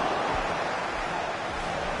finish him.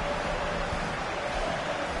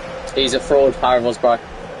 He's a fraud, Paravos, bro.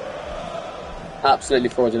 Absolutely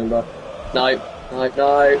fraudulent, bro. No.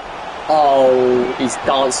 Oh, he's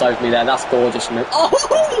danced over me there. That's gorgeous from him. Oh!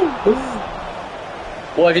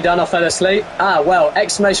 What have you done? I fell asleep. Ah, well,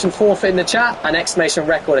 exclamation forfeit in the chat and exclamation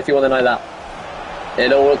record if you want to know that.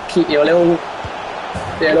 It'll keep you a little...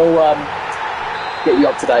 It'll, get you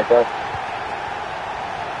up to date, bro.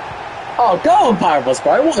 Oh, go on, Paravos,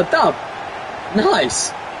 bro. What a dub.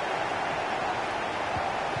 Nice.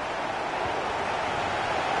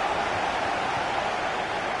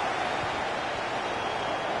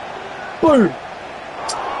 Boom.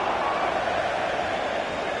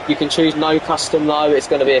 You can choose no custom though. It's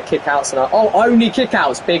going to be a kickouts. Oh, only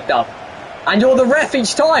kickouts. Big dub. And you're the ref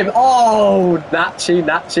each time. Oh, Natchy.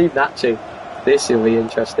 This will be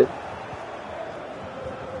interesting.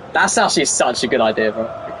 That's actually such a good idea, bro.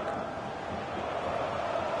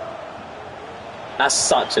 That's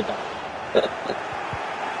such a dub.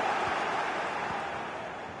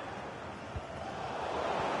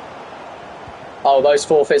 Oh, those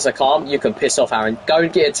forfeits are calm. You can piss off, Aaron. Go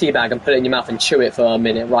and get a tea bag and put it in your mouth and chew it for a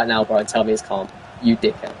minute right now, bro, and tell me it's calm. You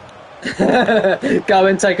dickhead. Go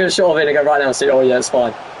and take a shot of vinegar right now and say, oh yeah, it's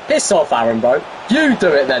fine. Piss off, Aaron, bro. You do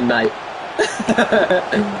it then, mate.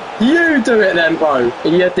 You do it then, bro.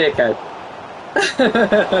 You dickhead.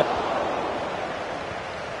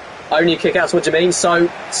 Only kickouts, what do you mean? So,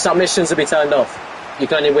 submissions will be turned off. You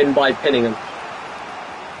can only win by pinning them.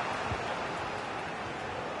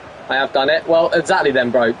 I have done it. Well, exactly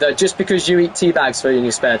then, bro. Just because you eat tea bags for in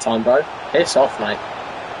your spare time, bro. It's off, mate.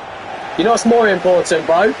 You know what's more important,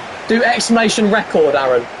 bro? Do exclamation record,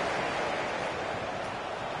 Aaron.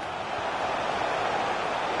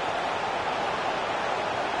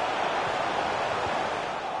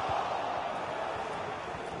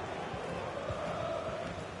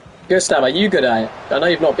 Gustav, are you good at it? I know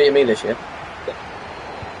you've not beaten me this year.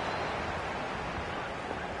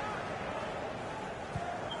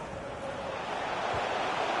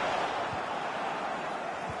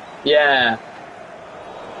 Yeah.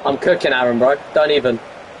 I'm cooking, Aaron, bro. Don't even.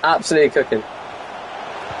 Absolutely cooking.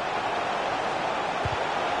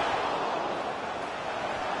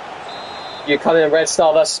 You coming in Red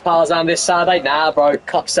Star versus Partizan this Saturday? Nah, bro.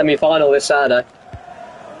 Cup semi-final this Saturday.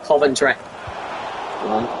 Coventry.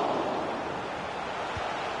 Come on.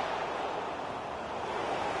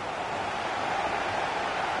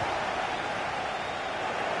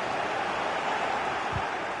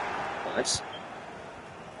 Nice.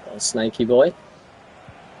 Got a snaky boy.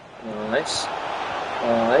 Nice.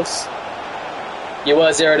 Nice. You were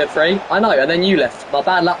 0-3. I know, and then you left. My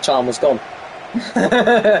bad luck charm was gone.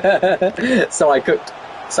 So I cooked.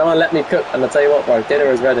 Someone let me cook, and I'll tell you what, bro, dinner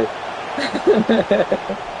is ready.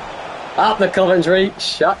 Up the Coventry,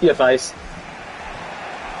 shut your face.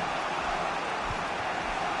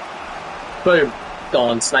 Boom.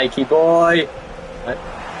 Gone, snaky boy. Right.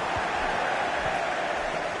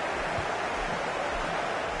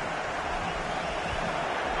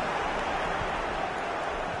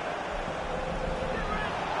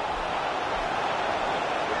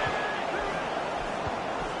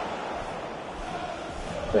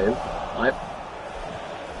 Boom. Right.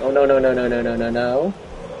 Oh, no, no, no, no, no, no, no, no.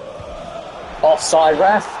 Offside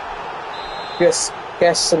ref.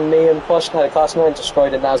 Guess and me and Posh had a customer and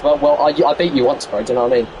destroyed it now as well. Well, I beat you once, bro, do you know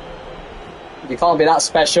what I mean? You can't be that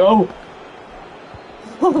special.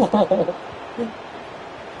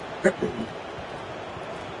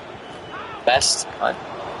 Best. Right.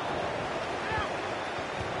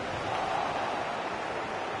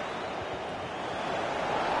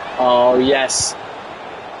 Oh, yes.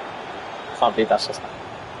 Can't believe that's just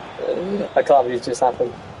happened. I can't believe it just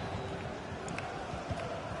happened.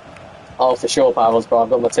 Oh, for sure, Pavels, bro. I've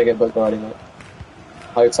got my ticket booked already, mate.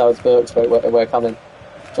 Hotel's booked. We're coming.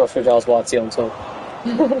 Joshua Giles YT on tour.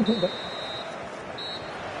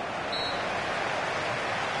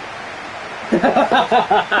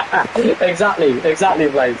 Exactly,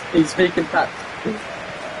 Blaze. He's speaking facts.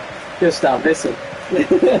 Gustav, listen.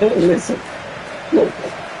 Listen.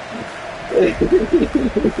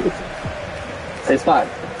 It's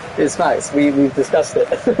facts. It's facts. We've discussed it.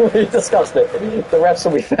 We've discussed it. The refs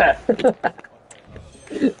will be fair.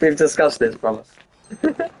 We've discussed this, brother.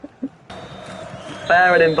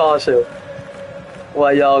 Fair and impartial.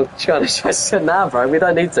 Well, y'all trying to stress it now, bro. We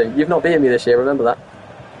don't need to. You've not beaten me this year, remember that.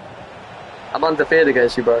 I'm undefeated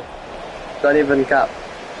against you, bro. Don't even cap.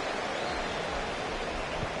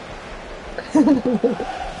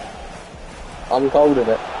 I'm cold of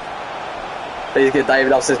it. Please get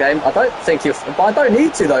David off this game. I don't think you... But I don't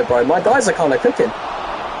need to, though, bro. My guys are kind of cooking.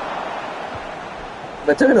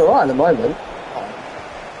 They're doing alright at the moment.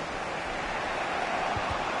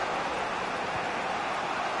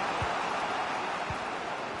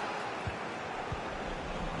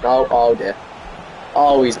 Oh dear.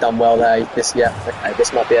 Oh, he's done well there. Okay,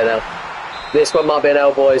 this might be an L. This one might be an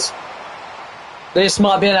L, boys. This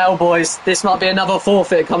might be an L, boys. This might be another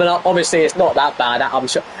forfeit coming up. Obviously, it's not that bad. I'm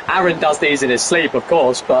sure Aaron does these in his sleep, of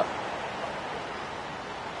course, but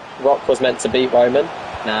Rock was meant to beat Roman.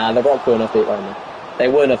 Nah, the Rock wouldn't have beat Roman. They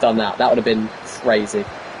wouldn't have done that. That would have been crazy.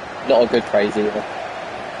 Not a good crazy either.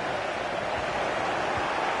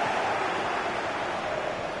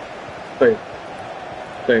 Boom.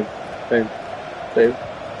 Boom. Boom. Boom.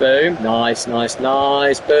 Boom. Nice, nice,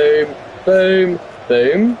 nice. Boom. Boom.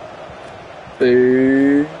 Boom.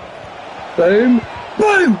 Boom. Boom.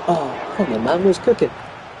 Boom! Oh, come on, man. Who's cooking?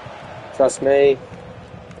 Trust me.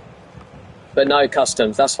 But no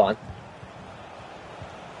customs. That's fine.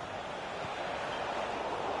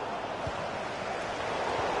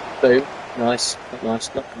 Boom. Nice. Not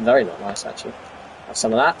nice. Not very not nice, actually. Have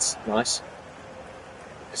some of that. Nice.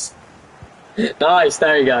 Nice.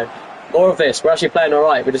 There you go. More of this. We're actually playing all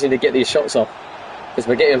right. We just need to get these shots off. Because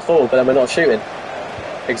we're getting forward, but then we're not shooting.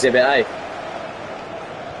 Exhibit A.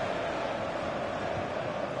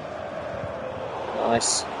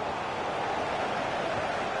 Nice.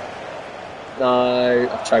 No,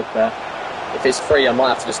 I've choked there. If it's free, I might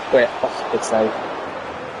have to just quit. Oh, good save.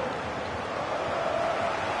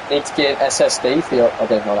 Need to get SSD for your... I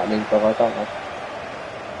don't know what that means, brother. I don't know.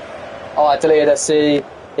 Oh, I deleted SC.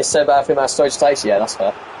 It's so bad for my storage takes. Yeah, that's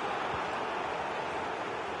fair.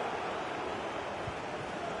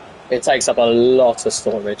 It takes up a lot of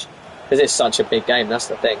storage. Because it's such a big game, that's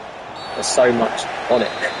the thing. There's so much on it.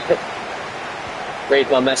 Read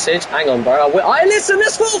my message. Hang on, bro. I listen,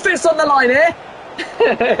 there's forfeits on the line here!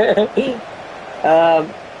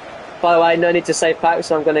 By the way, no need to save packs,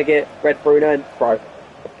 so I'm going to get Red Bruno and... Bro.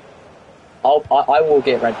 I will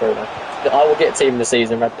get Red Bruno. I will get team of the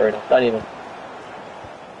season, Red Bruno. Don't even...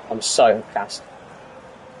 I'm so gassed.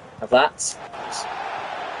 Have that.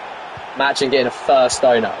 Imagine getting a first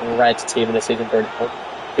donut, red team of the season. Brilliant. Oh,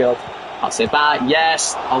 God. I'll say back.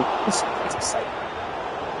 Yes. Oh, this offers a save.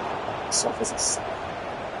 This offers a save.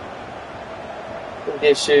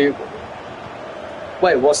 Issue.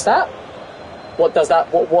 Wait, what's that? What does that?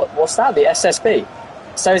 What's that? The SSB.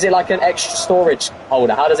 So is it like an extra storage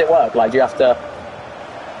holder? How does it work? Like, do you have to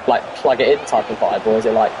like plug it in type of vibe, or is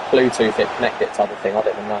it like Bluetooth it, connect it type of thing? I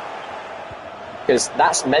don't even know. Because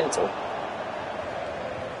that's mental.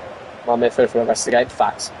 My midfield for the rest of the game.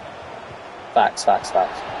 Facts.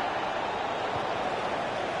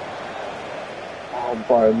 Oh,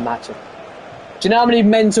 bro, imagine. Do you know how many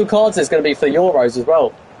mental cards there's going to be for the Euros as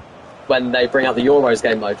well? When they bring out the Euros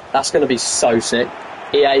game mode. That's going to be so sick.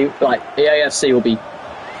 EAFC will be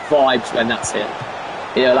vibes when that's here.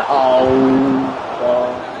 Yeah, like, oh,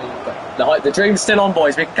 the dream's still on,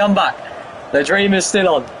 boys. We can come back. The dream is still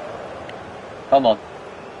on. Come on.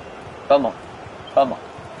 No.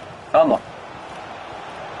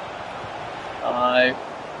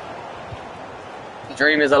 The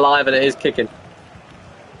dream is alive and it is kicking.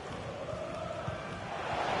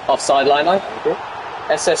 Offside line,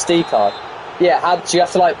 SSD card. Yeah, how do you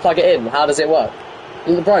have to like plug it in? How does it work?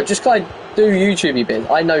 Bro, just kind of do YouTube bit.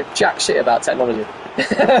 I know jack shit about technology.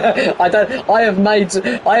 I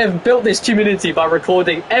have built this community by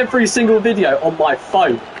recording every single video on my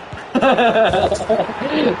phone. No!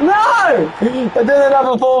 I did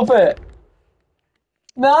another forfeit.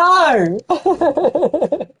 No!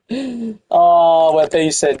 Oh, we're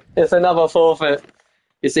piecing. It's another forfeit.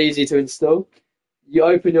 It's easy to install. You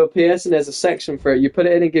open your PS and there's a section for it. You put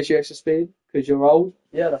it in and it gives you extra speed because you're old.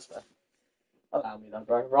 Yeah, that's fair. Allow me that,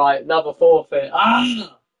 bro. Right, another forfeit.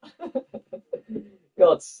 Ah!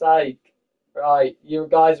 God's sake. Right, you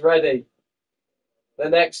guys ready? The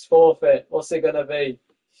next forfeit. What's it going to be?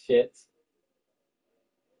 Shit.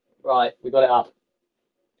 Right, we got it up.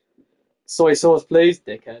 Soy sauce, please,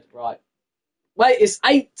 dickhead. Right. Wait, it's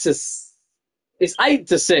 8-6,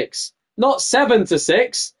 not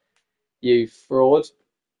 7-6. You fraud.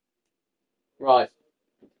 Right.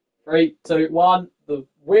 3, 2, 1. The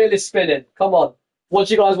wheel is spinning. Come on. What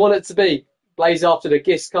do you guys want it to be? Blaze after the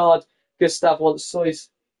gift card. Gustav wants soy.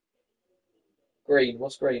 Green.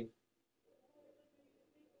 What's green?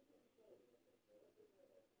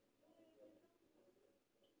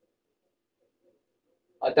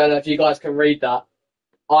 I don't know if you guys can read that.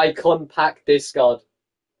 Icon pack discard.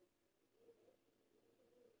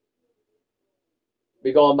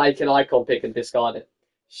 We gotta make an icon pick and discard it.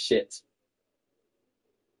 Shit.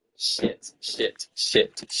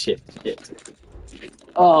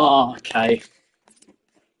 Oh, okay.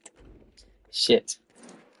 Shit.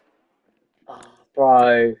 Oh,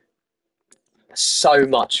 bro. So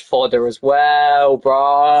much fodder as well,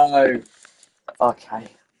 bro. Okay.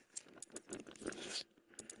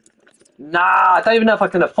 Nah, I don't even know if I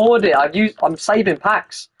can afford it. I'm saving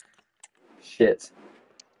packs. Shit.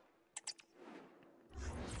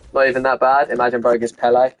 Not even that bad. Imagine bro gets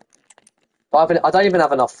Pele. I don't even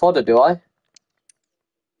have enough fodder, do I?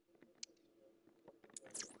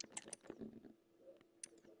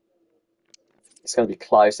 It's going to be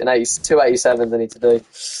close. In 287s I need to do.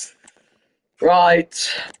 Right,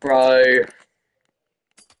 bro.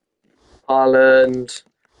 Haaland,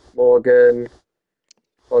 Morgan,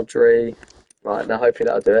 Rodri. Right, now hopefully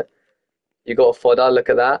that'll do it. You got a fodder, look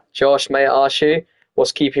at that. Josh, may I ask you,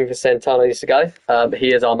 what's keeping for Santana needs to go?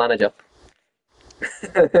 He is our manager.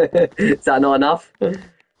 Is that not enough?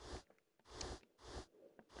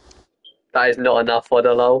 That is not enough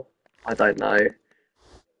fodder, lol. I don't know.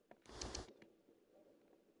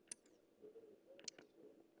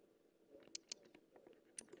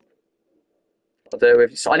 I'll do it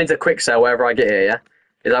with. So I need to quick sell wherever I get here, yeah?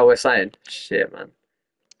 Is that what we're saying? Shit, man.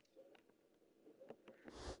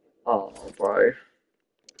 Oh, bro.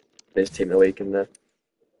 There's team of the week in there.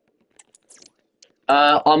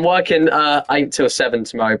 I'm working 8 till 7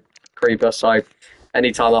 tomorrow, Creeper, so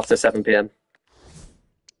anytime after 7 PM.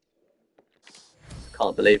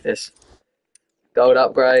 Can't believe this. Gold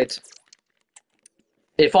upgrade.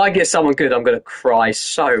 If I get someone good, I'm going to cry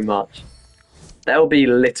so much. There'll be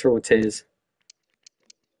literal tears.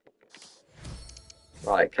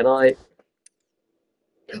 Right, can I...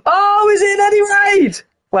 Oh, is it an Eddie Raid?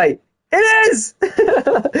 Wait, it is!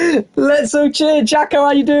 Let's all cheer. Jacko,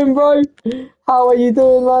 how you doing, bro? How are you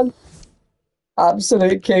doing, man?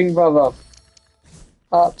 Absolute king, brother.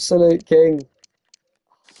 Absolute king.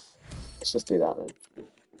 Let's just do that, then.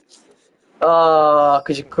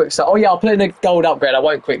 Because you can quick sell. Oh, yeah, I'll put in a gold upgrade. I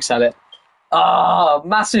won't quick sell it.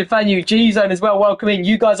 Massive thank you. G-Zone as well. Welcome in.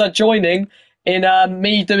 You guys are joining in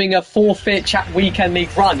me doing a forfeit chat weekend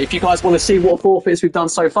league run. If you guys want to see what forfeits we've done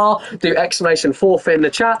so far, do exclamation forfeit in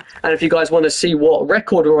the chat. And if you guys want to see what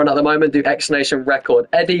record we're on at the moment, do exclamation record.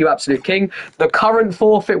 Eddie, you absolute king. The current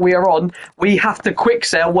forfeit we are on, we have to quick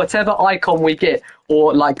sell whatever icon we get,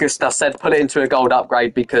 or like Gustav said, put it into a gold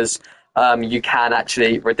upgrade, because you can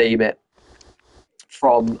actually redeem it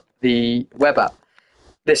from the web app.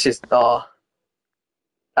 This is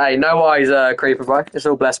hey, no worries, Creeper, bro. It's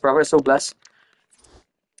all blessed, brother. It's all blessed.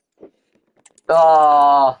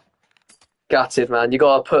 Gutted, man. You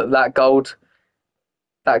gotta put that card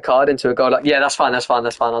into a gold. Yeah, that's fine.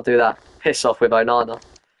 I'll do that. Piss off with Onana,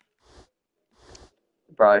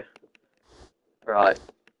 bro. Right.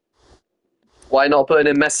 Why not putting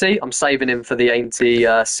in Messi? I'm saving him for the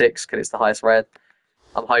 86 because it's the highest red.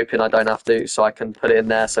 I'm hoping I don't have to, so I can put it in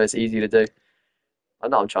there so it's easy to do. I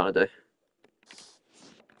know what I'm trying to do.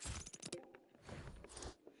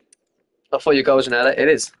 I thought your goal was an edit. It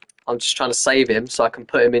is. I'm just trying to save him so I can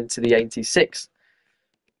put him into the 86.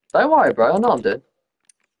 Don't worry, bro. I know I'm doing.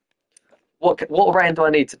 What round do I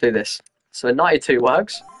need to do this? So a 92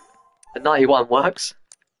 works. A 91 works.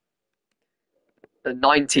 A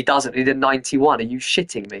 90 doesn't. He did 91. Are you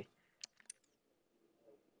shitting me?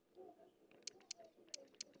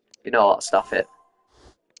 You know what? Stuff it.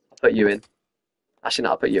 I'll put you in. Actually,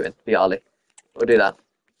 no, I'll put you in. Be Ali. We'll do that.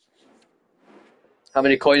 How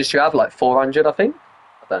many coins do you have? Like 400, I think?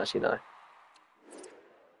 I don't actually know.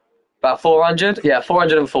 About 400? Yeah,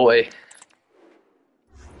 440.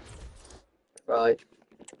 Right.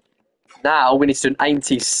 Now we need to do an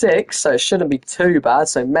 86, so it shouldn't be too bad.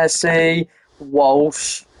 So Messi,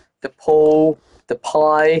 Walsh, DePaul,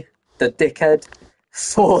 Depay, the dickhead,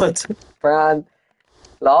 Ford, Brand.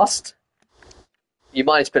 Last. You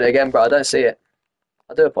might need to put it again, bro. I don't see it.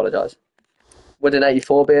 I do apologise. Would an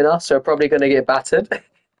 84 be enough? So we're probably going to get battered.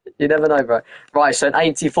 You never know, bro. Right, so an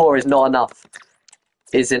 84 is not enough.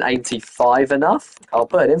 Is an 85 enough? I'll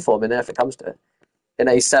put it in for him in there if it comes to it. An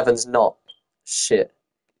 87's not. Shit.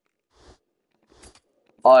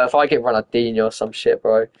 Oh, if I get Ronaldinho or some shit,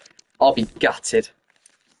 bro, I'll be gutted.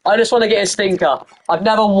 I just want to get a stinker. I've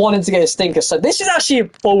never wanted to get a stinker. So this is actually a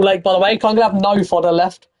ball leg, by the way. I'm going to have no fodder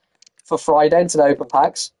left for Friday into the open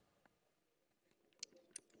packs.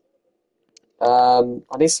 I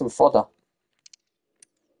need some fodder.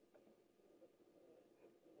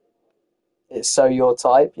 It's so your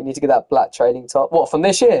type. You need to get that black trading top. What, from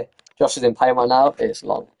this year? Josh is in pain right now. It's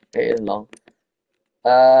long. It is long.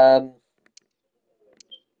 Bro.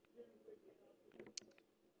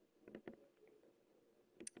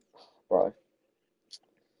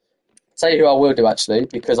 Tell you who I will do, actually,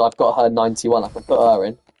 because I've got her 91. I can put her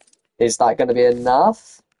in. Is that going to be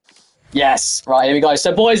enough? Yes. Right, here we go.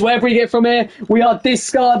 So, boys, wherever we get from here, we are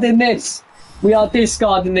discarding this. We are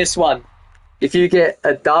discarding this one. If you get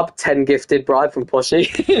a dub, 10 gifted bribe from Poshy.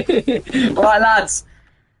 Right, lads.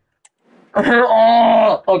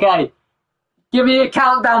 Oh, okay. Give me a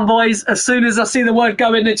countdown, boys. As soon as I see the word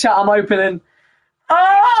go in the chat, I'm opening.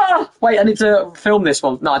 Wait, I need to film this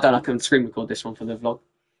one. No, I don't. I can screen record this one for the vlog.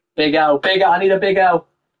 Big L, big L. I need a big L.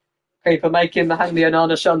 Paper making the hang the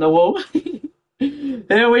Onana shot on the wall.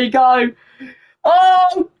 Here we go.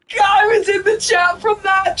 Oh, go! It's in the chat from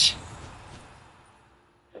Natch.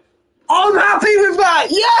 I'm happy with that.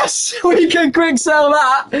 Yes, we can quick sell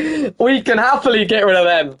that. We can happily get rid of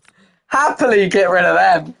them. Happily get rid of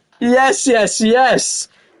them. Yes, yes, yes.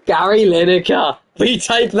 Gary Lineker. We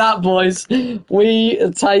take that, boys. We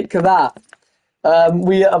take that.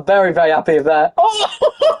 We are very, very happy with that.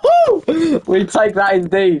 Oh, we take that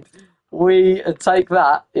indeed. We take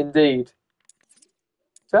that indeed.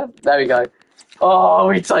 So, there we go. Oh,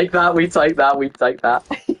 we take that. We take that. We take that.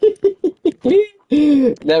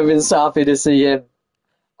 Never been so happy to see him.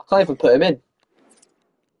 I can't even put him in.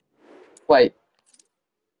 Wait.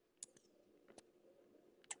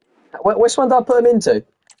 Which one did I put him into?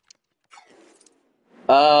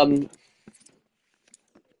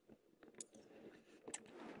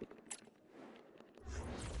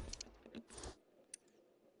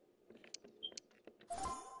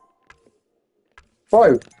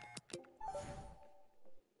 Bro.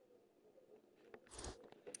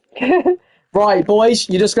 Right, boys,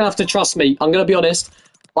 you're just going to have to trust me. I'm going to be honest.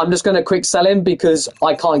 I'm just going to quick sell him because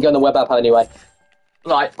I can't get on the web app anyway.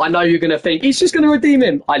 Like, I know you're going to think, he's just going to redeem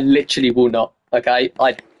him. I literally will not, okay?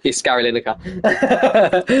 It's Gary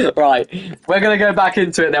Lineker. Right, we're going to go back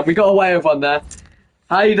into it then. We got away with one there.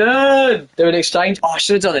 Hayden! Do an exchange? Oh, I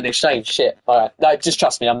should have done an exchange. Shit. All right. No, just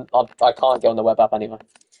trust me. I can't get on the web app anyway.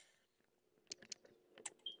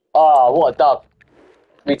 Oh, what a dub.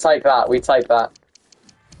 We take that. We take that.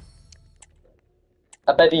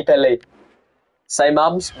 A Betty Billy. Say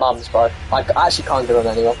mums? Mums, bro. Actually can't get on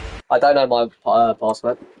anyone. I don't know my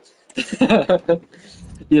password.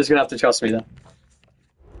 You're just gonna have to trust me there.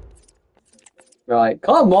 Right,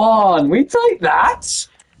 come on, we take that.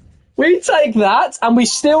 We take that, and we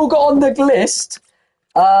still got on the list.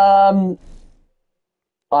 I'm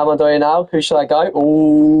on doing now. Who should I go?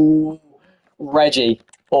 Ooh, Reggie,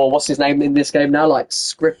 or what's his name in this game now? Like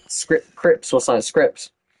Crips or something. Scripps.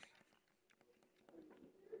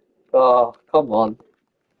 Oh, come on.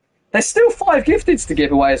 There's still 5 gifteds to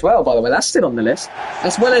give away as well, by the way. That's still on the list.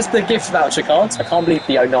 As well as the gift voucher cards. I can't believe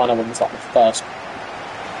the Onana one was like the first.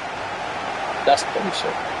 That's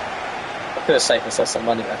bullshit. I could have saved myself some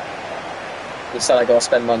money there. Instead I gotta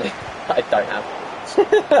spend money. I don't have.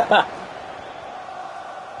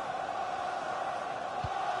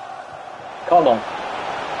 Come on.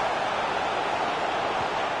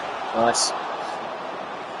 Nice.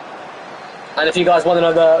 And if you guys want to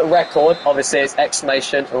know the record, obviously it's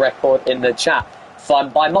exclamation record in the chat.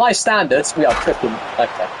 By my standards, we are cooking.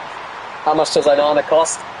 Okay. How much does Onana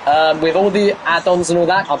cost? With all the add-ons and all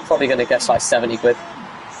that, I'm probably going to guess like 70 quid.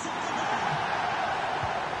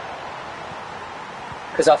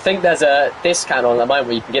 Because I think there's a discount on at the moment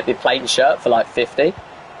where you can get the plain shirt for like 50.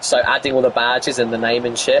 So adding all the badges and the name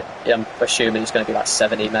and shit, yeah, I'm assuming it's going to be like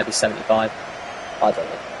 70, maybe 75. I don't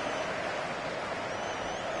know.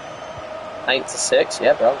 8 to 6,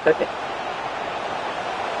 yeah, bro, I'm cooking.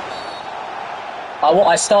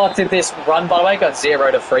 I started this run, by the way, got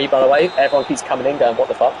 0 to 3, by the way. Everyone keeps coming in going, what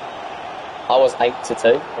the fuck? I was 8 to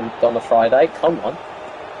 2 on the Friday, come on.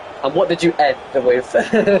 And what did you end with?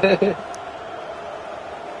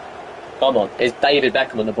 Come on, it's David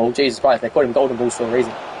Beckham on the ball. Jesus Christ, they call him Golden Balls for a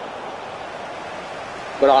reason.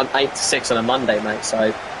 But I'm 8 to 6 on a Monday, mate,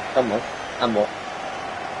 so come on, and what?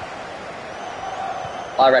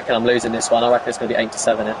 I reckon I'm losing this one. I reckon it's going to be 8 to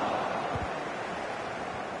 7 here.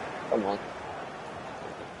 Come on.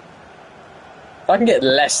 If I can get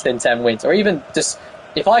less than 10 wins, or even just...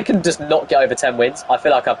 If I can just not get over 10 wins, I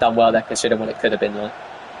feel like I've done well there considering what it could have been like.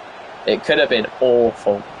 It could have been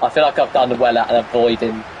awful. I feel like I've done well at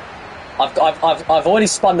avoiding... I've already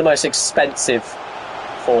spun the most expensive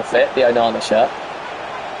forfeit, the Onana shirt.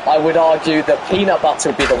 I would argue that peanut butter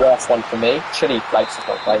would be the worst one for me. Chili flakes is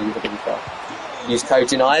not great either, to be fair. Use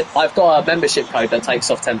code United. I've got a membership code that takes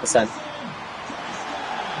off 10%.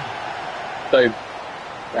 Boom.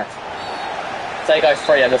 Ref. If they go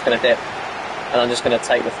free, I'm just going to dip. And I'm just going to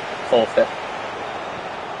take the forfeit.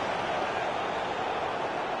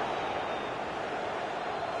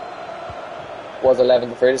 Was 11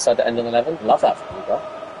 to 3, decided to end on 11. Love that for you, bro.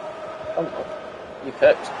 Come on. You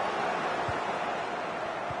cooked.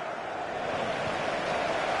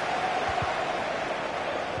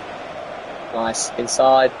 Nice.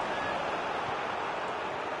 Inside.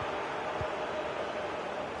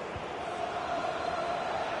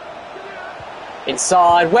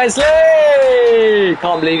 Inside. Wesley!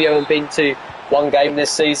 Can't believe you haven't been to one game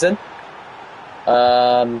this season.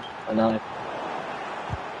 I know.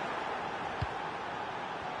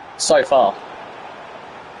 So far.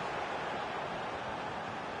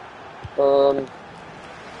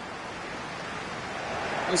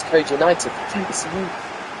 Use code United for 10%.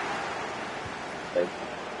 Boom,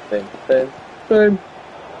 boom, boom, boom.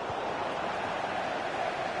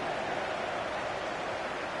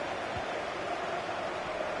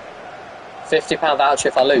 £50 voucher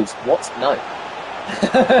if I lose. What? No.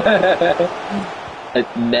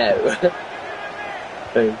 No.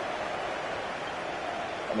 Boom.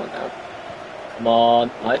 Come on now. Come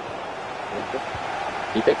on. No.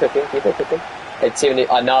 Keep it cooking, keep it cooking. It's even,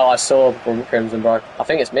 I know I saw Crimson Bro. I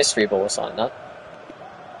think it's Mystery Ball or something, no?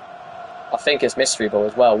 I think it's Mystery Ball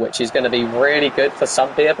as well, which is going to be really good for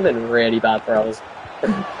some people and really bad for others.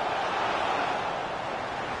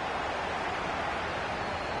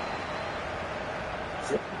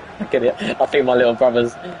 Look at it. I think my little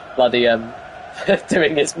brother's bloody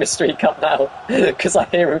doing his mystery cup now because I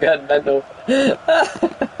hear him going mental.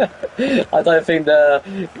 I don't think the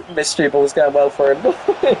mystery ball's going well for him.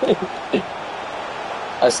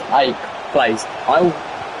 As a plays,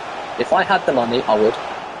 if I had the money, I would.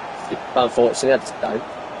 Unfortunately, I just don't.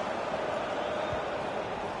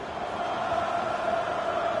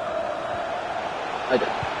 I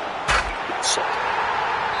don't. Shit.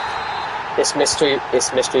 It's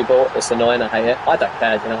mystery ball. It's annoying. I hate it. I don't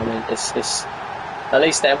care. You know what I mean? It's at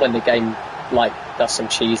least then when the game like does some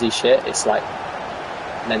cheesy shit, it's like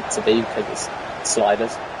meant to be because it's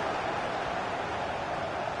sliders.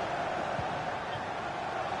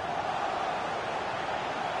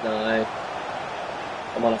 No.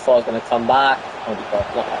 Come on, I thought I was going to come back. Oh my god,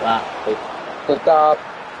 not like that. Good job.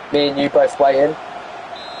 Me and you both waiting.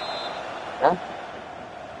 Huh?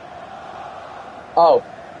 Oh.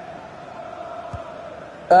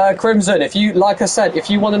 Crimson, if you, like I said, if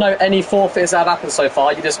you want to know any forfeits that have happened so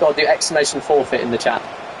far, you just got to do exclamation forfeit in the chat.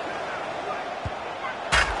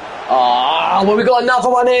 Ah, well, we got another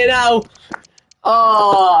one here now.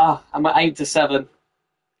 Ah, I'm at 8-7.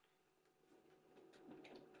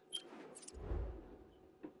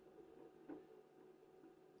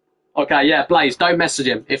 Okay, yeah, Blaze, don't message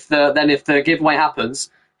him. If the giveaway happens,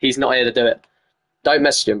 he's not here to do it. Don't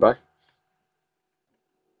message him, bro.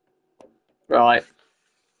 Right.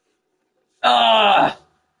 Ah,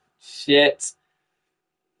 shit.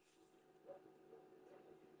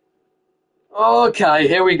 Okay,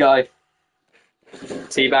 here we go.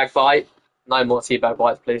 Teabag bite. No more teabag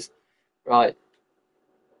bites, please. Right.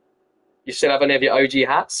 You still have any of your OG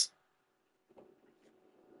hats?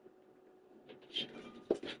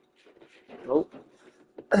 Oh.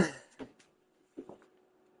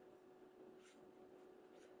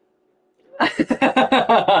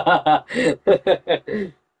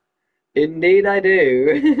 Indeed I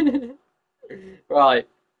do. Right.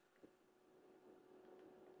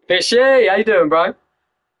 Fishy, how you doing, bro?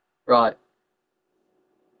 Right.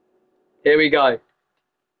 Here we go.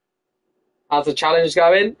 How's the challenge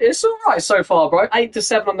going? It's alright so far, bro.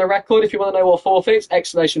 8-7 on the record. If you want to know what forfeits,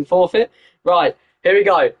 exclamation forfeit. Right, here we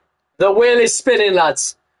go. The wheel is spinning,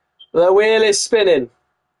 lads. The wheel is spinning.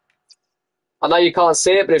 I know you can't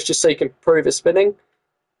see it, but it's just so you can prove it's spinning.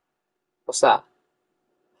 What's that?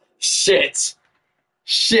 Shit.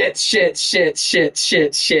 Shit, shit, shit, shit,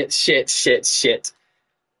 shit, shit, shit, shit, shit.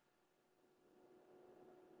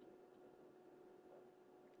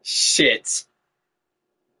 Shit.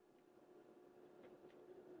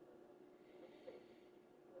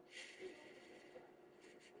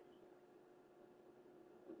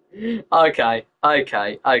 Okay,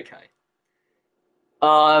 okay, okay.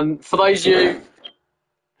 For those of you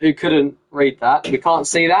who couldn't read that, we can't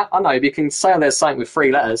see that. I know, but you can say there's something with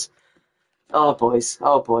 3 letters. Oh, boys.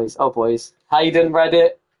 Oh, boys. Oh, boys. Hayden read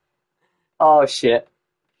it. Oh, shit.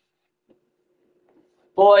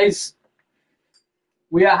 Boys,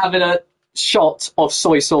 we are having a shot of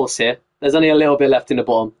soy sauce here. There's only a little bit left in the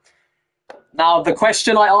bottom. Now, the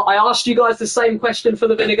question, I asked you guys the same question for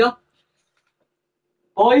the vinegar.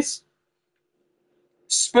 Boys,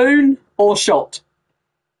 spoon or shot?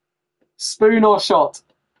 Spoon or shot?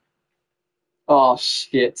 Oh,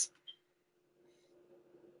 shit.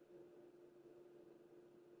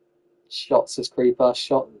 Shot, says Creeper.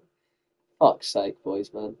 Shot. Fuck's sake,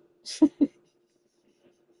 boys, man.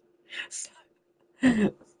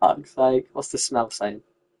 Fuck's sake. What's the smell saying?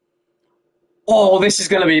 Oh, this is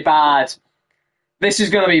going to be bad. This is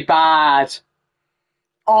going to be bad.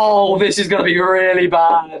 Oh, this is going to be really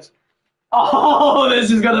bad. Oh,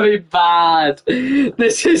 this is going to be bad.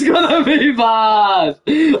 This is going to be bad.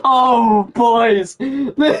 Oh, boys.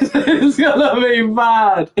 This is going to be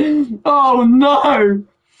bad. Oh, no.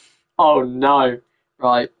 Oh, no.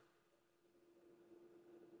 Right.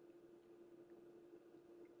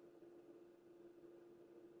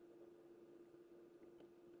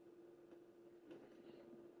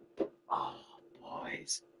 Oh,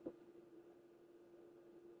 boys.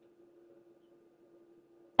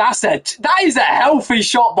 That is a healthy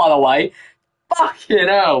shot, by the way. Fucking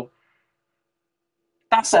hell.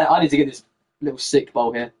 That's it. I need to get this little sick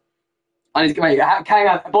bowl here. I need to get, wait,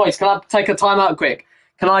 boys, can I take a time out quick?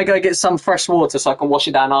 Can I go get some fresh water so I can wash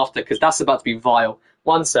it down after? Because that's about to be vile.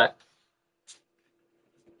 One sec.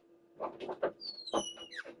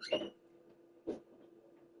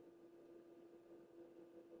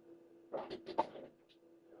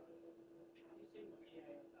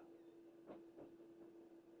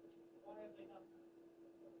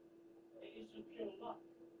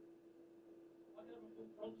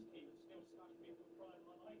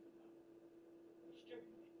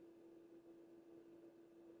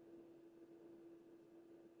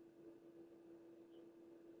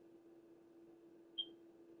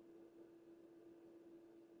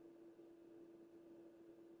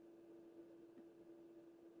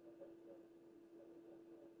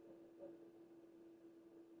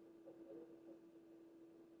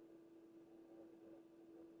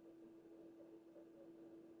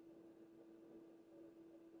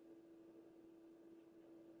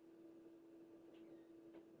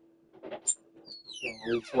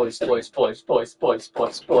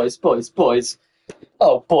 Boys.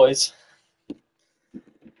 Oh, boys.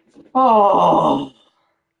 Oh.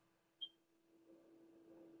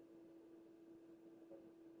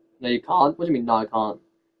 No, you can't. What do you mean, no, I can't?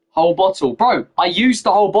 Whole bottle. Bro, I used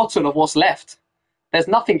the whole bottle of what's left. There's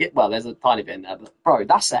nothing, well, there's a tiny bit in there, but bro,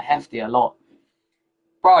 that's a hefty lot.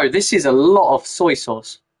 Bro, this is a lot of soy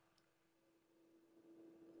sauce.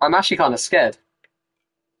 I'm actually kind of scared.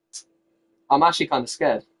 I'm actually kind of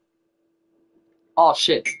scared. Oh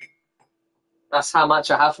shit. That's how much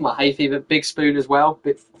I have for my hay fever. Big spoon as well.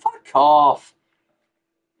 But fuck off.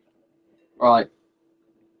 Right.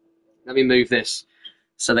 Let me move this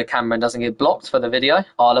so the camera doesn't get blocked for the video.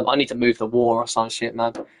 Oh, I need to move the wall or some shit,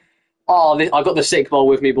 man. Oh, I got the sick bowl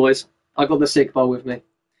with me, boys. I got the sick bowl with me.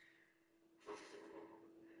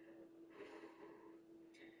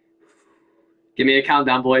 Give me a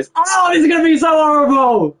countdown, boys. Oh, this is gonna be so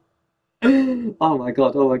horrible! Oh my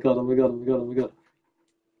god, oh my god, oh my god, oh my god, oh my god.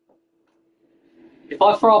 If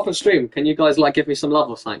I throw off a stream, can you guys like give me some love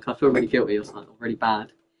or something? I feel really guilty or something, really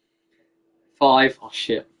bad. 5, oh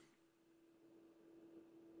shit.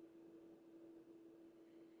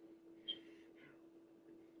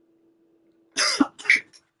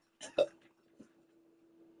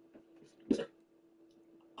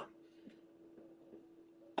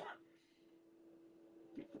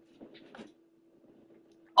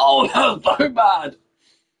 Oh, that was so bad.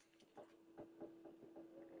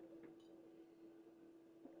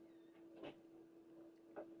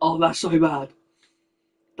 Oh, that's so bad.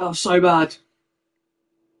 That was so bad.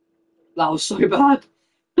 That was so bad.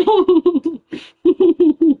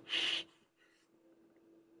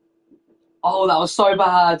 Oh, that was so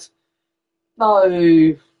bad.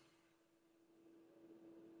 No.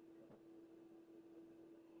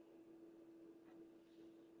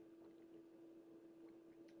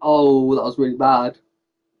 Oh, that was really bad.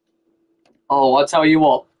 Oh, I tell you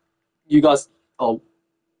what. You guys. Oh.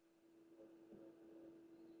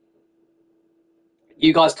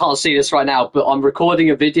 You guys can't see this right now, but I'm recording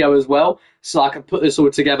a video as well, so I can put this all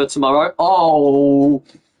together tomorrow. Oh.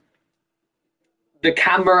 The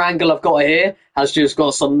camera angle I've got here has just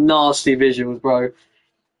got some nasty visuals, bro.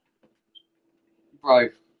 Bro.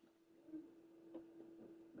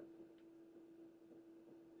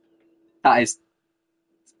 That is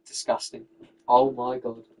disgusting. Oh my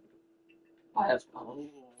god. I have. Oh,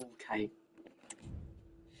 okay.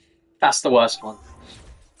 That's the worst one.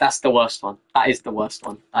 That's the worst one. That is the worst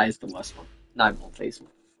one. That is the worst one. No more, please.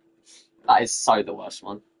 That is so the worst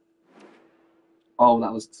one. Oh,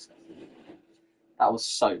 that was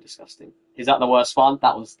so disgusting. Is that the worst one?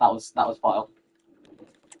 That was vile.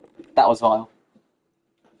 That was vile.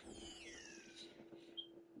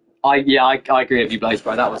 I agree with you, Blaze,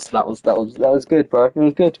 bro. That was good, bro. It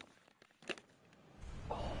was good.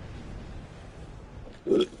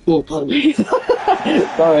 Oh, pardon me.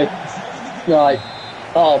 Sorry. Right.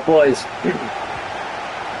 Oh, boys.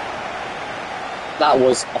 That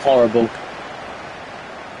was horrible.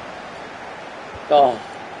 Oh.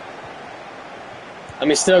 And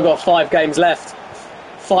we still got 5 games left.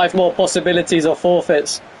 5 more possibilities of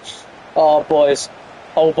forfeits. Oh, boys.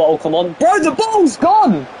 Whole bottle, come on. Bro, the bottle's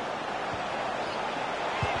gone!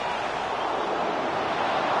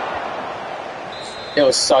 It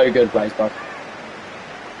was so good, Blaze, bro.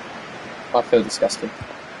 I feel disgusting.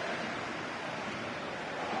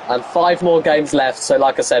 And 5 more games left, so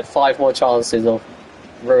like I said, 5 more chances of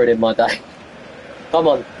ruining my day. Come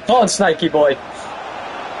on, Snakey boy.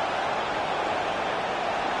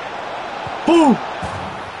 Boom!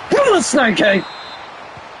 Come on, Snakey!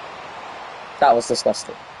 That was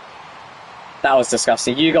disgusting. That was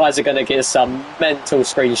disgusting. You guys are going to get some mental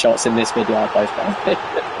screenshots in this video, I both know.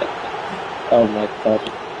 Oh my god.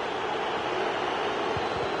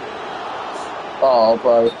 Oh,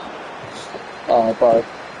 bro. Oh, bro.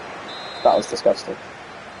 That was disgusting.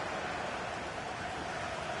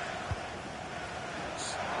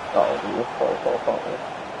 Oh.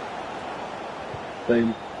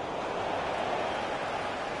 Boom.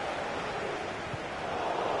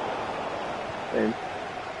 Boom.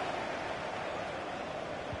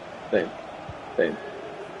 Boom. Boom.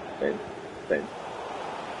 Boom. Boom.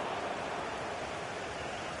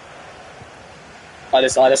 I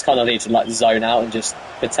just kind of need to like zone out and just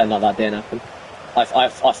pretend like that didn't happen. I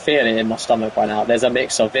feel it in my stomach right now. There's a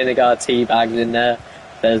mix of vinegar, tea bags in there.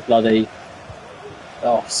 There's bloody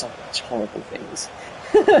so much horrible things.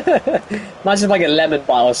 Imagine if I get lemon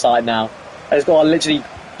bite outside now. I just got to literally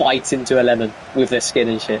bite into a lemon with the skin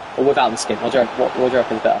and shit, or without the skin. What do you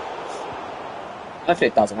reckon is better? Hopefully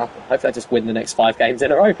it doesn't happen. Hopefully I just win the next 5 games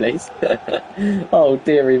in a row, please. Oh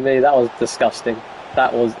dearie me, that was disgusting.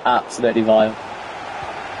 That was absolutely vile.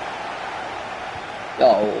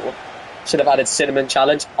 Oh, should have added cinnamon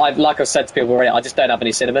challenge. Like I've said to people already, I just don't have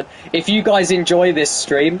any cinnamon. If you guys enjoy this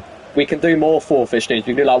stream, we can do more forfeit streams.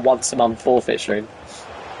 We can do like once a month forfeit stream.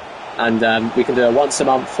 and we can do a once a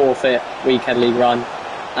month forfeit weekend league run,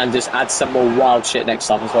 and just add some more wild shit next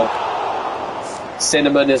time as well.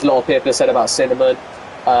 Cinnamon, there's a lot of people have said about cinnamon.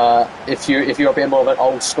 If you're a bit more of an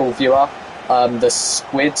old school viewer, the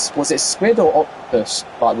squids, was it squid or octopus?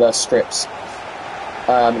 Like the strips.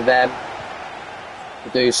 Then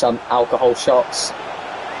we'll do some alcohol shots.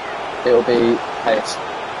 It'll be pace.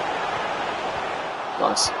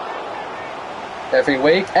 Nice. Every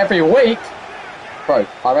week, bro.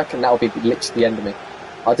 I reckon that'll be literally the end of me.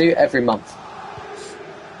 I'll do it every month.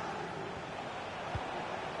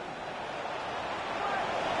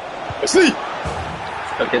 Let's see.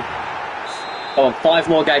 Cooking. Come on, 5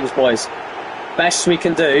 more games, boys. Best we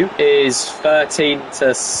can do is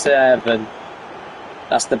 13-7.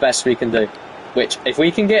 That's the best we can do. Which, if we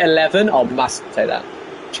can get 11, I'll massively take that.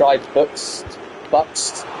 Try books,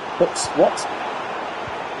 what?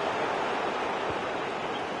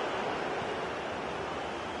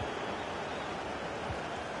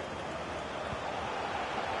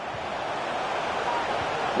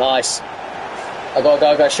 Nice. I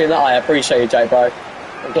gotta go shoot that. I appreciate you, Jake, bro.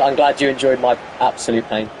 I'm glad you enjoyed my absolute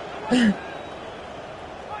pain.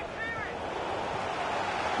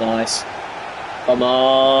 Nice. Come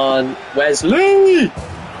on, Wesley!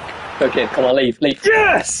 Okay, come on, leave.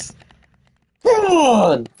 Yes! Come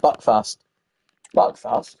on! Buckfast. That's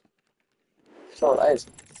not what that is.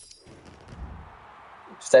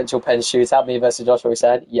 Potential pen shootout, me versus Joshua, we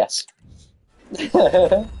said. Yes.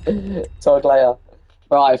 Talk later.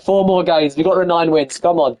 Right, 4 more games. We've got the 9 wins.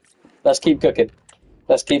 Come on. Let's keep cooking.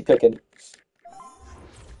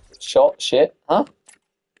 Shot, shit. Huh?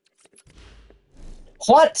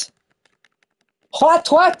 What?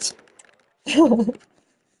 What?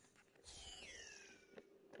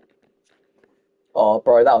 Oh,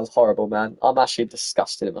 bro, that was horrible, man. I'm actually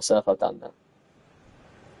disgusted in myself I've done that.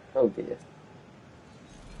 Oh, dear.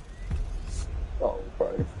 Oh,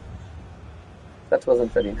 bro. That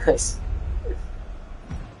wasn't pretty nice.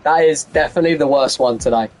 That is definitely the worst one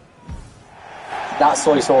today. That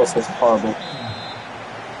soy sauce was horrible.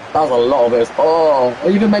 That was a lot of it. Oh, are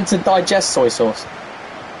you even meant to digest soy sauce?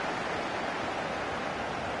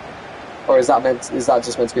 Or is that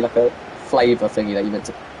just meant to be like a flavour thingy that you meant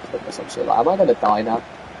to put or some shit? Like, am I gonna die now?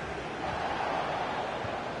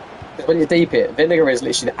 Because when you deep it, vinegar is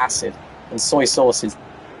literally the acid, and soy sauce is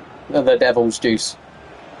the devil's juice.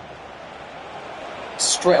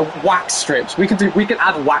 Wax strips. We can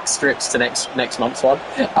add wax strips to next month's one.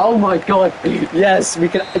 Oh my god. Yes, we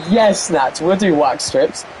can. Yes, Nat, we'll do wax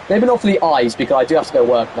strips. Maybe not for the eyes, because I do have to go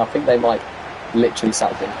work, and I think they might literally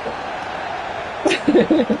something.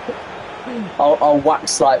 I'll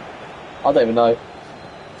wax, like, I don't even know.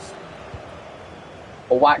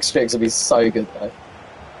 A wax strips would be so good though.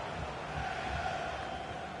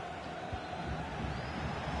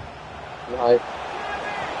 No.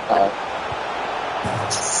 Uh-oh.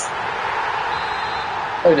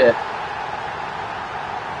 Oh dear.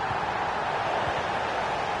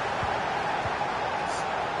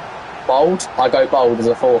 Bold? I go bold as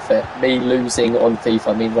a forfeit. Me losing on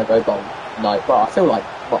FIFA means I go bold. No, but I feel like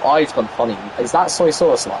my eyes gone funny. Is that soy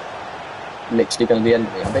sauce like literally going to be the end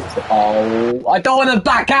of me? I think so. Oh, I don't want to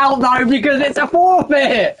back out though because it's a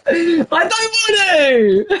forfeit. I don't want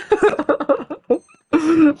to.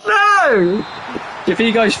 No. If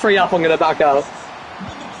he goes 3 up, I'm going to back out.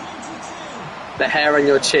 The hair on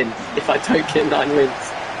your chin if I don't get 9 wins.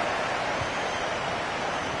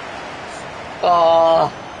 Oh.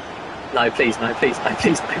 No, please.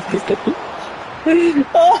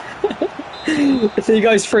 Oh. If he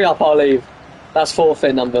goes 3 up, I'll leave. That's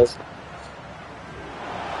forfeit numbers.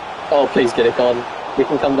 Oh, please get it gone. We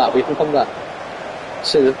can come back.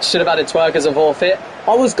 Should have added twerk as a forfeit.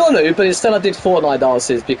 I was gonna, but instead I did Fortnite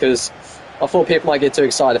dances because I thought people might get too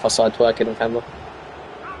excited if I started twerking on camera.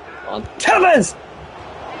 On cameras!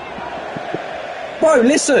 Bro,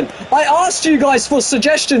 listen, I asked you guys for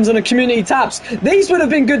suggestions on the community tabs. These would have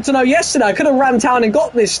been good to know yesterday. I could have ran town and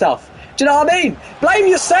got this stuff. Do you know what I mean? Blame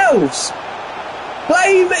yourselves.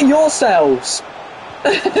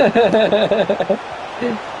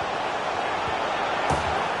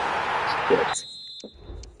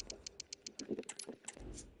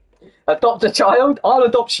 Adopt a child? I'll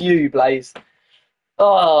adopt you, Blaze.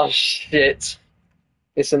 Oh, shit.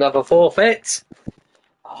 It's another forfeit.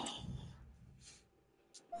 Oh.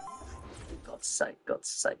 God's sake.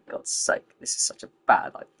 This is such a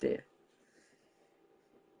bad idea.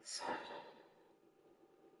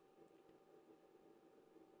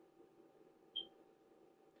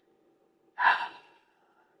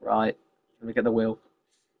 Right. Look at the wheel.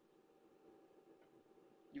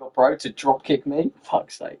 You're bro to drop kick me?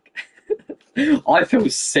 Fuck's sake. I feel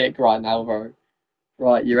sick right now, bro.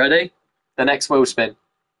 Right, you ready? The next wheel spin.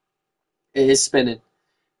 It is spinning.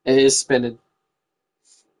 It is spinning.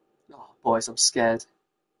 Oh, boys, I'm scared.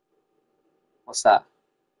 What's that?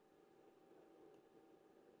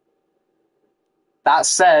 That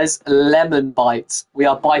says lemon bite. We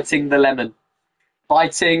are biting the lemon.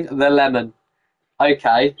 Biting the lemon.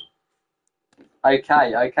 Okay.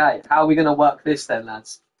 Okay, okay. How are we going to work this then,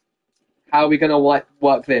 lads? How are we going to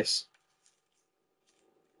work this?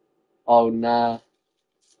 Oh, nah.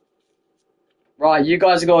 Right, you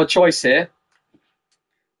guys have got a choice here.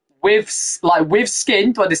 With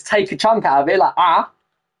skin, do I just take a chunk out of it, like,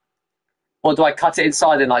 or do I cut it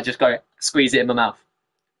inside and like just go squeeze it in my mouth?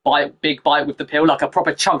 Big bite with the peel, like a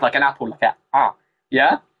proper chunk, like an apple, like that.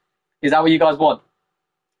 Yeah? Is that what you guys want?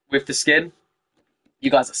 With the skin? You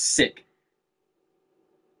guys are sick.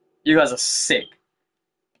 You guys are sick.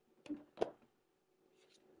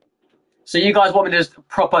 So you guys want me to just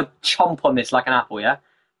proper chomp on this like an apple, yeah?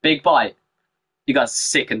 Big bite. You guys are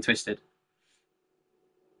sick and twisted.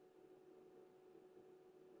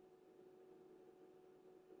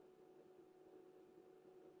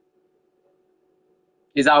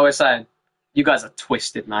 Is that what we're saying? You guys are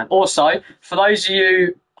twisted, man. Also, for those of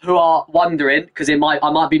you who are wondering, because I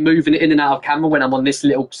might be moving it in and out of camera when I'm on this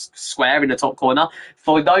little square in the top corner.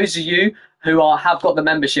 For those of you who have got the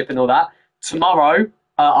membership and all that, tomorrow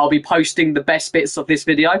I'll be posting the best bits of this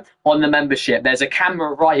video on the membership. There's a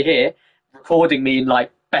camera right here recording me in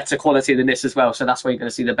like better quality than this as well, so that's where you're going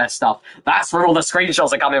to see the best stuff. That's where all the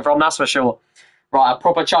screenshots are coming from, that's for sure. Right, a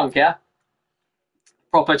proper chunk, yeah?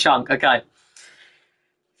 Proper chunk, okay.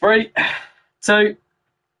 3, 2. I'm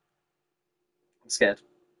scared.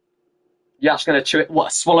 You're actually going to chew it?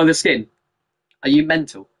 What, swallow the skin? Are you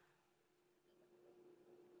mental?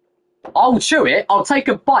 I'll chew it. I'll take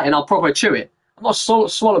a bite and I'll probably chew it. I'm not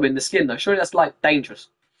swallowing the skin though. Surely that's like dangerous.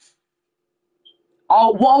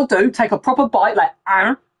 What I'll do, take a proper bite, like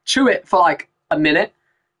chew it for like a minute.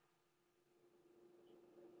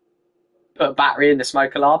 Put a battery in the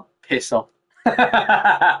smoke alarm. Piss off.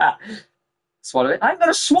 Swallow it. I ain't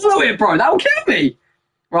gonna swallow it, bro. That'll kill me.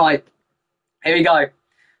 Right. Here we go.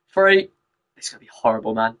 3. It's gonna be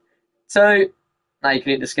horrible, man. 2. Now you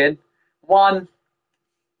can eat the skin. 1.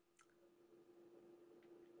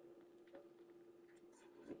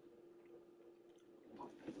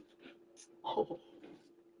 Oh.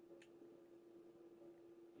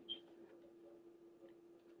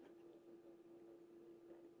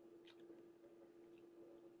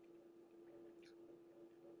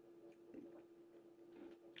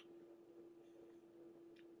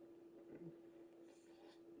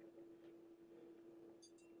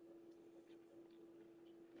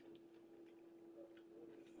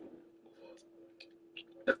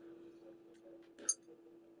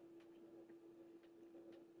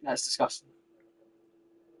 That's disgusting.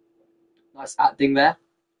 Nice acting there.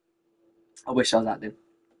 I wish I was acting.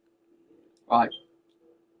 Right.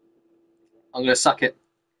 I'm gonna suck it.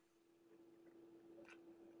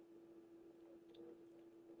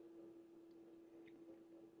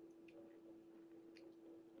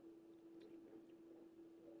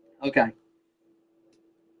 Okay.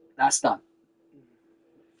 That's done.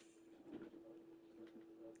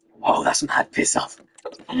 Whoa, that's mad piss off.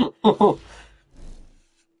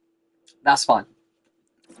 That's fine.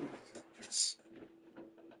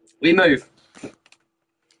 We move.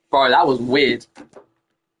 Bro, that was weird.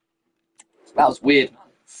 That was weird.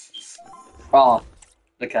 Oh,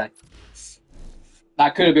 okay.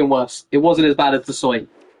 That could have been worse. It wasn't as bad as the soy.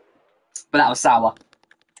 But that was sour.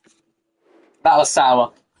 That was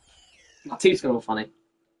sour. My teeth's gonna look funny.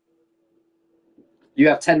 You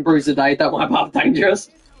have 10 brews a day, don't worry about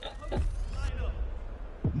dangerous.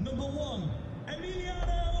 Number 1,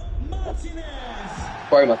 Emiliano Martinez.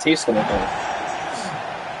 Bro, my teeth's gonna look funny.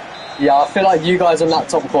 Yeah, I feel like you guys on that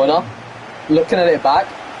top corner, looking at it back,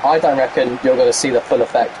 I don't reckon you're going to see the full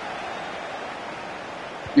effect.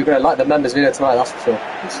 You're going to like the members video tonight, that's for sure.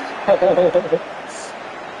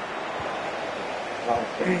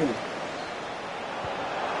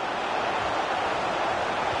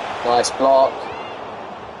 Nice block.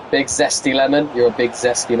 Big zesty lemon. You're a big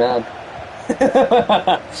zesty man.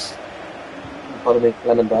 Pardon me,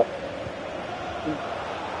 lemon butt.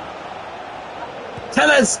 Tell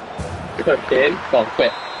us! Cooking. Go on,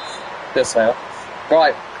 quit. This fail.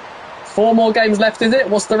 Right. 4 more games left, is it?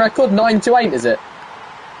 What's the record? 9-8, is it?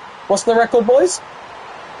 What's the record, boys?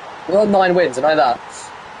 We got 9 wins, I know that.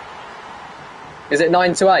 Is it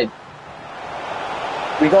 9-8?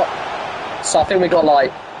 We got... So I think we got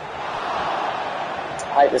like...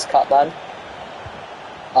 I hate this cut, man.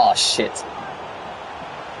 Oh, shit.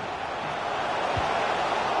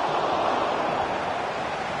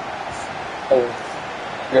 Oh,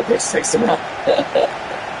 you're a bit sexy now.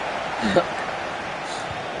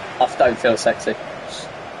 I don't feel sexy.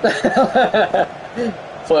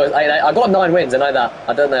 So it was 8-8. I got 9 wins, I know that.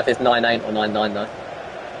 I don't know if it's 9-8 or 9-9 though.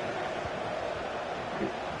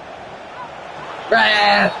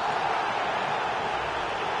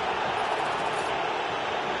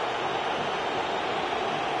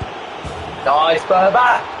 Nice,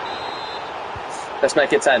 Berber! Let's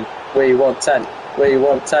make it 10. We want 10. We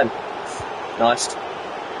want 10. Nice.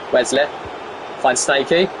 Wesley. Find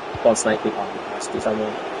Snakey. Go on, Snakey. Oh, nice. Do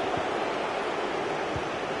something.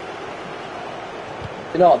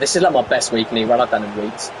 You know what? This is like my best week in run I've done in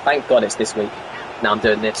weeks. Thank God it's this week. Now I'm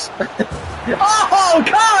doing this. Oh,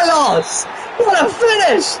 Carlos! What a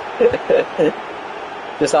finish!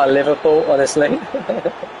 Just like Liverpool, honestly.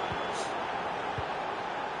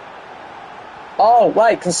 Oh,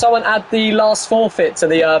 wait, can someone add the last forfeit to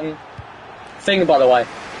the thing, by the way?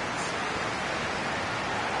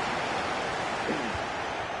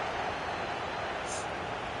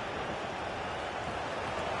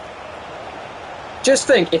 Just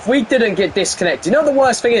think, if we didn't get disconnected, you know what the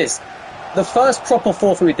worst thing is? The first proper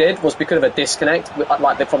forfeit we did was because of a disconnect,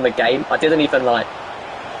 like from the game. I didn't even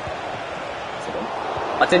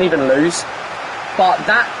lose. But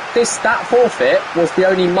that forfeit was the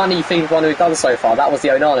only money themed one we've done so far. That was the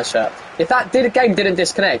Onana shirt. If that game didn't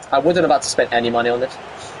disconnect, I wouldn't have had to spend any money on this,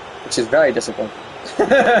 which is very disappointing.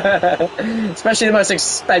 Especially the most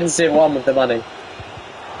expensive one with the money.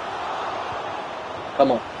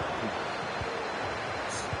 Come on.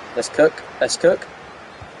 Let's cook. Let's cook.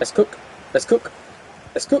 Let's cook. Let's cook.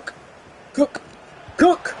 Let's cook. Cook.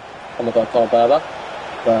 Cook. Oh my god, come on, Berber.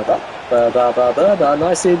 Berber. Berber, Berber, Berber.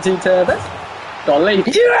 Nice into Turbot. Got a lead.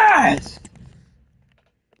 Yes!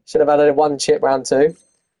 Should have added one chip round 2.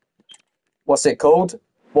 What's it called?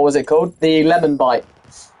 What was it called? The lemon bite.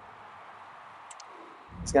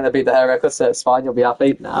 It's going to beat the hair record, so it's fine. You'll be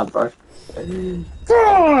happy. Nah, bro.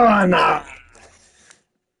 Nah.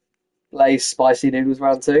 Lay's spicy noodles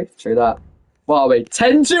round 2. True that. What are we?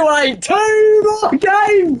 10-8. 2 more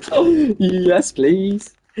games. Yes,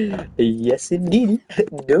 please. Yes, indeed.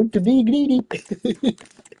 Don't be greedy.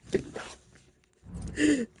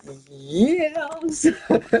 Yes.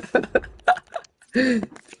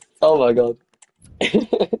 Oh my god.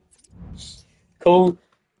 Cool.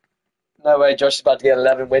 No way, Josh is about to get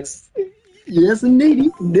 11 wins. Yes,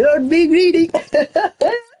 indeed. Don't be greedy.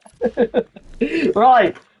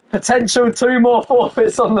 Right. Potential 2 more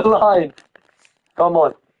forfeits on the line. Come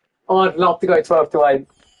on. Oh, I'd love to go 12-8.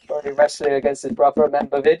 Only wrestling against his brother,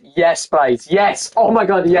 remember Vid? Yes, please. Yes. Oh my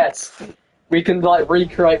god, yes. We can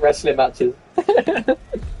recreate wrestling matches.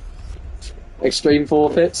 Extreme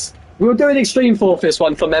forfeits. We were doing extreme forfeits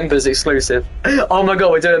one for members exclusive. Oh my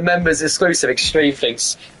god, we're doing members exclusive extreme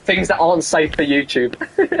things. Things that aren't safe for YouTube.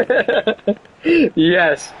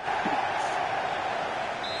 Yes.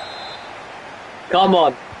 Come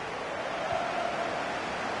on.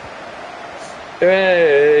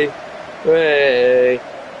 Hooray! Hooray!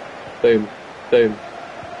 Boom. Boom.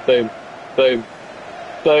 Boom. Boom.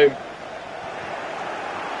 Boom.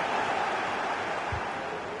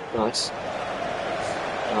 Nice.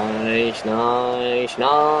 Nice, nice,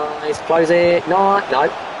 nice. Close it. No, no.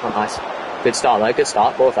 Not nice. Good start though. Good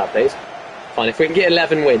start. More of that, please. Fine. If we can get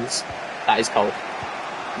 11 wins, that is cold.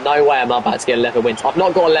 No way am I about to get 11 wins. I've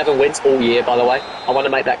not got 11 wins all year, by the way. I want to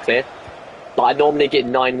make that clear. But I normally get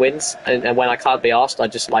 9 wins, and when I can't be asked, I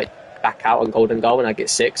just back out on golden goal and I get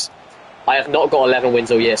 6. I have not got 11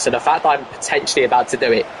 wins all year, so the fact that I'm potentially about to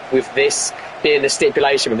do it with this being the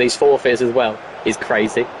stipulation with these forfeits as well is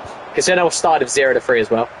crazy. Because then I started with 0-3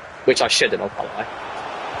 as well, which I shouldn't have, by the way.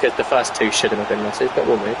 Because the first 2 shouldn't have been losses, but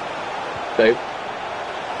we'll move. Boom.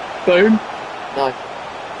 Boom. No.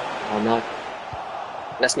 Oh no.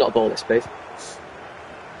 Let's not ball this, please.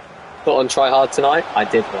 Put on try hard tonight. I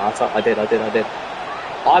did, Morata. I did.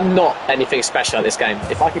 I'm not anything special at this game.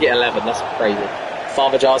 If I can get 11, that's crazy.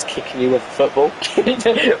 Father Jar's kicking you with a football.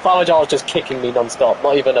 Father Jar's just kicking me non-stop.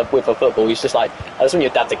 Not even with a football. He's just like, I just want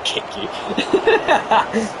your dad to kick you.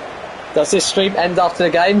 Does this stream end after the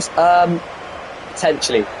games?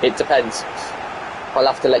 Potentially. It depends. I'll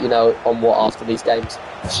have to let you know on what after these games.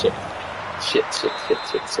 Shit.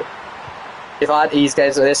 If I had easy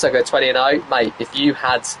games like this, I go 20-0. Mate, if you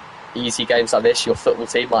had easy games like this, your football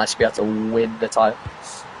team might actually be able to win the title.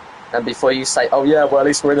 And before you say, oh yeah, well at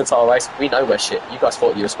least we're in the title race, we know we're shit. You guys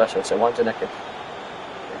thought you were special, so wind your neck in.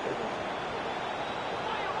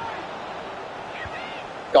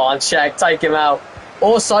 Go on, check, take him out.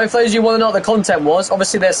 Also, for those of you who want to know what the content was,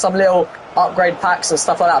 obviously there's some little upgrade packs and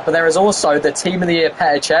stuff like that, but there is also the Team of the Year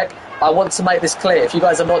pet check I want to make this clear. If you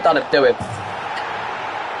guys have not done it, do it.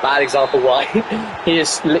 Bad example, why? He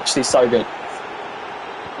is literally so good.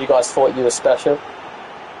 You guys thought you were special.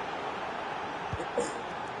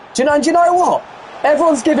 Do you know what?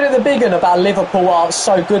 Everyone's giving it the big one about Liverpool are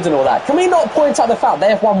so good and all that. Can we not point out the fact they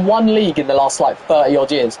have won one league in the last, 30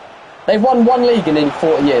 odd years? They've won one league in nearly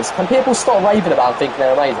 40 years. Can people stop raving about and thinking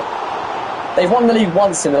they're amazing? They've won the league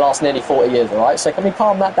once in the last nearly 40 years, alright? So can we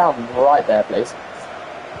calm that down right there, please?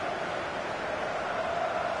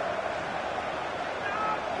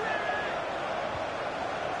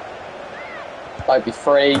 Don't be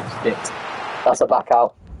free. Shit. That's a back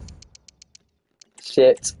out.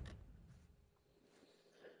 Shit.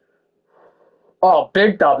 Oh,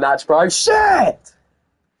 big dub match, bro. Shit!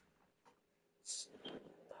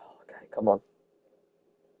 Okay, come on.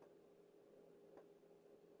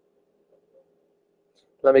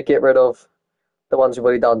 Let me get rid of the ones we've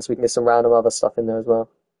already done so we can get some random other stuff in there as well.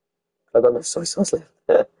 I've got no soy sauce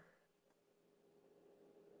left.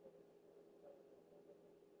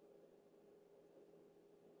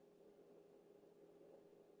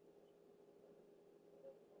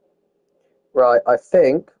 Right, I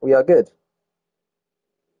think we are good.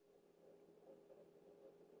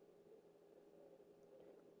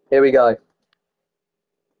 Here we go.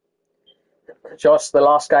 Josh, the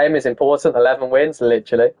last game is important. 11 wins,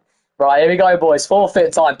 literally. Right, here we go, boys.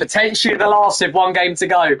 Forfeit time. Potentially the last with one game to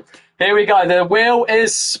go. Here we go. The wheel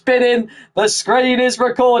is spinning. The screen is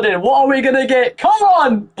recording. What are we going to get? Come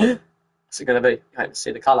on! What's it going to be? I can't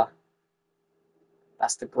see the colour.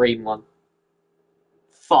 That's the green one.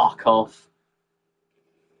 Fuck off.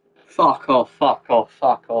 Fuck off, fuck off,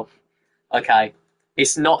 fuck off. Okay.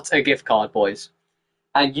 It's not a gift card, boys.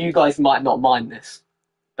 And you guys might not mind this.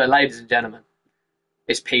 But ladies and gentlemen,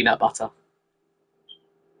 it's peanut butter.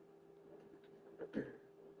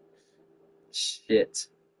 Shit.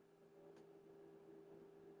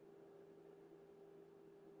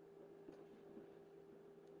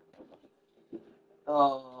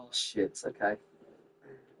 Oh, shit. Okay.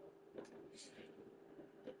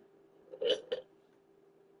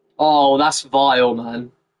 Oh, that's vile,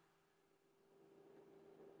 man.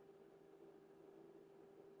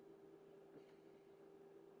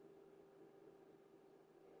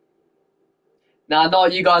 Now, I know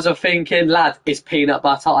what you guys are thinking, lad, it's peanut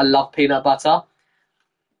butter. I love peanut butter.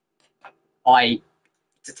 I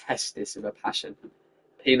detest this with a passion.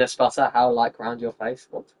 Peanut butter, how like round your face?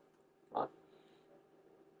 What? Right.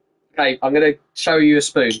 Okay, I'm going to show you a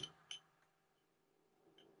spoon.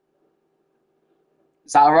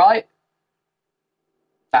 Is that alright?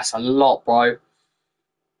 That's a lot, bro.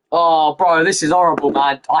 Oh, bro, this is horrible,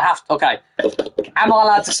 man. I have to. Okay. Am I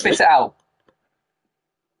allowed to spit it out?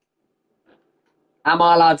 Am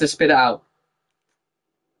I allowed to spit it out?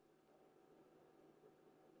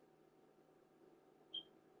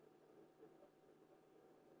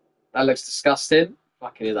 That looks disgusting.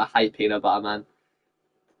 Fucking I hate peanut butter, man.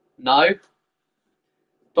 No?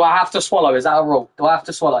 Do I have to swallow? Is that a rule? Do I have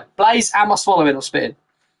to swallow? Blaze, am I swallowing or spitting?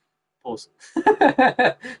 Pause.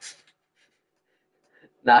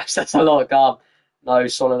 Nah, that's a lot of carb. No,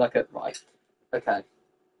 swallow like a... Right. Okay.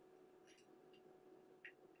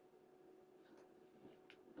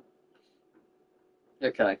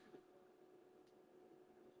 Okay.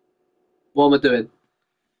 What am I doing?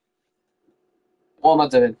 What am I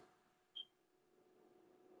doing?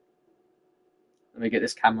 Let me get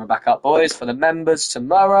this camera back up, boys, for the members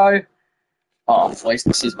tomorrow. Oh, boys,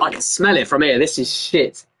 this is... I can smell it from here. This is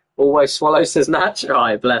shit. Always swallow, says Natch. All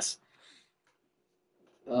right, bless.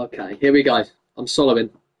 Okay, here we go. I'm swallowing.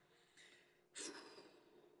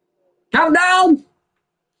 Countdown!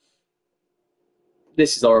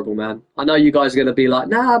 This is horrible, man. I know you guys are going to be like,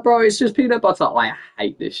 nah, bro, it's just peanut butter. I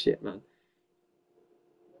hate this shit, man.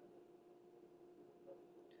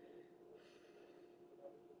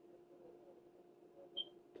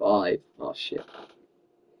 Five. Oh, shit.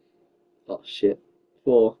 Oh, shit.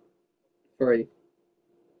 4, 3,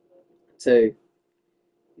 2,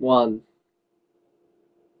 1.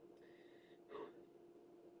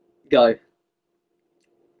 Go.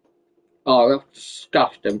 Oh, that's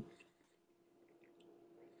disgusting.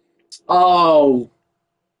 Oh.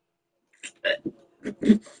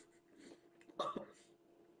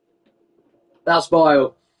 That's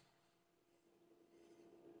vile.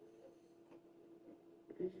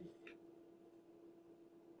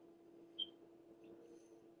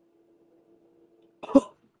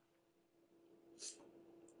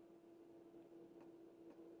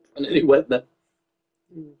 I nearly went there.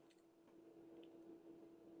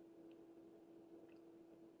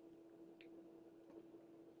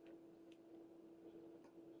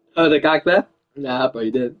 Heard a gag there? Nah, but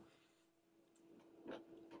you did.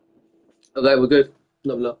 Okay, we're good.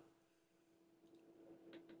 No, no,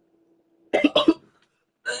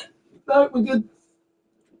 we're good.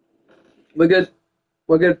 We're good.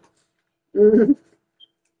 We're good.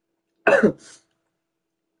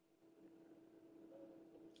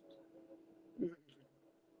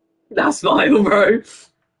 That's vile, bro.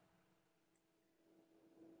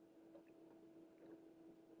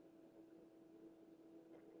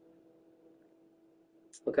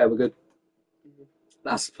 Okay, we're good.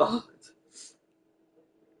 That's fucked.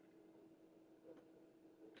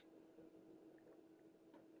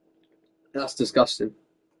 That's disgusting.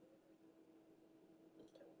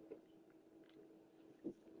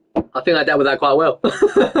 I think I dealt with that quite well.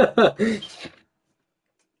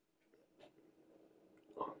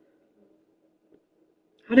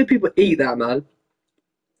 How do people eat that, man?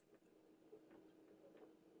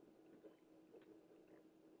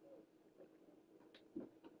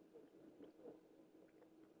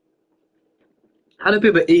 How do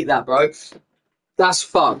people eat that, bro? That's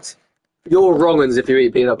fucked. You're wrong uns if you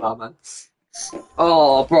eat peanut butter, man.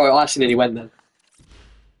 Oh, bro, I actually nearly went then.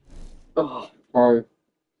 Oh, bro.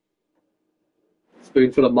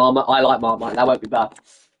 Spoonful of Marmite. I like Marmite. That won't be bad.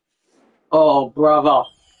 Oh, brother.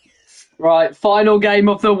 Right, final game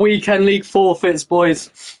of the weekend league forfeits,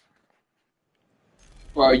 boys.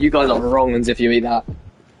 Bro, you guys are wrong uns if you eat that.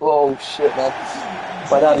 Oh, shit, man.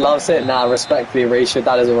 My dad loves it. Nah, respectfully, Reece, your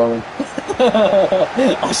dad is a wrong one.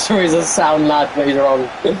 I'm sure he's a sound lad, but he's wrong.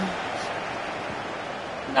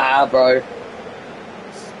 Nah, bro.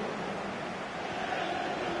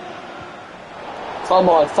 Come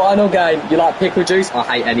on, final game. You like pickle juice? I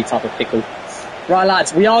hate any type of pickle. Right,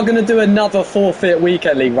 lads, we are going to do another forfeit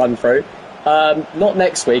weekend league run through. Not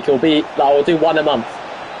next week. It'll be we'll do one a month.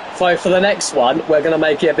 So for the next one, we're going to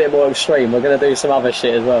make it a bit more extreme. We're going to do some other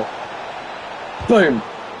shit as well. Boom.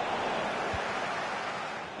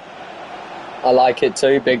 I like it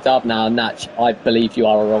too. Big dub. Now, Natch, I believe you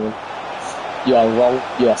are wrong. You are wrong.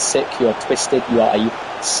 You are sick. You are twisted. You are a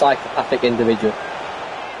psychopathic individual.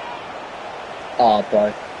 Oh,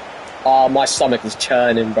 bro. Oh, my stomach is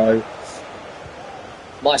churning, bro.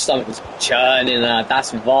 My stomach is churning.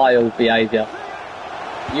 That's vile behaviour.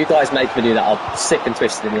 You guys make me do that. I'm sick and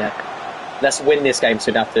twisted in the head. Let's win this game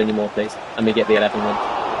so we don't have to do any more, please. And we get the 11 win.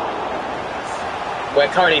 We're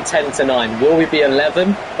currently 10-9. Will we be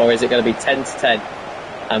 11? Or is it going to be 10-10?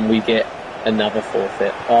 And we get another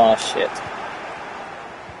forfeit. Oh, shit.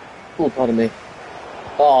 Oh, pardon me.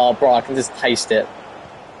 Oh, bro, I can just taste it.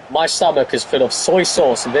 My stomach is full of soy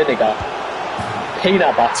sauce and vinegar,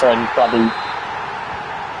 peanut butter and bloody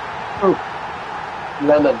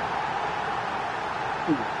lemon.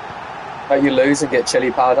 Hope you lose and get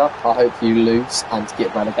chili powder. I hope you lose and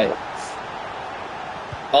get relegated.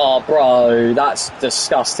 Oh, bro, that's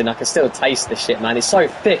disgusting. I can still taste this shit, man. It's so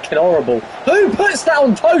thick and horrible. Who puts that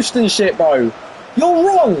on toast and shit, bro? You're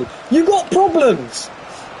wrong. You got problems.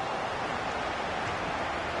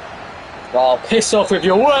 Oh, piss off with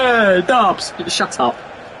your word, Dubs. Shut up.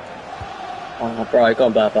 Oh, bro, go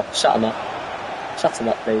on, Berber. Shut him up. Shut him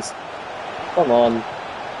up, please. Come on.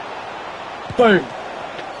 Boom.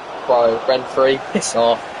 Bro, rent-free. Piss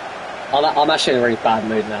off. I'm actually in a really bad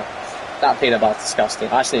mood now. That peanut butter's disgusting.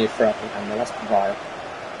 I actually need to throw up in camera. That's vile.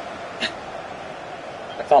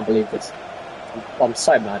 I can't believe this. I'm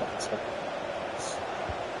so mad at this one.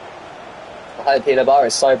 I heard peanut butter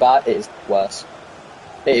is so bad, it is worse.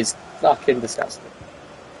 It is fucking disgusting.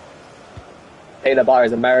 Peanut butter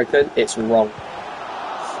is American, it's wrong.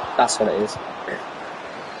 That's what it is.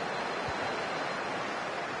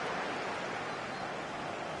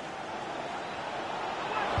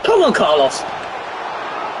 Come on, Carlos!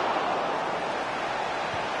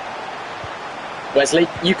 Wesley,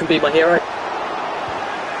 you can be my hero.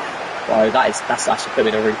 Bro, that's actually put me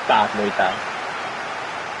in a really bad mood now.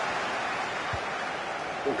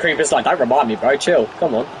 Creeper's like, don't remind me, bro, chill,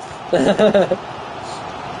 come on.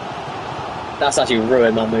 That's actually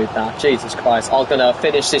ruined my mood now. Jesus Christ. I was going to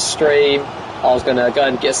finish this stream. I was going to go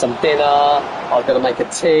and get some dinner. I was going to make a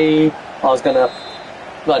tea. I was going to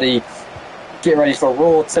bloody get ready for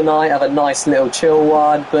Raw tonight, have a nice little chill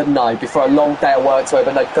one. But no, before a long day at work to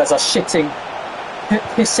over, no, guys are shitting,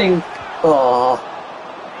 pissing. Oh.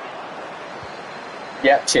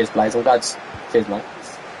 Yeah, cheers, Blaze. I'm glad. Cheers, mate.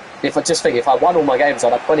 If I won all my games,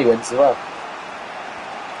 I'd have 20 wins as well.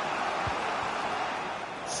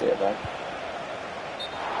 Shit, man.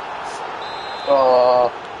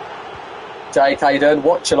 Oh. Jake, how you doing?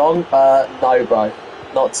 Watch along? No, bro.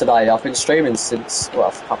 Not today. I've been streaming since, well,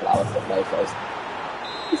 a couple of hours from now, guys.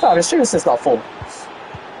 In fact, I've been streaming since like 4.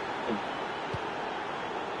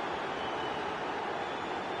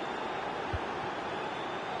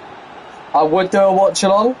 I would do a watch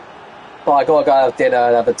along, but I gotta go have dinner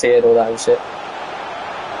and have a tea and all that and shit.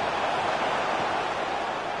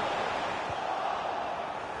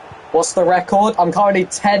 What's the record? I'm currently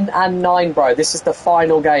 10-9, bro. This is the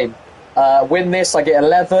final game. Win this, I get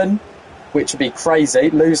 11, which would be crazy.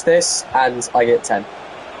 Lose this, and I get 10.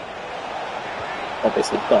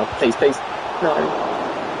 Obviously. God, please, please. No.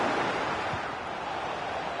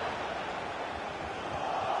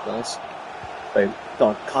 Nice. Boom.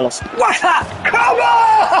 God, Carlos. Come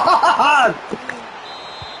on!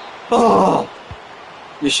 Oh.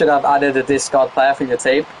 You should have added a discard player for your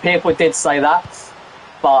team. People did say that,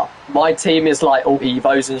 but my team is like all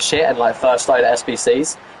Evos and shit and like first load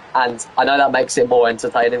SBCs, and I know that makes it more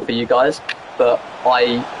entertaining for you guys, but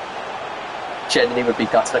I genuinely would be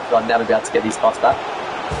gutted because I'd never be able to get these cards back.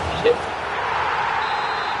 Shit.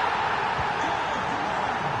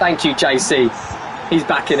 Thank you, JC. He's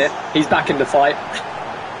back in it. He's back in the fight.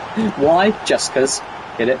 Why? Just because.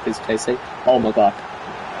 Get it? Because JC. Oh my god.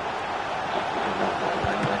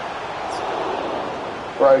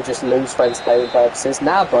 Bro, just lose friends for playing purposes.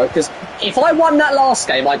 Nah, bro, because if I won that last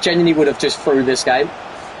game, I genuinely would have just threw this game.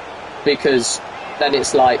 Because then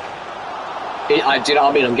it's like, do you know what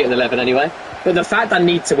I mean? I'm getting 11 anyway. But the fact I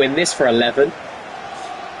need to win this for 11,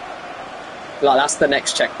 like that's the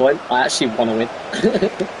next checkpoint. I actually want to win.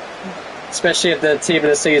 Especially if the team of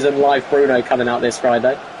the season live Bruno coming out this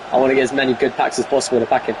Friday. I want to get as many good packs as possible to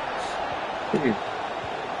pack in.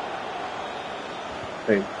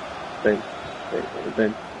 Boom. Boom. Boom, boom,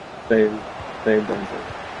 boom, boom, boom, boom, boom, boom,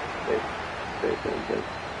 boom,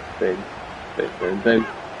 boom, boom,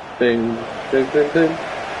 boom, boom, boom, boom.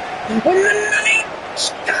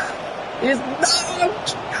 Is dark.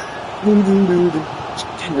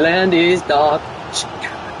 Land is dark,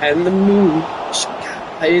 and the moon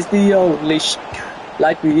is the only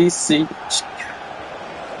light we see.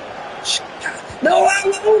 No, I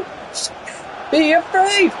won't be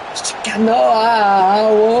afraid. No,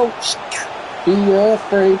 I won't be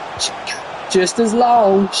afraid, just as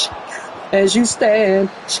long as you stand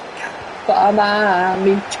by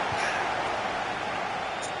me.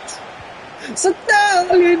 So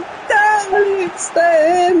darling, darling,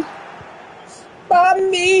 stand by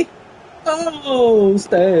me. Oh,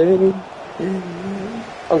 stand.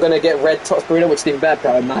 I'm gonna get red Tots Bruno, which is even better,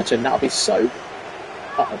 bro. Imagine, that'll be so...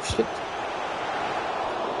 Oh, shit.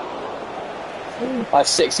 I have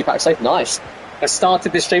 60 packs safe. Nice. I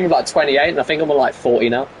started this stream with like 28 and I think I'm on like 40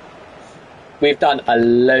 now. We've done a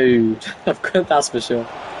load of good, that's for sure.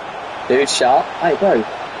 Dude, sharp. Hey, bro.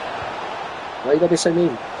 Why you gotta be so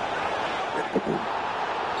mean?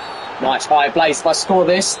 Nice. Alright, Blaze, if I score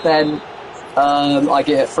this, then I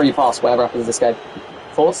get a free pass, whatever happens in this game.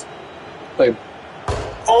 Force. Boom.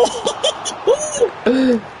 Oh!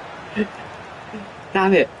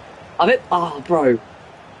 Damn it. Oh, bro.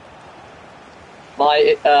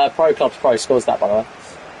 My Pro Clubs Pro scores that, by the way.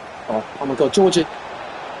 Oh my god, Georgie.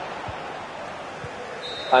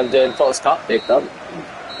 I'm doing Fox Cup, big done.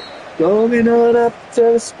 Going on up to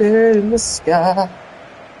the spirit in the sky.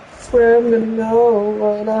 Where I'm gonna know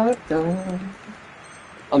what I've done.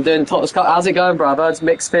 I'm doing Tots Cup. How's it going, bro? I've heard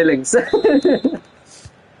mixed feelings. I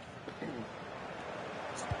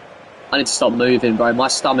need to stop moving, bro. My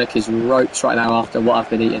stomach is ropes right now after what I've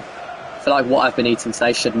been eating. I feel like what I've been eating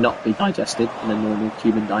today should not be digested in a normal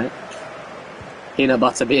human diet. Peanut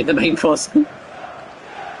butter being the main course. Boom.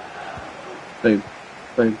 Boom.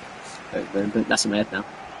 Boom, boom, boom. That's in my head now.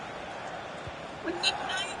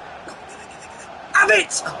 Have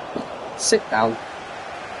it! Sit down.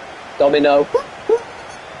 Domino.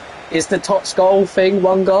 Is the Tots goal thing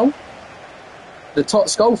one goal? The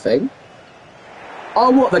Tots goal thing?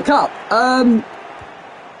 Oh, what, the cup? I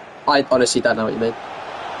honestly don't know what you mean.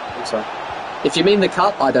 I'm sorry. If you mean the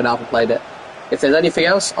cup, I don't know, I haven't played it. If there's anything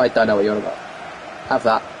else, I don't know what you're on about. Have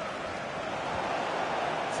that.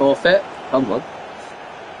 Forfeit? Come on.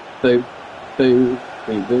 Boom. Boom.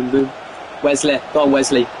 Boom, boom, boom. Wesley. Go on,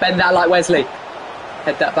 Wesley. Bend that like Wesley.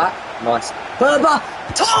 Head that back. Nice. Berber!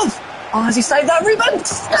 Tov! Oh, has he saved that rebound?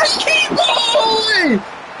 Snaky boy!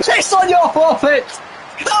 Piss on your forfeit!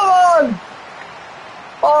 Come on!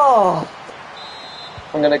 Oh!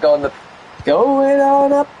 I'm gonna go on the... Going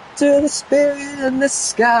on up to the spirit in the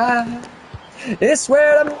sky. It's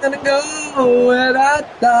where I'm gonna go when I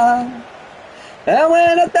die. And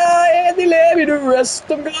when I die and they lay me to rest,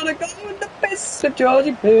 I'm gonna go in the best of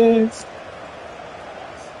Georgie Pierce.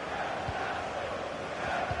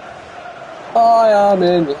 I am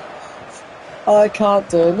in love, I can't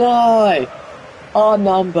deny. Our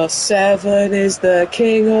number 7 is the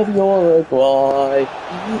king of Uruguay.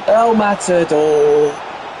 El Matador,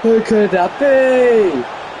 who could that be?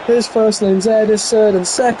 His first name's Edison and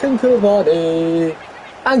second Cavani.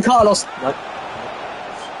 And Carlos. No.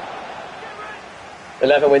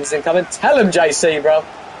 11 wins incoming. Tell him, JC, bro.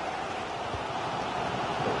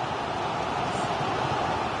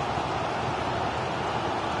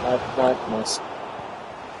 No, nice.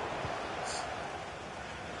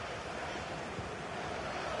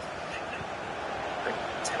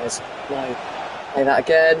 Tez, no. Play that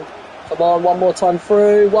again. Come on, one more time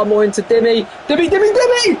through. One more into Dimmy.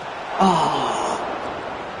 Dimmy! Ah.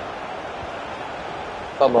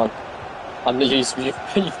 Oh. Come on. You've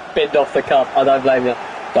binned off the cup. I don't blame you.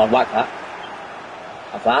 Go on, whack that.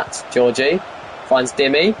 Have that. Georgie. Finds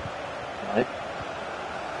Dimmy. No.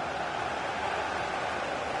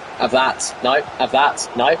 Have that. No. Have that.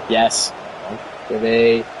 No. Yes.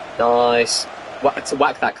 Dimmy. Nice.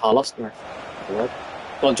 Whack that, Carlos. Come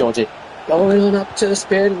on, Georgie. Going on up to the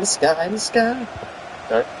spirit in the sky.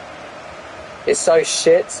 No. It's so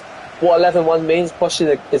shit. What 11-1 means,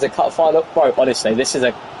 possibly is a cup final. Bro, honestly, this is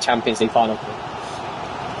a Champions League final.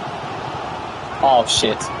 Oh,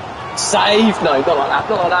 shit. Save! No, not like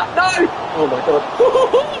that. No! Oh, my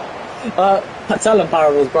God. Tell them,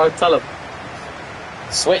 Parables, bro. Tell them.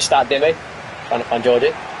 Switch that, Dimmy. Trying to find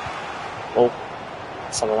Georgie. Oh,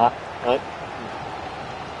 some of that. No.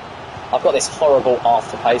 I've got this horrible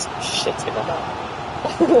aftertaste of shit in my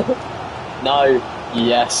mouth. No.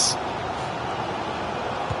 Yes.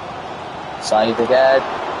 Save again.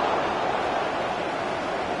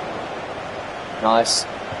 Nice.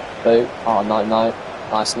 Boo. Oh, no.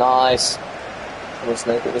 Nice.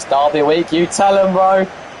 It was Derby week. You tell him, bro.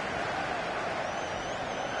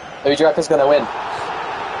 Who do you reckon's going to win?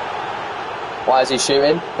 Why is he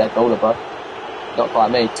shooting? Dead baller, bro. Not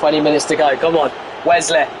quite me. 20 minutes to go. Come on.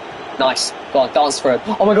 Wesley. Nice. Go on, dance for him.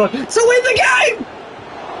 Oh, my God. To win the game!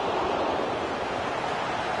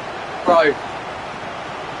 Bro.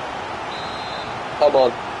 Come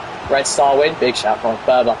on. Red Star win. Big shout, bro.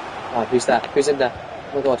 Berber. Oh, who's that? Who's in there?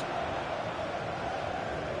 Oh, my God.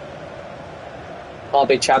 Can't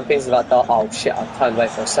be champions without that. Oh, shit. I turned away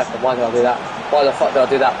for a second. Why did I do that? Why the fuck did I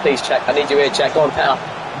do that? Please check. I need you here, check. Go on, Peter.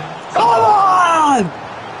 Come on!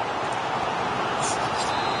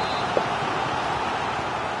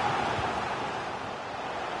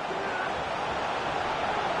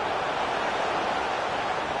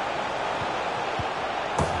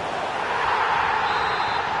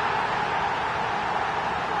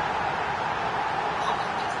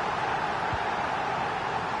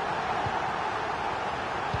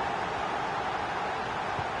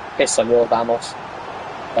 Piss on your Vamos.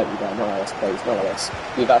 Don't you dare, none of this, please, none of this.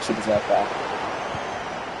 You've actually deserved that.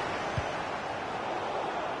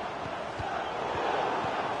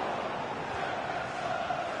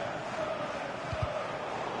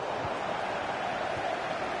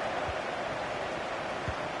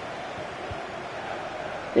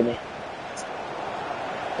 Jimmy.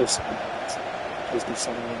 Do something. Please do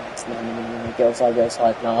something else. No. Get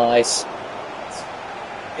outside. Nice.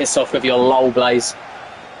 Piss off with your lol, Blaze.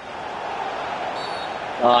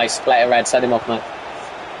 Nice, play it red, send him off, mate.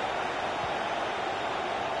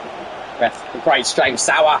 Ref, great strength,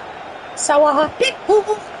 Sour.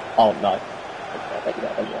 Oh, no. Thank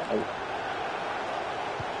you.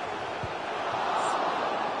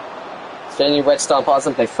 Generally, Red Star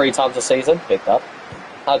Partisan play 3 times a season. Big up.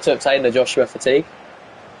 How to obtain the Joshua fatigue.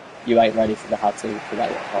 You ain't ready for the how to for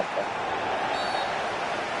that yet.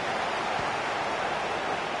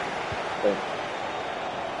 Boom.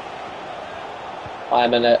 I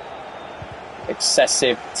am in an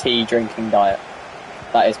excessive tea drinking diet.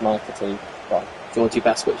 That is my fatigue. Right, Georgie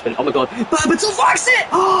Best switchman. Oh my God, Berbatov likes it!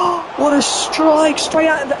 Oh, what a strike! Straight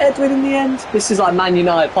out of the Edwin in the end. This is like Man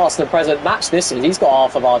United past and present match. This is. He's got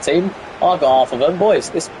half of our team. I've got half of them. Boys,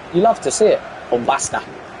 this you love to see it. Bombasta.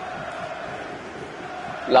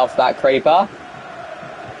 Love that creeper.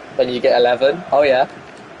 Then you get 11. Oh yeah.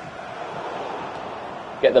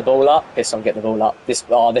 Get the ball up. Piss on, get the ball up. This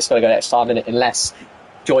got to go next time, innit? Unless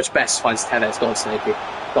George Best finds Tevez. Go on, Snakey.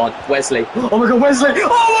 Go on, Wesley. Oh my God, Wesley!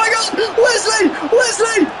 Oh my God,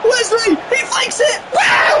 Wesley! He fakes it!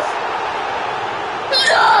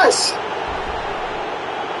 Yes!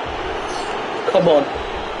 Come on.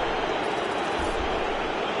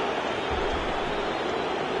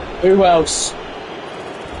 Who else?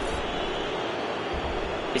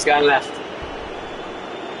 He's going left.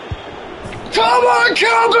 Come on,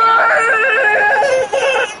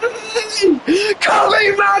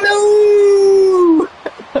 Kobe Manu!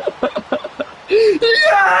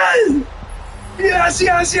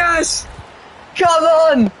 Yes! Come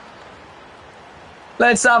on!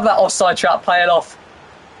 Let's have that offside trap, play it off.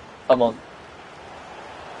 Come on.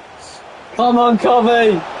 Come on,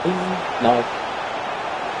 Covey. No.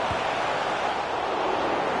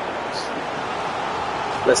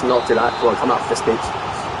 Let's not do that. Come on, come out for this speech.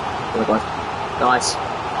 Oh my god. Nice.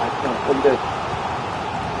 What are you doing?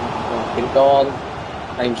 Get it gone.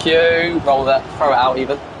 Thank you. Roll that. Throw it out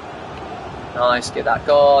even. Nice. Get that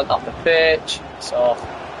gone. Up the pitch. It's off.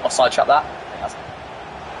 I'll sidetrack that.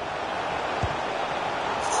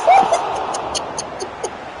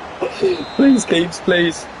 Please, Keeps,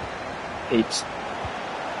 please. Keeps.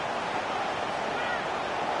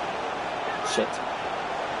 Shit.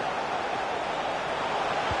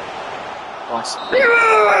 Nice.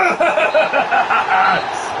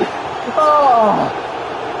 Oh!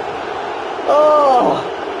 Oh!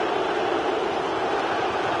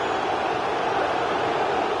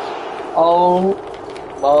 Oh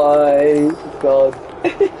my god.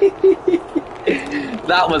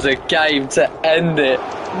 That was a game to end it.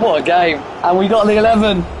 What a game. And we got the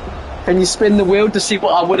 11. Can you spin the wheel to see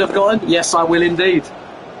what I would have gotten? Yes, I will indeed.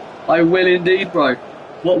 I will indeed, bro.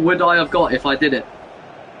 What would I have got if I did it?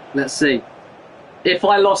 Let's see. If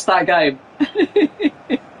I lost that game.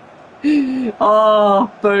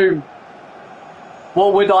 Oh, boom.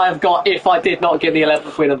 What would I have got if I did not get the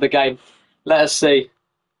 11th win of the game? Let us see.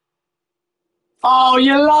 Oh,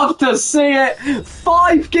 you love to see it.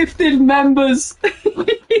 5 gifted members.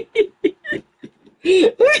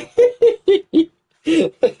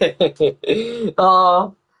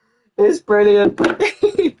 Oh, it's brilliant.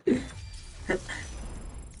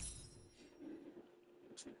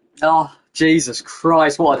 Oh, Jesus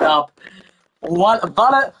Christ, what a dub. What a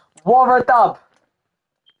dub.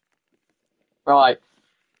 Right.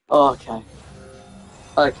 Okay.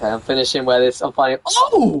 Okay, I'm finishing where this... I'm finding...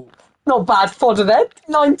 Oh! Not bad fodder then.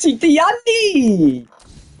 90 Diani.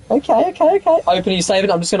 Okay. Open and save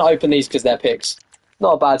it. I'm just going to open these because they're picks.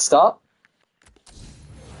 Not a bad start.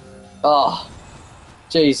 Oh.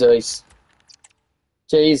 Jesus.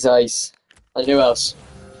 And who else?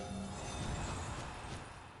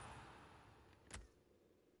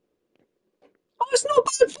 Oh, it's not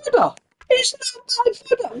bad fodder. It's not bad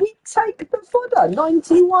fodder. We take the fodder.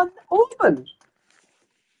 91 Auburn.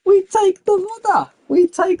 We take the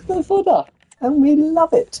fodder. And we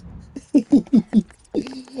love it.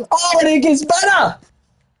 Oh, and it gets better.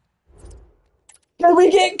 Can we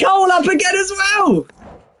get Cole up again as well?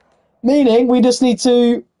 Meaning we just need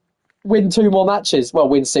to win 2 more matches. Well,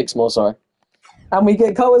 win 6 more, sorry. And we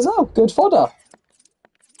get Cole as well. Good fodder.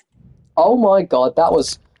 Oh my god, that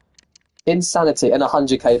was insanity. And a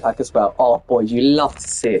 100k pack as well. Oh boy, you love to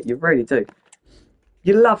see it. You really do.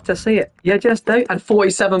 You love to see it. You just do. And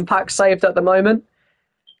 47 packs saved at the moment.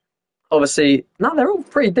 Obviously, no, they're all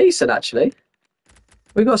pretty decent actually.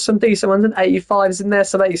 We've got some decent ones, and 85s in there,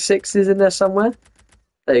 some 86s in there somewhere.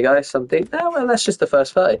 There you go, something. Oh, well, that's just the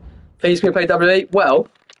first 30. Please, can we play WWE? Well,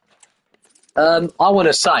 I want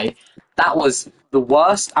to say that was the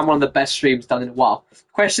worst and one of the best streams done in a while.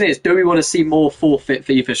 Question is, do we want to see more forfeit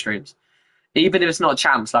FIFA streams? Even if it's not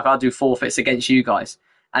champs, like I'll do forfeits against you guys,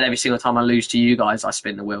 and every single time I lose to you guys, I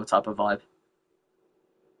spin the wheel type of vibe.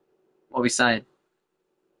 What are we saying?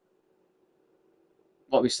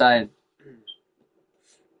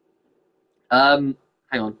 Hang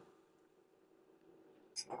on.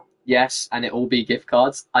 Yes, and it all be gift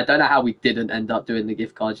cards. I don't know how we didn't end up doing the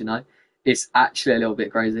gift cards, you know. It's actually a little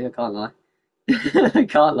bit crazy, I can't lie. I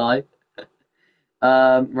can't lie.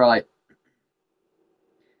 Right.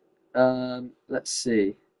 Let's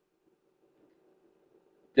see.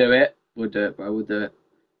 Do it. We'll do it, bro. We'll do it.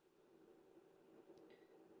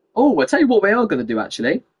 Oh, I'll tell you what we are going to do,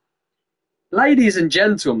 actually. Ladies and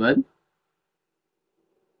gentlemen.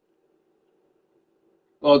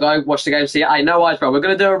 We'll go watch the game, see it. Hey, no worries, bro. We're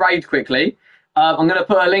going to do a raid quickly. I'm going to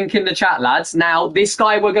put a link in the chat, lads. Now, this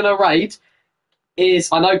guy we're going to raid is...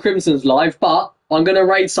 I know Crimson's live, but I'm going to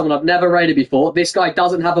raid someone I've never raided before. This guy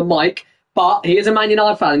doesn't have a mic, but he is a Man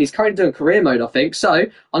United fan, and he's currently doing career mode, I think. So,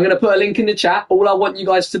 I'm going to put a link in the chat. All I want you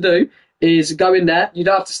guys to do is go in there. You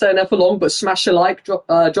don't have to stay in there for long, but smash a like, drop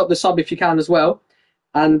the sub if you can as well,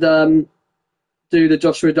 and do the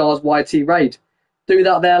Joshua Dars YT raid. Do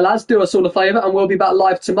that there, lads. Do us all a favour, and we'll be back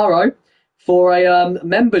live tomorrow for a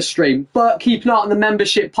member stream. But keep an eye on the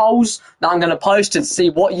membership polls that I'm going to post to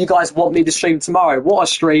see what you guys want me to stream tomorrow. What a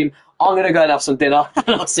stream. I'm going to go and have some dinner, and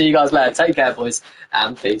I'll see you guys later. Take care, boys,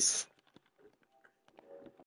 and peace.